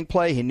be a running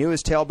play. He knew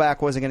his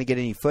tailback wasn't going to get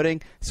any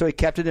footing, so he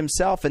kept it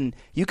himself. And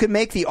you could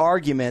make the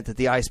argument that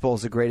the Ice Bowl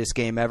is the greatest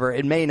game ever.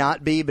 It may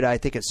not be, but I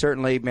think it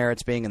certainly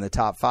merits being in the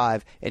top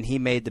 5, and he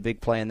made the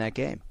big play in that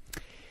game.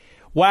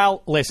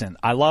 Well, listen,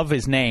 I love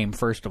his name,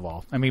 first of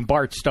all. I mean,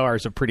 Bart Starr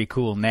is a pretty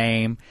cool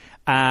name.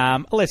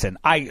 Listen,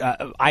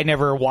 I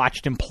never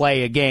watched him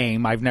play a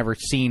game. I've never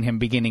seen him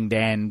beginning to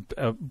end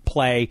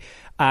play.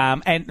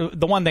 And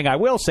the one thing I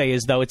will say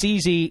is, though, it's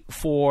easy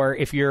for,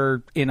 if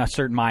you're in a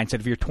certain mindset,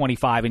 if you're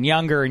 25 and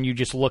younger and you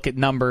just look at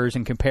numbers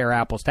and compare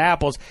apples to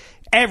apples,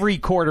 every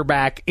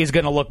quarterback is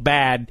going to look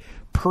bad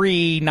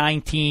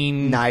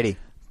pre-1990.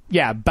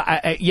 Yeah,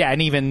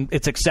 and even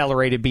it's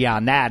accelerated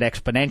beyond that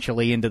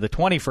exponentially into the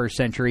 21st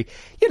century.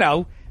 You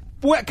know,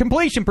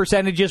 completion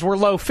percentages were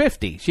low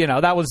 50s. You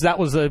know, that was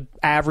the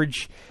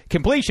average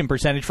completion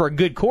percentage for a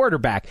good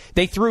quarterback.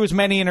 They threw as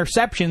many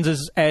interceptions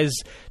as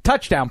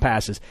touchdown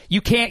passes. You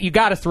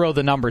got to throw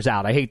the numbers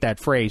out. I hate that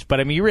phrase, but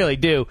I mean, you really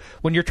do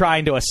when you're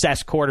trying to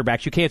assess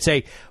quarterbacks. You can't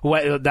say,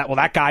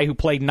 that guy who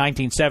played in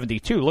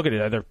 1972, look at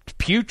it, they're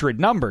putrid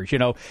numbers. You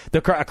know,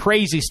 a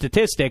crazy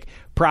statistic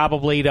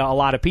probably to a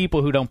lot of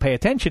people who don't pay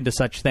attention to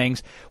such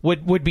things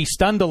would be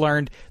stunned to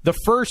learn the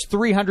first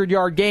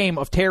 300-yard game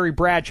of Terry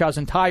Bradshaw's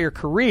entire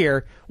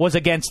career was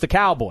against the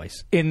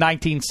Cowboys in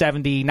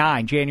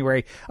 1979,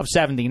 January of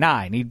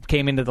 79. He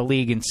came into the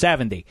league in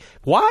 70.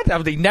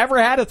 What? They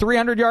never had a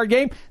 300-yard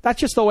game? That's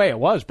just the way it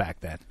was back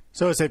then.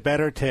 So is it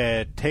better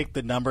to take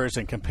the numbers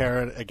and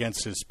compare it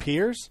against his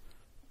peers?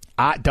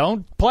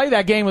 Don't play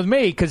that game with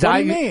me because What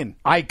do you mean?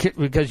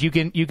 Because you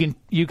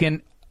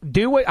can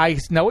do what I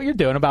know what you're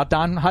doing about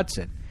Don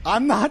Hudson.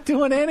 I'm not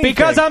doing anything.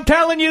 Because I'm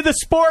telling you the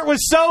sport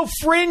was so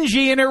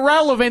fringy and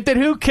irrelevant that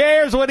who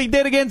cares what he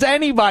did against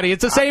anybody.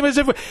 It's the same as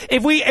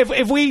if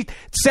we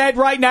said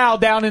right now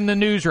down in the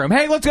newsroom,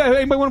 hey, let's go.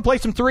 Anybody want to play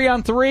some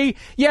 3-on-3?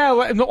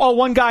 Yeah, well,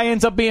 one guy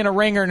ends up being a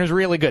ringer and is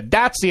really good.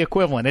 That's the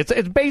equivalent.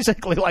 It's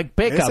basically like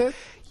pickup. Is it?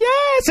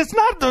 Yes, it's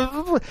not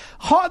the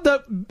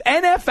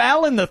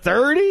NFL in the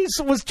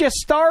 30s was just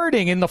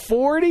starting. In the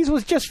 40s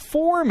was just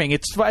forming.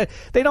 It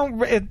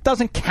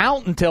doesn't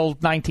count until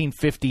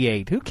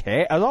 1958. Who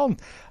cares?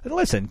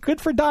 Listen,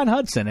 good for Don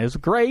Hudson. It was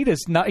great.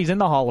 He's in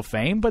the Hall of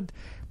Fame, but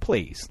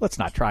please, let's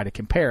not try to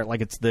compare it like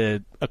it's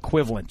the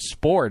equivalent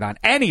sport on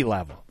any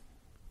level.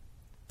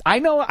 I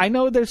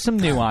know there's some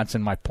nuance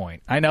in my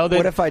point. I know that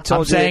What if I told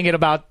I'm you saying it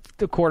about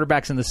the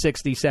quarterbacks in the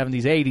 60s,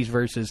 70s, 80s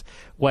versus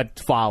what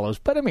follows.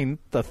 But, I mean,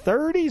 the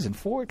 30s and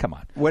 40s, come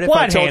on. What if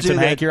I told Handsome you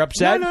that- Hank, you're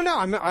upset? No.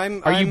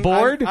 Are you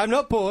bored? I'm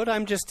not bored.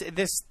 I'm just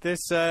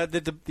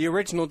the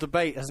original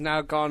debate has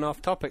now gone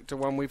off topic to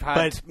one we've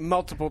had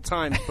multiple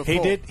times before.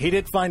 He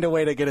did find a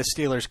way to get a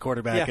Steelers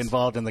quarterback Yes.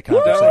 involved in the Woo!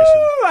 conversation.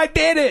 I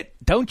did it.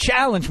 Don't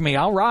challenge me.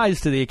 I'll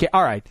rise to the occasion.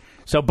 All right.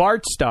 So,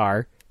 Bart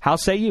Starr, how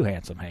say you,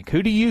 Handsome Hank?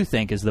 Who do you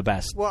think is the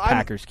best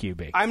Packers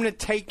QB? I'm going to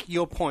take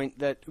your point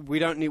that we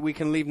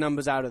can leave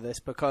numbers out of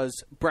this because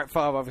Brett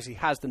Favre obviously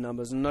has the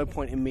numbers, and no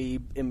point in me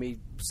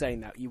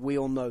saying that. We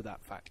all know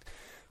that fact.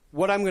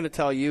 What I'm going to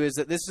tell you is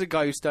that this is a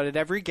guy who started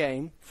every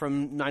game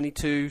from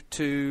 92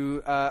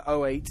 to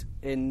 08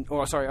 in,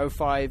 or sorry,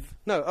 05,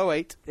 no,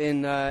 08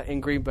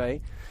 in Green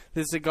Bay.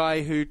 This is a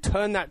guy who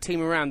turned that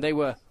team around. They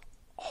were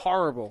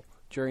horrible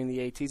during the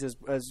 80s,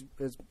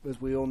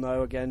 as we all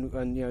know. Again,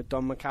 and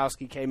Don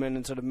Majkowski came in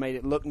and sort of made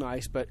it look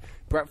nice, but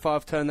Brett Favre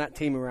turned that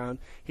team around.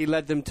 He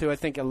led them to, I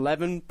think,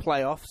 11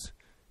 playoffs.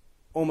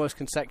 Almost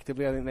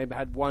consecutively. I think they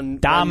had one.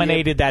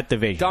 Dominated that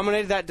division.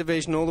 Dominated that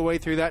division all the way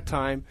through that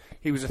time.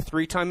 He was a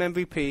 3-time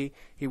MVP.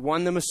 He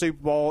won them a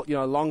Super Bowl,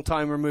 a long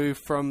time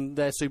removed from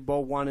their Super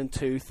Bowl 1 and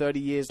 2. 30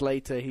 years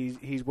later,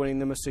 he's winning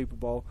them a Super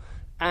Bowl.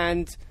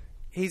 And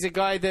he's a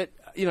guy that,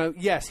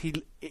 yes,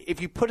 if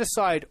you put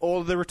aside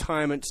all of the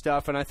retirement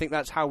stuff, and I think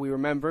that's how we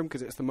remember him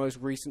because it's the most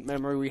recent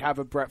memory we have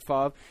of Brett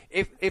Favre,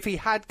 if he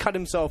had cut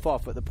himself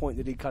off at the point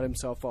that he cut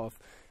himself off,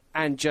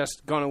 and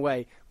just gone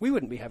away, we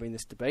wouldn't be having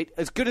this debate.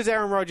 As good as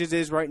Aaron Rodgers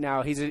is right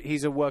now,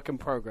 he's a work in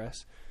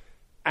progress.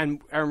 And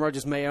Aaron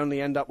Rodgers may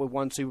only end up with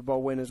one Super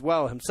Bowl win as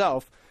well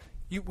himself.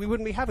 We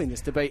wouldn't be having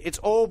this debate. It's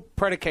all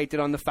predicated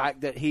on the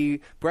fact that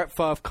Brett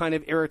Favre kind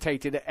of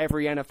irritated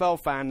every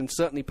NFL fan, and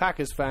certainly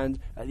Packers fans,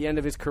 at the end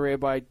of his career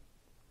by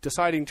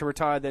deciding to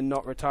retire, then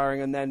not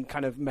retiring, and then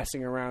kind of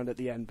messing around at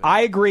the end.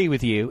 I agree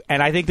with you,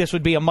 and I think this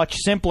would be a much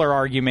simpler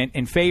argument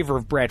in favor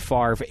of Brett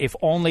Favre if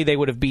only they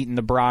would have beaten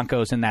the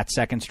Broncos in that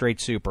second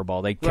straight Super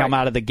Bowl. They come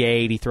out of the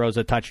gate, he throws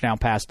a touchdown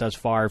pass, does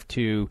Favre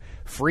to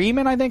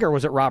Freeman, I think, or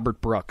was it Robert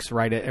Brooks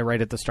right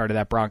at the start of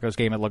that Broncos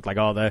game? It looked like,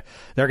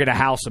 they're going to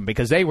house him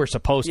because they were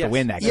supposed to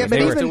win that game. Yeah,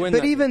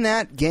 but even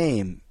that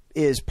game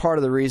is part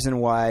of the reason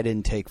why I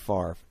didn't take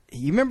Favre.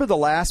 You remember the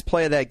last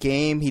play of that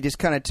game? He just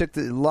kind of took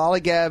the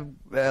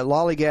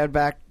lollygag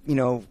back,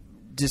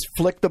 just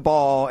flicked the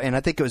ball, and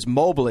I think it was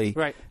Mobley,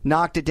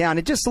 knocked it down.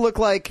 It just looked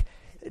like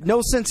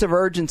no sense of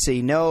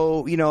urgency.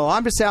 No,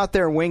 I'm just out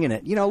there winging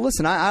it.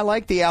 Listen, I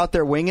like the out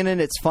there winging it.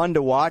 It's fun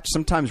to watch.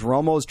 Sometimes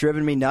Romo's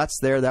driven me nuts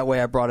there. That way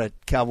I brought a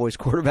Cowboys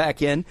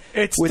quarterback in.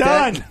 It's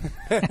done.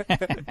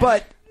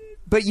 But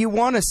you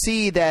want to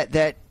see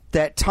that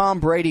Tom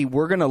Brady,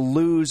 we're going to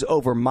lose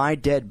over my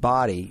dead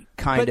body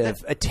kind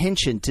of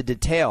attention to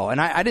detail.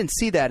 And I didn't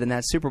see that in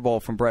that Super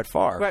Bowl from Brett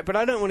Favre. Right, but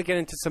I don't want to get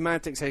into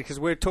semantics here because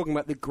we're talking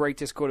about the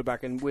greatest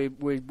quarterback and we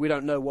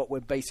don't know what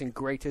we're basing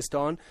greatest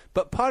on.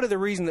 But part of the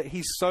reason that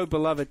he's so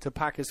beloved to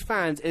Packers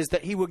fans is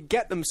that he would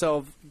get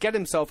himself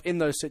in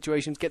those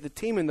situations, get the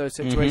team in those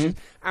situations,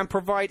 and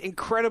provide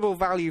incredible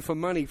value for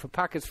money for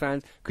Packers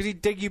fans because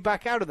he'd dig you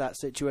back out of that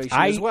situation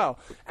as well.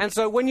 And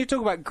so when you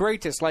talk about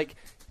greatest, like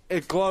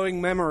a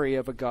glowing memory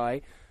of a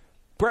guy,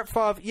 Brett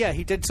Favre,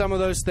 he did some of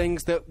those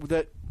things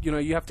that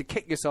you have to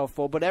kick yourself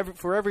for, but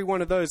for every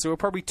one of those, there were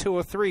probably 2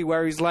 or 3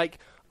 where he's like,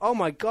 oh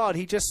my God,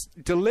 he just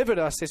delivered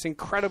us this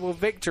incredible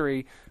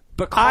victory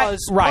because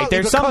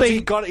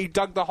he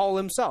dug the hole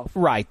himself.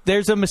 Right.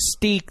 There's a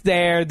mystique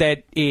there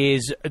that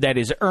is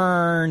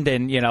earned,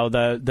 and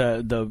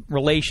the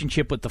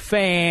relationship with the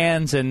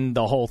fans and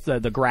the whole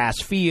the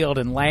grass field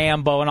and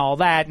Lambeau and all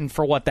that. And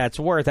for what that's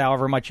worth,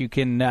 however much you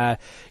can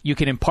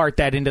impart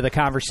that into the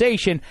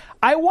conversation.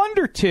 I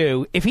wonder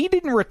too if he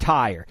didn't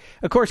retire,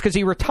 of course, because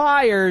he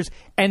retires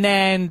and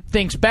then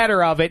thinks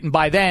better of it, and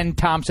by then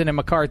Thompson and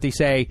McCarthy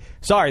say,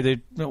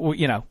 "Sorry,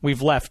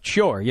 we've left.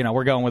 Sure,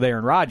 we're going with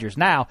Aaron Rodgers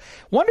now."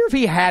 Wonder if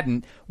he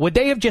hadn't, would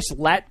they have just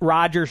let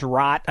Rodgers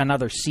rot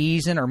another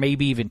season or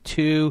maybe even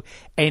 2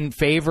 in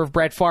favor of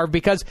Brett Favre?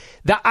 Because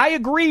I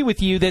agree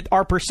with you that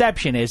our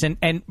perception is,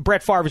 and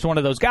Brett Favre is one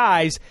of those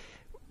guys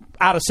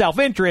out of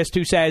self-interest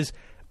who says,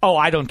 oh,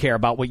 I don't care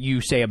about what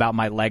you say about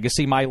my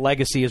legacy. My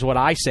legacy is what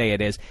I say it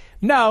is.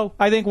 No,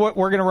 I think what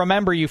we're going to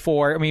remember you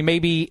for,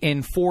 maybe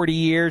in 40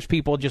 years,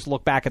 people just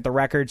look back at the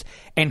records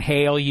and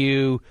hail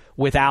you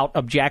without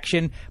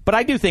objection. But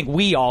I do think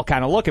we all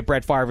kind of look at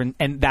Brett Favre,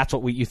 and that's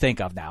what you think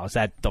of now, is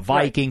that the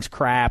Vikings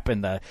crap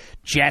and the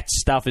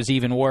Jets stuff is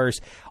even worse.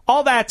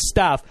 All that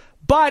stuff.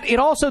 But it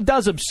also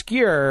does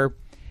obscure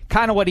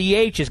kind of what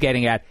EH is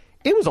getting at.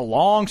 It was a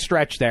long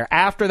stretch there.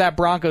 After that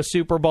Broncos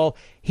Super Bowl,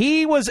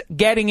 he was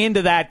getting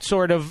into that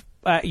sort of,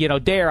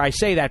 dare I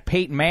say, that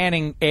Peyton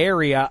Manning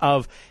area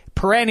of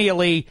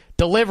perennially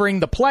delivering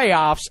the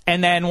playoffs,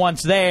 and then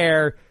once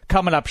there,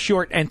 coming up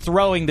short and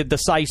throwing the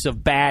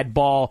decisive bad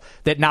ball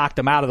that knocked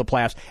him out of the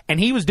playoffs. And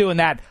he was doing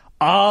that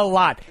a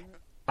lot.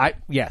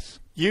 Yes.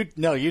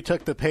 You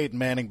took the Peyton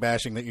Manning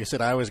bashing that you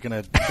said I was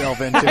going to delve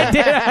into. So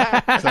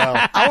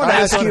I want to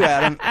ask you,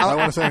 Adam. I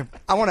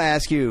want to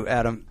ask you,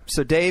 Adam.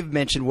 So Dave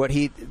mentioned what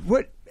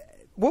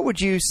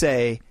would you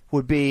say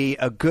would be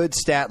a good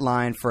stat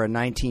line for a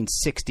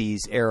 1960s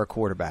era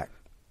quarterback?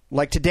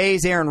 Like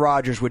today's Aaron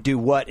Rodgers would do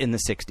what in the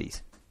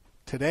 60s?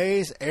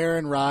 Today's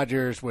Aaron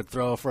Rodgers would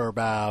throw for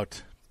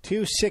about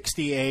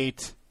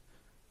 268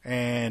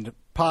 and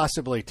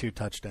possibly 2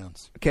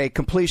 touchdowns. Okay,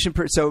 completion.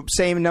 So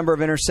same number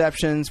of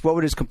interceptions. What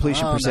would his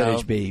completion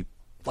percentage be?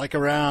 Like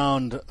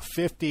around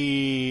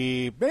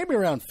 50, maybe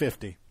around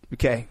 50.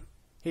 Okay.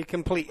 He'd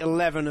complete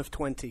 11 of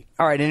 20.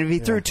 All right, and if he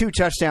threw 2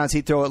 touchdowns,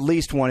 he'd throw at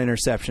least 1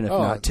 interception, if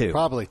not 2.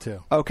 Probably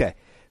 2. Okay.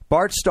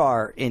 Bart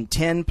Starr in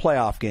 10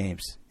 playoff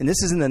games, and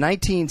this is in the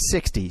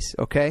 1960s,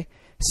 okay?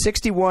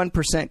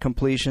 61%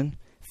 completion,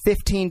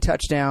 15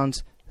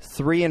 touchdowns,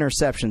 3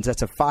 interceptions.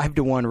 That's a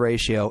 5-to-1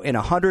 ratio in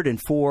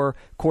 104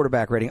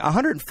 quarterback rating.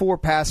 104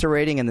 passer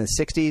rating in the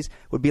 60s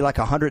would be like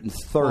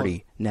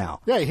 130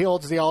 now. Yeah, he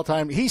holds the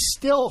all-time. He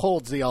still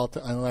holds the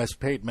all-time, unless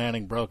Peyton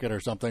Manning broke it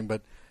or something,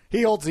 but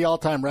he holds the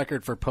all-time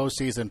record for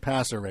postseason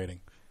passer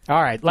rating.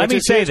 All right, let me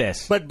say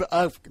this. But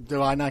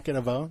do I not get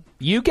a vote?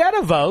 You get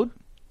a vote.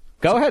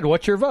 Go ahead.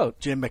 What's your vote?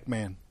 Jim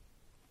McMahon.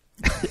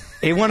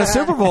 He won a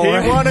Super Bowl,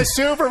 right? He won a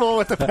Super Bowl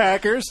with the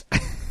Packers.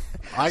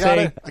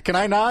 Can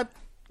I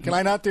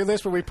not do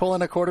this where we pull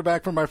in a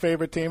quarterback from our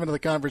favorite team into the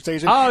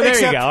conversation? Oh, there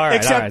you go. All right,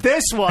 except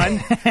this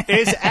one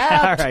is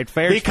apt all right,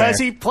 fair, because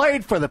he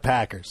played for the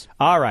Packers.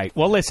 All right.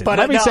 Well, listen,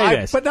 let me say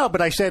this.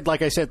 But I said,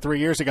 like I said 3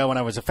 years ago when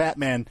I was a fat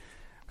man,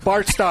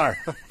 Bart Starr,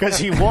 because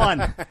he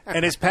won,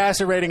 and his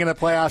passer rating in the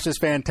playoffs is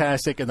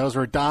fantastic, and those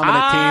were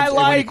dominant teams. I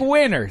like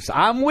winners.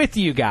 I'm with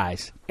you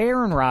guys.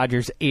 Aaron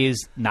Rodgers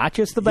is not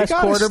just the best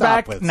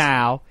quarterback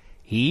now.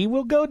 He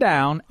will go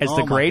down as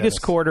the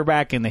greatest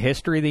quarterback in the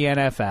history of the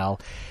NFL.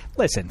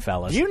 Listen,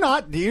 fellas. Do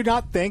you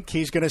not think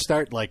he's going to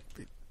start like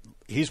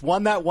he's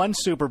won that one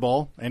Super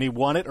Bowl and he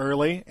won it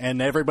early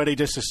and everybody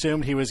just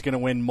assumed he was going to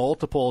win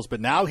multiples, but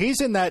now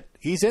he's in that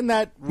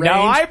range. No,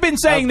 I've been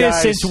saying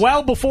this since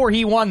well before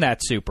he won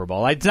that Super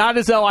Bowl. It's not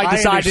as though I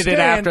decided it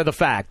after the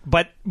fact,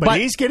 but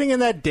he's getting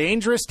in that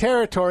dangerous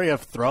territory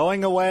of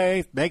throwing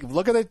away.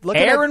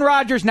 Aaron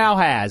Rodgers now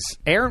has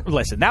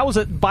Listen, that was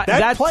that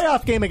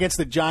playoff game against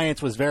the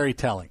Giants was very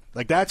telling.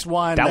 Like that's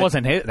one that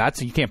wasn't his.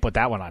 You can't put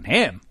that one on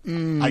him.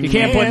 You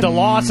can't put the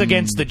loss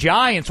against the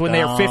Giants when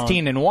they were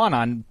 15-1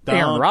 on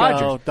Aaron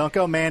Rodgers. Don't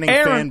go Manning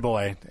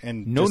fanboy.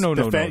 And no.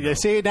 You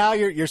see, now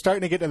you're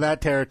starting to get into that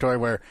territory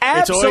where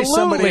absolutely it's always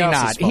somebody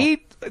else's fault.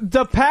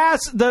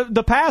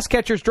 The pass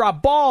catchers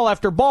drop ball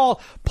after ball.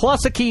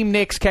 Plus Akeem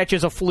Nicks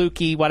catches a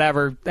fluky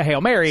whatever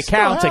Hail Mary. It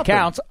counts.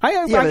 Wait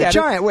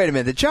a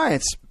minute. The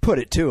Giants put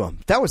it to him.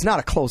 That was not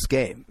a close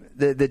game.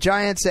 The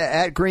Giants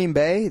at Green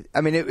Bay,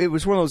 I mean, it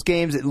was one of those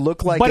games that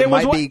looked like it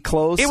might be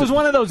close. It was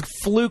one of those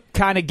fluke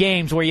kind of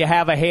games where you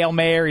have a Hail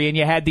Mary and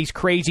you had these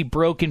crazy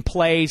broken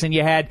plays and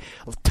you had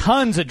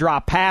tons of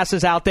drop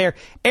passes out there.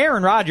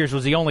 Aaron Rodgers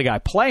was the only guy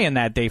playing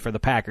that day for the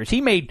Packers.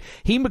 He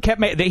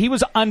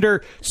was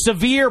under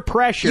severe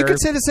pressure. You could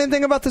say the same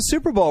thing about the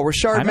Super Bowl where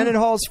Shard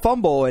Mendenhall's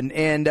fumble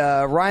and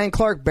Ryan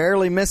Clark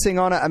barely missing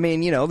on it. I mean,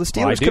 the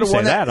Steelers could have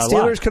won that.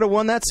 Steelers could have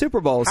won that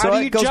Super Bowl. How so do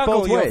you it goes juggle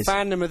both your ways.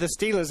 fandom of the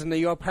Steelers and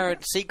your apparent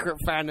secret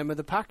fandom of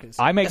the Packers?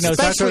 I make no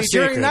sense. Especially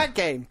during that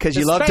game. Because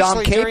you love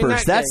Dom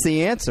Capers. That's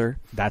the answer.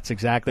 That's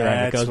exactly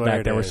right. It goes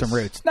back. There were some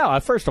roots. No,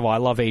 first of all, I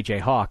love A.J.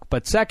 Hawk.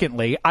 But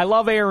secondly, I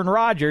love Aaron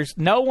Rodgers.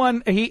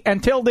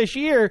 Until this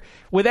year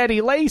with Eddie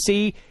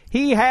Lacy,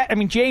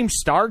 James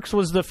Starks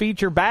was the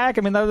feature back.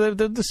 I mean,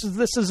 this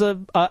is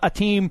a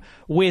team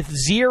with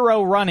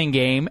zero running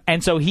game,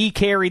 and so he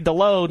carried the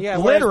load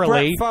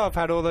literally. Brett Favre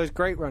had all those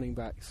great running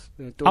backs.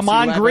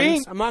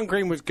 Amon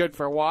Green was good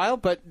for a while,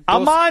 but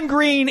Amon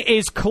Green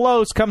is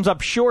close, comes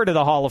up short of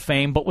the Hall of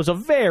Fame, but was a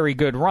very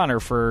good runner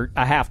for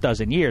a half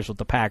dozen years with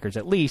the Packers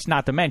at least,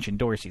 not to mention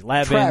Dorsey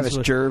Levens. Travis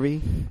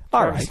Jervey.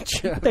 All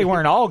right. They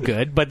weren't all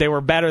good, but they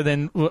were better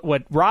than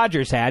what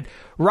Rodgers had.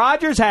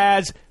 Rodgers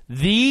has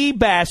the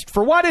best,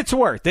 for what it's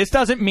worth. This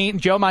doesn't mean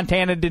Joe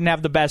Montana didn't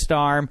have the best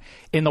arm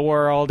in the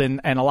world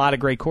and a lot of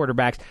great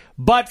quarterbacks,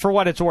 but for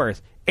what it's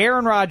worth,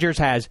 Aaron Rodgers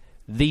has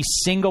the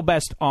single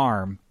best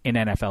arm in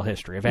NFL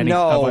history.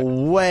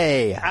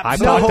 Way. I've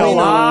talked to a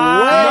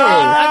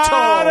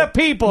lot of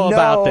people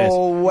about this.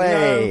 No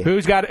way.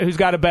 Who's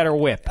got a better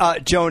whip?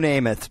 Joe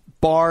Namath,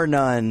 bar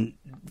none.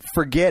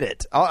 Forget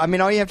it. I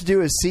mean, all you have to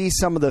do is see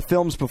some of the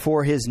films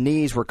before his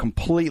knees were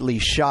completely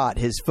shot.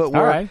 His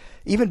footwork. All right.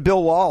 Even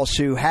Bill Walsh,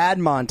 who had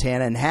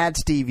Montana and had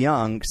Steve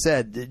Young,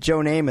 said that Joe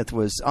Namath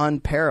was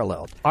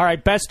unparalleled. All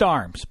right, best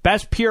arms.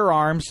 Best pure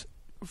arms.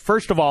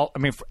 First of all, I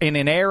mean, in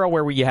an era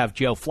where you have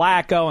Joe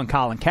Flacco and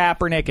Colin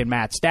Kaepernick and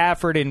Matt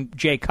Stafford and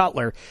Jay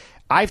Cutler,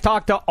 I've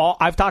talked to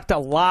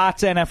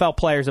lots of NFL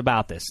players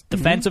about this.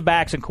 Defensive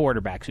backs and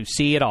quarterbacks who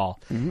see it all.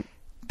 Mm-hmm.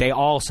 They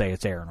all say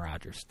it's Aaron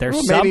Rodgers.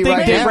 There's something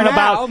different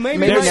about.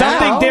 There's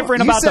something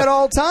different about. You said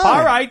all time.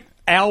 All right,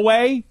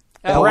 Elway,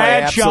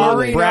 Bradshaw,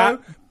 Brett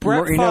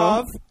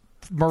Favre,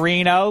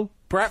 Marino,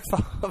 Brett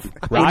Favre.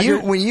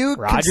 When you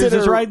Rodgers consider,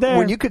 is right there.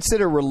 When you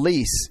consider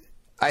release,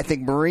 I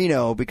think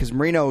Marino, because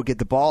Marino would get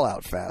the ball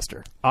out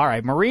faster. All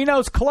right,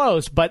 Marino's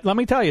close, but let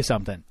me tell you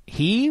something.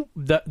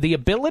 The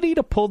ability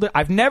to pull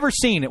I've never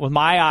seen it with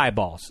my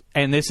eyeballs,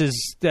 and this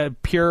is the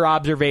pure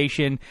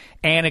observation,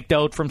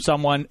 anecdote from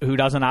someone who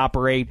doesn't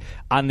operate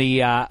on the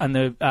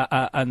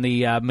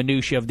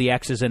minutia of the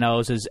X's and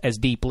O's as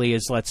deeply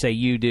as, let's say,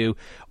 you do,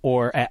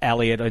 or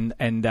Elliot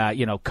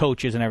and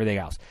coaches and everything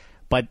else.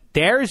 But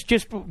there's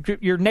just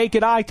your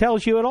naked eye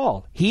tells you it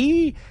all.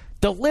 He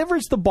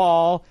delivers the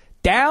ball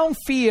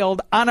downfield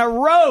on a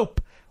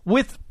rope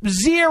with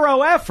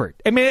zero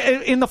effort. I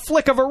mean, in the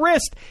flick of a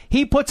wrist,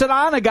 he puts it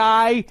on a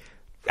guy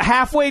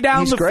halfway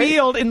down He's the great.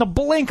 field in the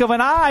blink of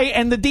an eye,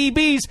 and the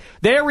DBs,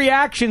 their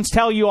reactions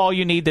tell you all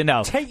you need to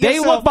know. They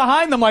look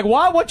behind them like,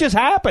 what just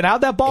happened?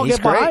 How'd that ball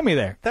get behind me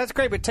there? That's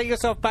great, but take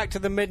yourself back to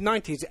the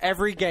mid-'90s.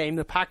 Every game,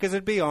 the Packers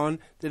would be on.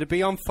 It'd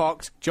be on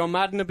Fox. John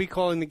Madden would be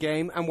calling the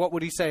game, and what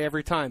would he say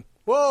every time?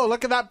 Whoa,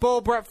 look at that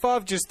ball Brett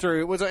Favre just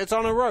threw. It's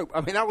on a rope.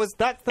 I mean,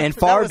 And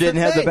Favre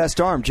didn't have the best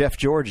arm. Jeff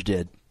George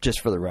did,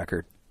 just for the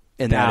record.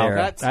 In that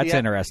era. That's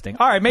interesting.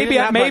 All right, maybe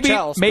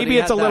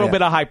it's a little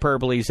bit of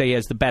hyperbole. Say he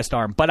has the best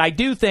arm, but I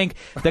do think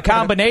the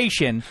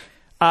combination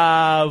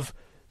of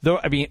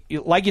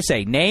like you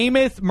say,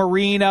 Namath,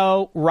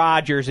 Marino,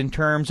 Rodgers, in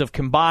terms of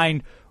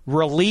combined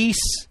release,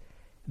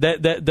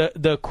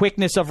 the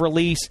quickness of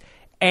release,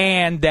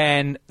 and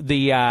then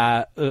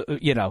the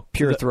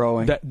pure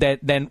throwing. The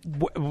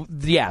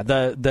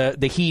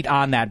heat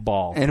on that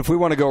ball. And if we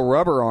want to go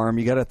rubber arm,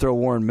 you got to throw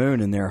Warren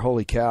Moon in there.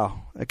 Holy cow.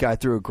 That guy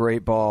threw a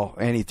great ball,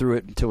 and he threw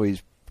it until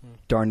he's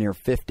darn near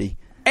 50.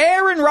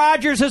 Aaron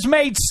Rodgers has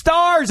made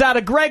stars out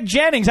of Greg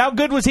Jennings. How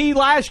good was he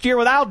last year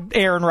without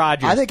Aaron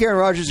Rodgers? I think Aaron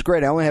Rodgers is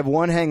great. I only have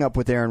one hang-up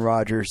with Aaron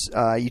Rodgers.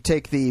 You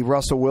take the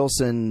Russell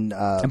Wilson...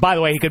 and by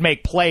the way, he could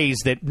make plays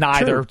that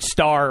neither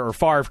Starr or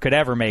Favre could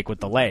ever make with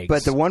the legs.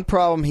 But the one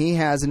problem he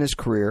has in his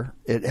career,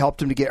 it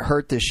helped him to get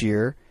hurt this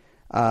year,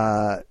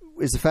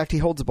 is the fact he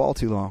holds the ball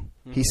too long.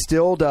 He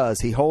still does.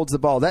 He holds the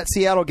ball. That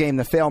Seattle game,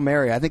 the Hail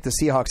Mary, I think the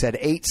Seahawks had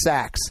 8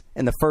 sacks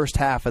in the first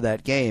half of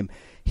that game.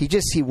 He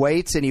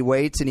waits and he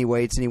waits and he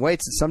waits and he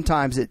waits, and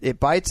sometimes it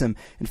bites him.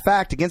 In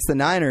fact, against the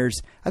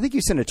Niners, I think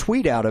you sent a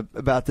tweet out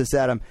about this,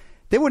 Adam.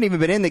 They wouldn't even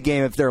been in the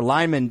game if their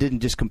lineman didn't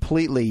just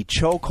completely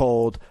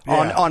chokehold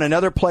on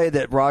another play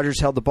that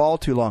Rodgers held the ball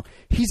too long.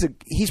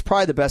 He's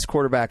probably the best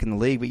quarterback in the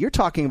league, but you're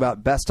talking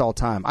about best all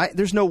time.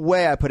 There's no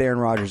way I put Aaron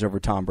Rodgers over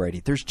Tom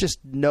Brady. There's just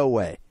no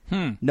way.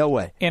 No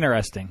way.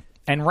 Interesting.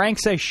 And Rank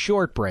says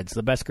shortbread's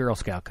the best Girl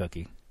Scout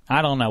cookie.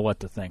 I don't know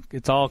what to think.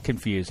 It's all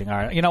confusing. All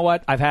right, you know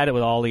what? I've had it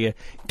with all of you.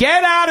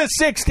 Get out of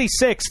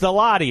 66, the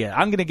lot of you.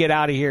 I'm going to get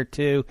out of here,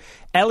 too.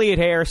 Elliot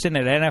Harrison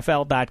at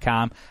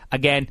NFL.com.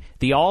 Again,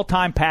 the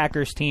all-time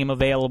Packers team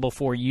available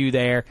for you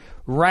there.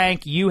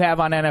 Rank, you have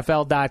on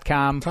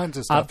NFL.com. Tons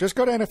of stuff. Just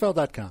go to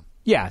NFL.com.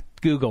 Yeah,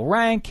 Google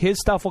Rank. His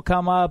stuff will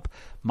come up.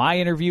 My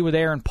interview with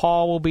Aaron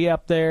Paul will be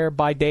up there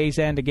by day's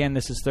end. Again,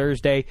 this is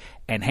Thursday.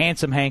 And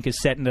Handsome Hank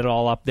is setting it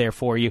all up there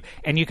for you.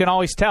 And you can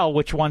always tell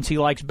which ones he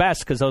likes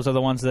best because those are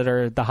the ones that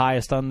are the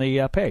highest on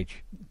the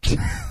page.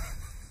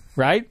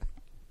 Right?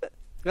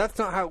 That's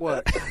not how it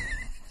works.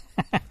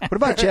 What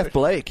about Jeff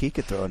Blake? He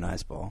could throw a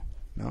nice ball.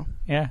 No?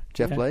 Yeah.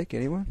 Jeff Blake,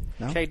 anyone?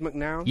 No? Cade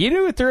McNown? You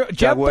knew it through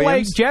Jeff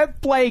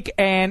Blake,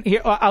 and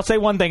here, I'll say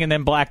one thing, and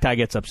then Black Tie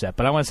gets upset.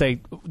 But I want to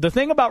say the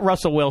thing about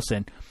Russell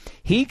Wilson,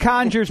 he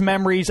conjures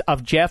memories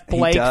of Jeff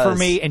Blake for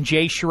me and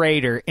Jay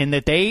Schrader, in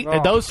that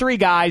those three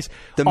guys,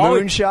 the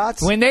moon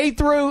shots, when they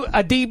threw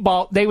a deep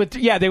ball, they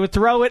would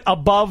throw it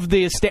above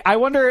the stage. I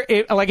wonder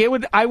if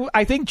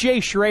I think Jay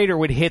Schrader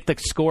would hit the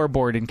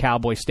scoreboard in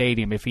Cowboy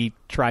Stadium if he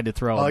tried to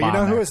throw. You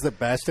know who was the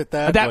best at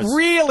that? That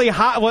really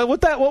hot. What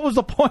was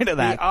the point of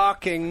that? The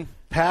arcing.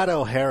 Pat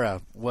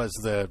O'Hara was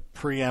the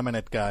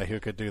preeminent guy who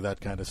could do that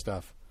kind of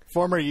stuff.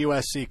 Former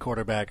USC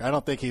quarterback. I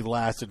don't think he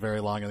lasted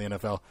very long in the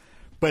NFL.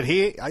 But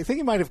I think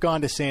he might have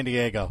gone to San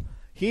Diego.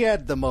 He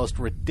had the most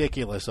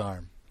ridiculous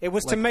arm. It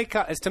was to make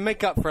up. It's to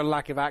make up for a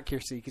lack of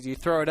accuracy because you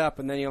throw it up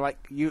and then you're like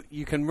you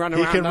can run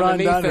around. He can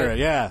run under it.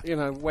 Yeah,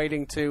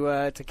 waiting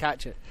to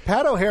catch it.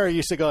 Pat O'Hara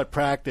used to go at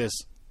practice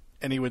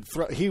and he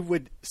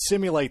would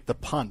simulate the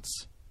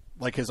punts.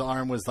 Like his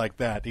arm was like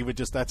that. He would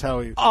that's how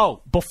he...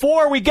 Oh,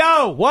 before we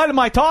go, what am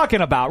I talking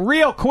about?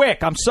 Real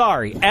quick, I'm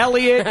sorry.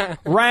 Elliot,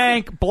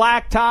 Rank,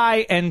 Black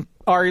Tie, and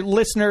our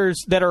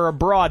listeners that are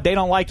abroad, they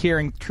don't like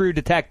hearing True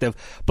Detective.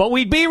 But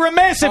we'd be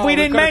remiss if we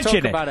didn't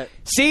mention it.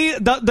 See,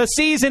 the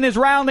season is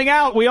rounding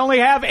out. We only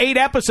have 8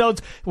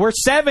 episodes. We're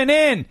 7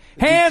 in.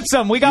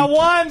 Handsome, we got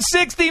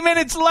 160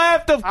 minutes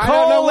left of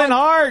Cole and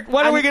Hart.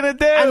 What are we going to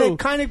do? And they've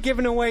kind of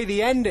given away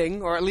the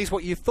ending, or at least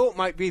what you thought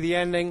might be the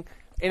ending,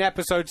 in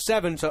episode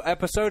 7. So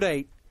episode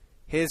 8,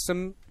 here's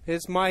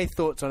my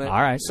thoughts on it.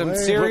 All right. Some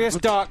serious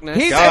darkness.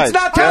 It's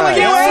not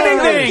telling you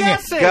anything.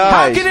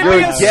 Guys,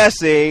 you're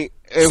guessing.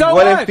 So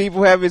what if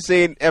people haven't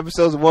seen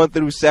episodes 1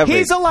 through 7?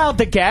 He's allowed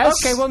to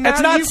guess. Okay, well now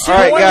it's not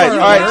all right, guys. All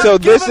right, so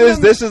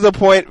this is a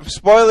point.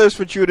 Spoilers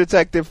for True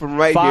Detective from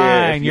right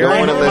here. If you don't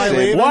want to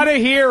listen. What a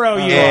hero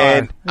you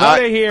are!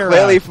 What a hero!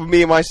 Clearly, for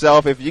me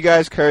myself, if you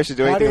guys curse or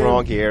do anything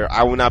wrong here,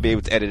 I will not be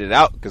able to edit it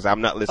out because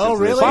I'm not listening. Oh,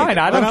 really? To this. Fine,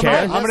 I don't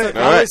care.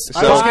 I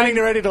was getting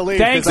ready to leave.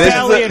 Thanks to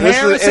Elliot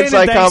Harrison. This is an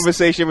inside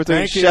conversation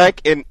between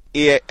Shaq and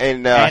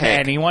Hank.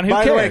 Anyone who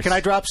cares. By the way, can I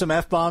drop some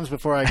F-bombs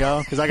before I go?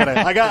 Because I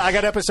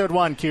got episode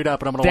 1 queued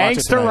up and I'm going to watch it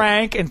Thanks tonight. to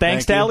Rank and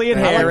thanks to Elliot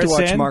Harrison. I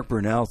like to watch Mark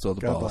Brunell throw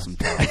the ball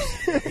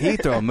sometimes. He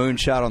throw a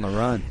moonshot on the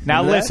run.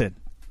 Now listen.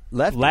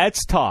 Lefty.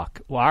 Let's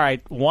talk. Well, all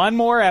right, one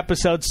more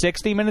episode,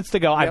 60 minutes to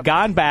go. Yep. I've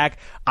gone back.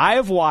 I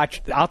have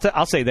watched.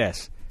 I'll say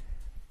this.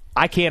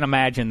 I can't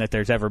imagine that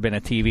there's ever been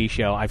a TV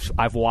show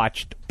I've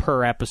watched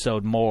per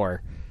episode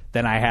more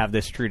than I have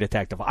this True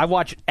Detective. I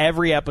watched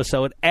every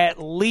episode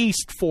at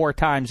least 4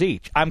 times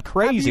each. I'm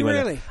crazy with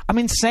it. I'm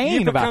insane about it.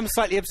 You become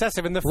slightly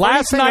obsessive. And the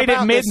last night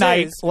at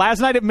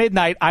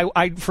midnight,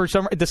 I for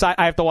some decide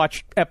I have to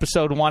watch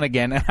episode 1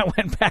 again, and I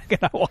went back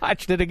and I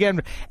watched it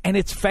again, and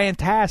it's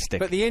fantastic.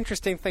 But the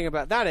interesting thing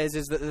about that is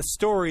that the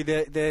story,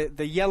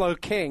 the Yellow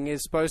King,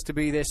 is supposed to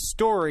be this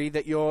story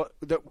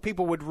that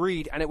people would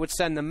read and it would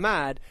send them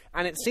mad.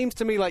 And it seems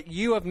to me like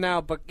you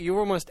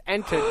almost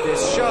entered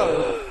this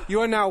show.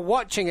 You are now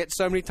watching it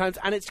so many times,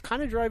 and it's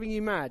kind of driving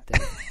you mad,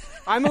 Dave.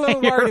 I'm a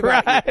little worried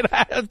about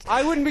you.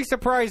 I wouldn't be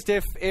surprised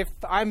if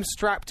I'm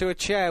strapped to a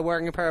chair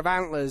wearing a pair of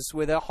antlers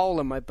with a hole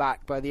in my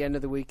back by the end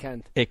of the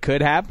weekend. It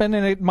could happen,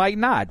 and it might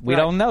not. We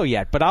don't know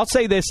yet. But I'll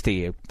say this to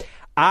you.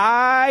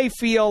 I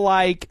feel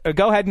like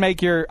go ahead and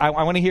make your. I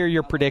want to hear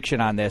your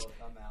prediction on this.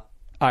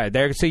 All right,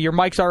 there. So your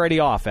mic's already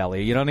off,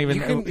 Ellie. You don't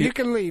even. You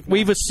can leave.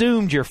 We've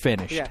assumed you're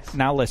finished. Yes.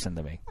 Now listen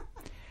to me.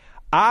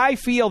 I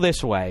feel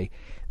this way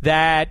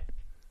that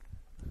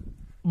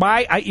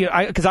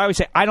because I always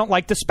say I don't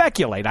like to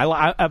speculate.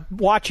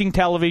 Watching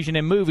television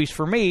and movies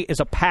for me is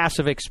a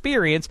passive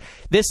experience.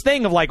 This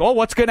thing of like, oh,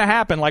 what's going to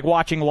happen? Like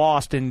watching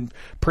Lost and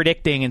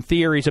predicting and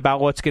theories about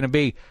what's going to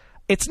be.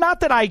 It's not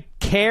that I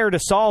care to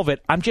solve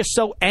it. I'm just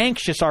so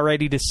anxious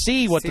already to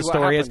see what the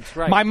story is.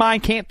 Right. My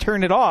mind can't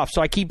turn it off,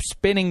 so I keep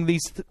spinning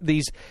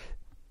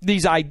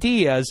these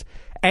ideas.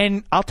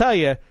 And I'll tell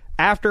you,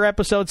 after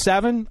episode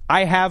 7,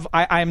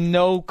 I'm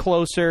no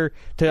closer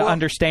to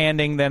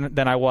understanding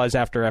than I was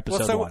after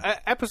episode 1.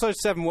 Episode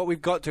 7, what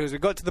we've got to is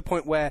we've got to the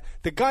point where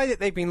the guy that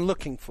they've been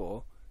looking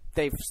for,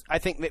 I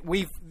think that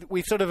we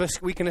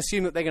can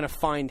assume that they're going to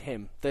find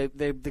him.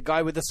 The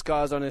guy with the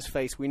scars on his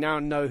face. We now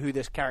know who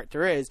this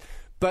character is,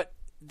 but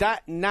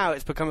that now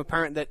it's become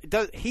apparent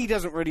that he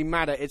doesn't really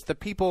matter. It's the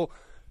people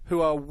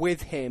who are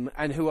with him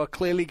and who are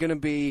clearly going to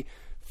be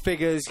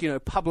figures,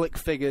 public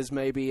figures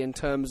maybe in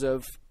terms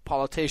of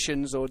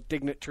politicians or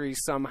dignitaries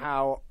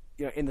somehow,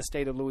 in the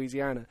state of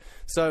Louisiana.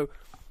 So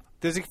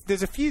there's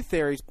a few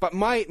theories, but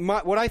my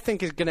what I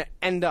think is going to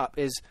end up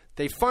is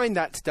they find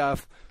that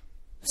stuff.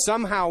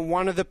 Somehow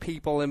one of the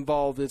people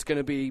involved is going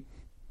to be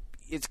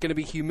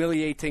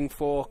humiliating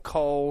for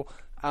Cole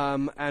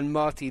and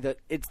Marty that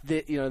it's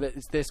that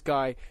it's this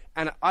guy,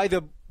 and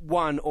either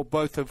one or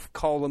both of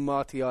Cole and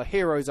Marty are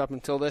heroes up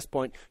until this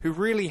point who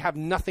really have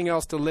nothing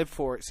else to live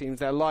for. It seems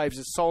their lives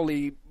are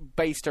solely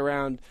based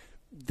around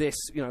this,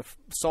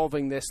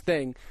 solving this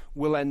thing.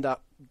 Will end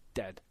up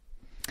dead.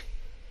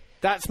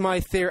 That's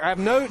my theory. I have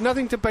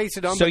nothing to base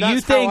it on, but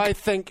that's how I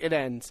think it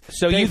ends.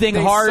 So you think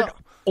Hart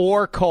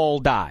or Cole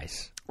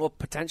dies? Well,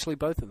 potentially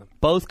both of them.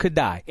 Both could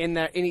die. In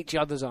each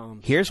other's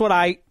arms. Here's what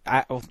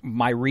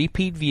my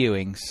repeat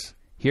viewings,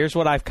 here's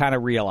what I've kind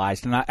of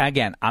realized. And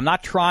again, I'm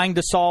not trying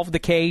to solve the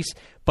case,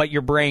 but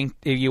your brain,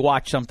 if you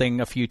watch something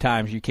a few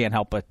times, you can't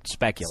help but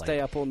speculate. Stay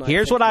up all night.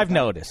 Here's what I've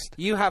noticed.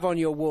 You have on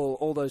your wall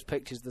all those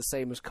pictures the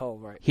same as Cole,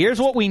 right?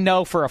 Here's what we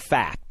know for a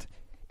fact,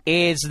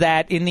 is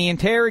that in the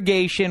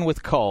interrogation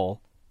with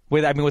Cole,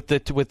 with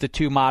the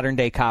 2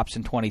 modern-day cops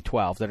in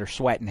 2012 that are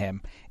sweating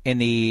him in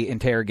the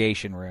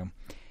interrogation room,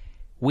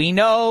 we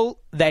know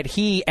that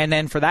he, and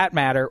then for that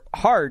matter,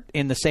 Hart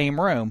in the same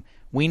room,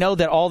 we know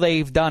that all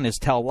they've done is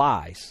tell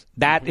lies.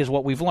 That is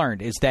what we've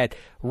learned, is that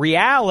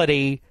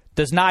reality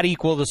does not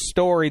equal the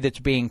story that's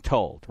being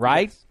told,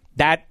 right? Yes.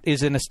 That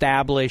is an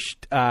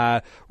established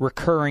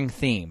recurring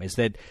theme, is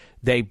that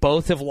they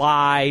both have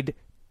lied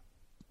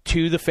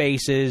to the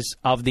faces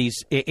of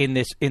these in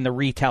the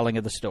retelling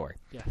of the story.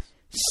 Yes.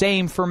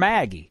 Same for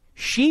Maggie.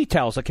 She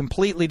tells a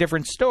completely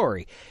different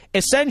story.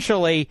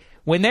 Essentially,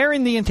 when they're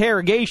in the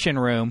interrogation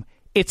room,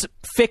 it's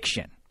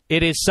fiction.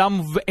 It's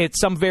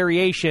some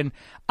variation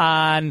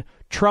on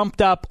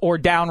trumped up or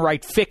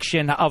downright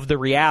fiction of the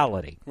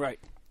reality. Right.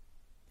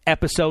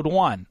 Episode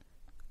 1,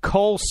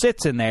 Cole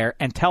sits in there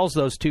and tells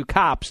those 2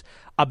 cops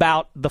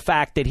about the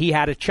fact that he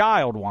had a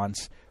child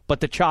once, but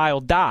the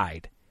child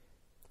died.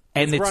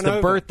 And it's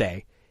the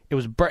birthday. It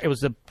was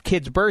the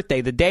kid's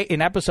birthday. The day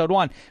in episode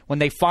 1, when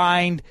they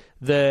find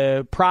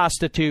the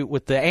prostitute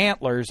with the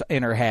antlers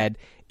in her head,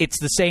 it's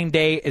the same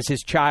day as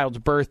his child's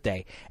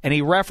birthday. And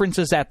he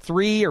references that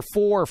 3 or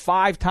 4 or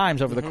 5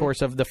 times over the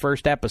course of the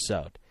first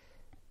episode.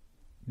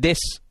 This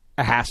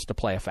has to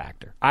play a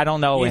factor. I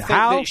don't know you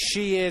how. Think that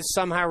she is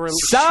somehow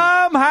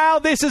somehow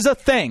this is a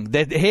thing,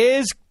 that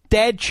his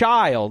dead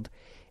child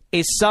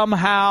is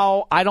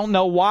somehow, I don't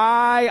know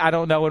why, I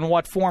don't know in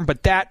what form,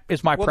 but that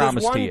is my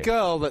promise to you. There's one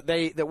girl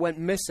that went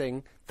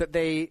missing that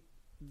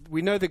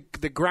we know the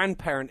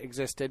grandparent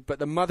existed, but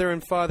the mother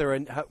and father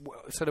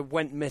sort of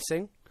went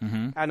missing.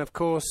 Mm-hmm. And of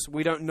course,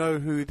 we don't know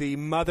who the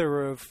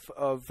mother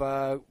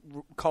of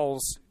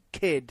Cole's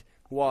kid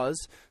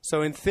was.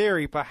 So in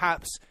theory,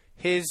 perhaps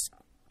his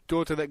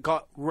daughter that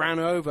got ran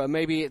over,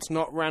 maybe it's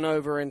not ran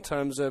over in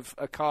terms of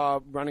a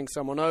car running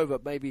someone over,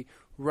 maybe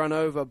run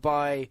over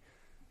by...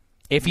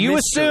 If you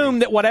assume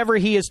that whatever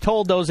he has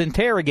told those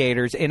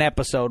interrogators in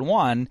episode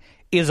 1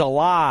 is a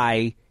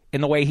lie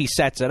in the way he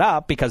sets it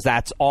up, because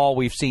that's all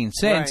we've seen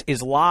since,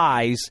 is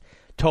lies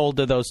told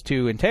to those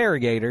 2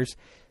 interrogators,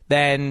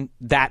 then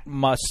that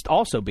must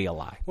also be a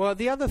lie. Well,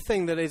 the other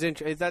thing that is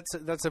interesting,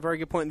 that's a very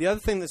good point. The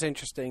other thing that's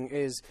interesting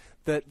is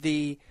that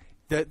the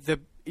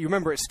you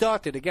remember it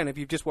started again. If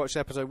you've just watched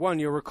episode 1,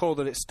 you'll recall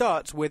that it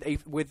starts with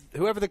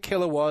whoever the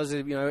killer was,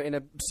 in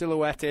a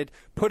silhouetted,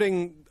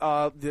 putting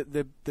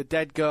the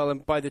dead girl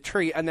by the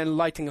tree and then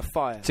lighting a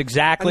fire. It's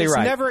exactly and it's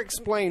right. Never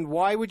explained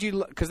why would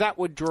you, because that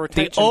would draw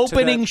attention. The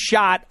opening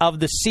shot of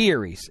the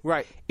series,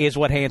 right, is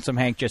what Handsome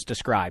Hank just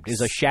described.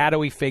 Is a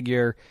shadowy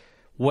figure,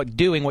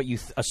 doing what you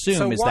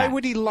assume is that. So why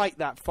would he light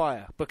that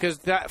fire? Because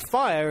that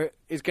fire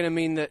is going to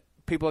mean that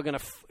people are going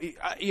to,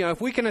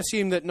 if we can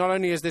assume that not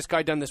only has this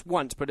guy done this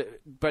once,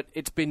 but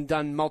it's been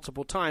done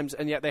multiple times,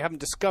 and yet they haven't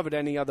discovered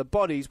any other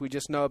bodies. We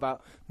just know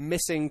about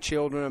missing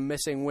children and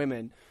missing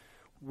women.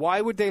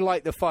 Why would they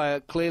light the fire?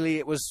 Clearly,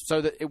 it was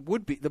so that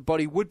the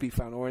body would be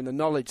found, or in the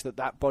knowledge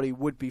that body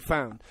would be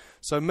found.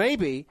 So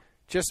maybe,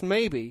 just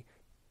maybe,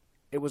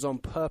 it was on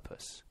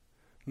purpose.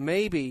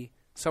 Maybe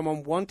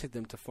someone wanted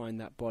them to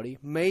find that body.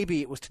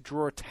 Maybe it was to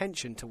draw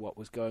attention to what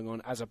was going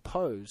on, as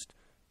opposed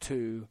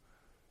to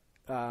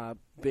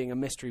being a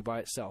mystery by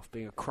itself,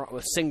 being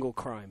a single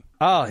crime.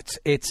 Oh,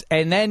 it's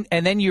and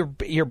then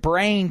your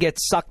brain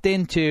gets sucked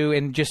into,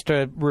 and just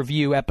to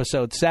review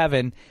episode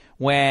 7,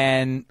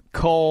 when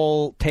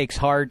Cole takes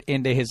Hart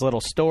into his little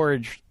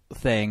storage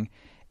thing,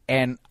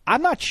 and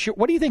I'm not sure.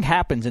 What do you think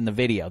happens in the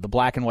video, the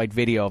black and white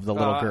video of the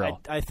little girl?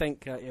 I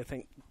think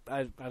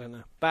I don't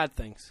know, bad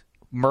things.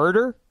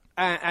 Murder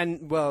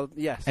and well,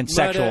 yes, and murder,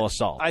 sexual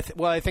assault.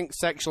 I think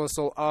sexual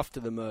assault after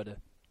the murder.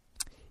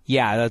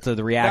 Yeah, that's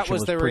the reaction. That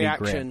was the pretty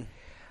reaction.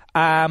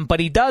 Grim. But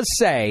he does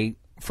say,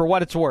 for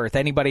what it's worth,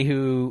 anybody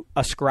who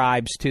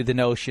ascribes to the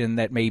notion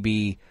that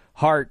maybe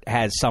Hart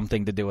has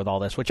something to do with all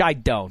this, which I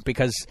don't,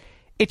 because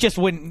it just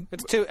wouldn't.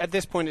 It's too at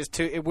this point.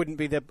 It wouldn't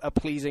be a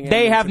pleasing.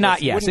 They ending have to not.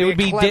 This. Yes, it would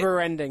be be a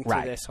clever ending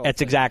right. to this. Whole That's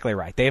thing. exactly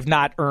right. They have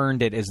not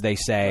earned it, as they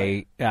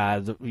say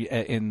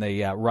in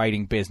the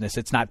writing business.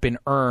 It's not been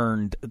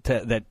earned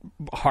that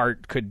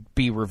Hart could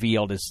be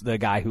revealed as the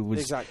guy who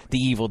was the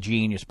evil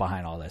genius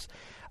behind all this.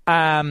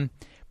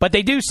 But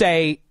they do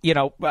say,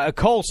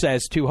 Cole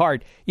says to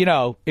Hart,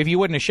 if you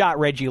wouldn't have shot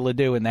Reggie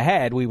Ledoux in the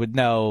head, we would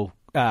know.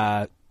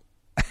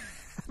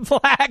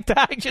 Black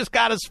Tie just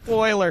got a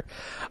spoiler.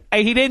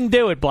 He didn't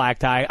do it, Black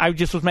Tie. I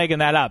just was making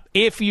that up.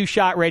 If you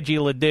shot Reggie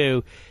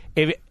Ledoux,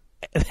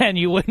 then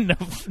you wouldn't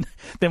have.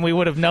 Then we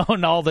would have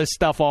known all this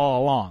stuff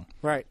all along.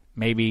 Right.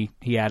 Maybe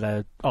he had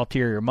an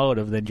ulterior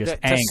motive than just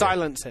anger. To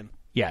silence him.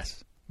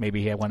 Yes.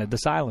 Maybe he wanted to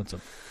silence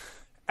him.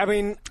 I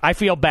mean, I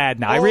feel bad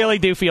now. I really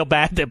do feel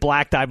bad that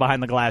Black Tie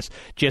behind the glass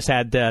just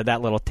had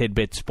that little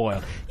tidbit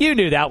spoiled. You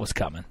knew that was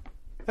coming.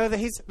 That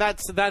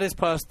is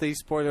past the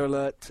spoiler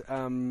alert.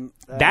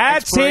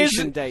 That's his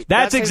date.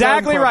 That's his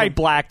exactly own right,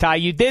 Black Tie.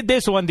 You did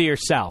this one to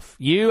yourself.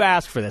 You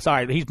asked for this. All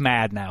right, he's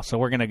mad now, so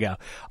we're gonna go.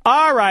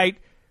 All right.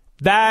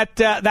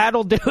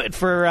 That'll do it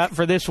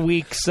for this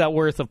week's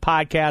worth of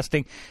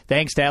podcasting.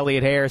 Thanks to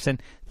Elliot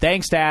Harrison.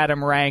 Thanks to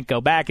Adam Rank.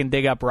 Go back and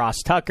dig up Ross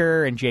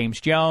Tucker and James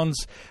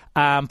Jones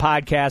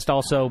podcast.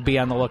 Also, be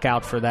on the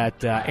lookout for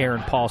that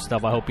Aaron Paul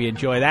stuff. I hope you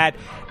enjoy that,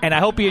 and I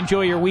hope you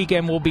enjoy your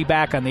weekend. We'll be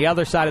back on the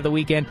other side of the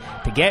weekend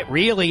to get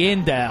really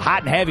into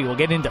hot and heavy. We'll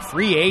get into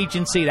free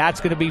agency.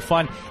 That's going to be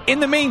fun. In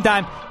the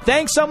meantime,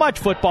 thanks so much,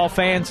 football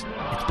fans.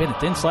 It's been a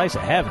thin slice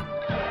of heaven.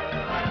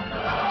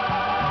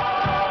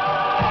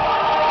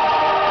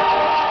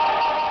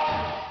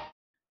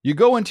 You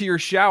go into your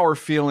shower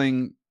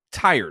feeling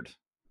tired,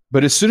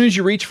 but as soon as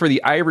you reach for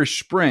the Irish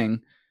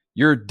Spring,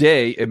 your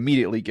day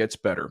immediately gets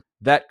better.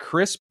 That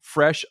crisp,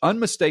 fresh,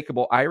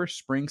 unmistakable Irish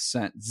Spring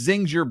scent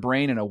zings your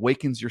brain and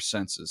awakens your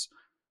senses.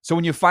 So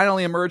when you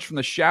finally emerge from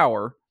the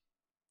shower,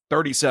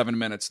 37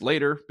 minutes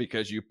later,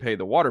 because you pay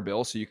the water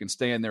bill so you can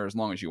stay in there as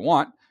long as you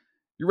want,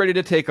 you're ready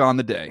to take on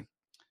the day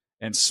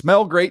and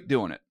smell great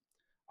doing it.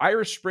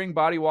 Irish Spring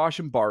Body Wash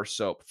and Bar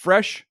Soap.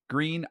 Fresh,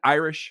 green,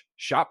 Irish.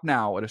 Shop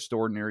now at a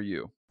store near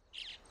you.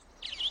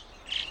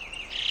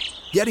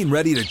 Getting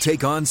ready to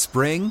take on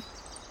spring?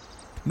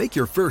 Make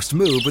your first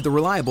move with the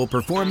reliable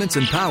performance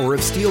and power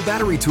of Steel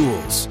battery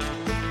tools.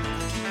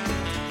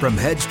 From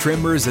hedge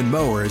trimmers and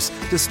mowers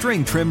to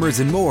string trimmers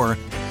and more,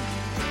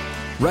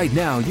 right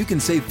now you can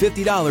save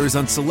 $50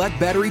 on select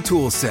battery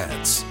tool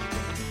sets.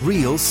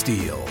 Real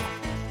Steel.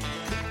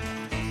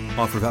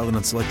 Offer valid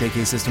on select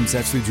AK system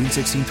sets through June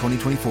 16,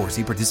 2024.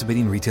 See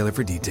participating retailer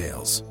for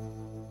details.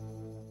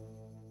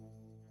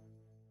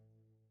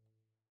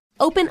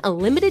 Open a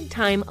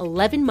limited-time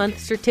 11-month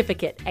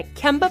certificate at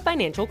Kemba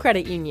Financial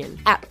Credit Union.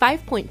 At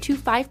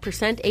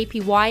 5.25%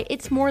 APY,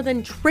 it's more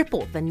than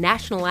triple the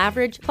national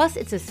average, plus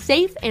it's a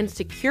safe and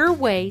secure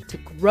way to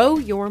grow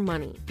your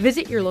money.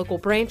 Visit your local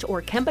branch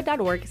or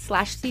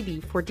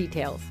kemba.org/cb for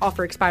details.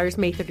 Offer expires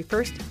May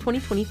 31st,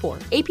 2024.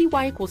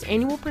 APY equals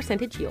annual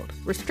percentage yield.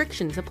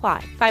 Restrictions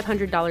apply.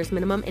 $500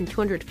 minimum and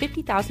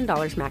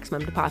 $250,000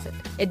 maximum deposit.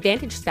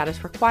 Advantage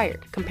status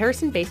required.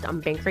 Comparison based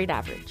on bank rate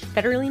average.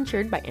 Federally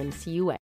insured by NCUA.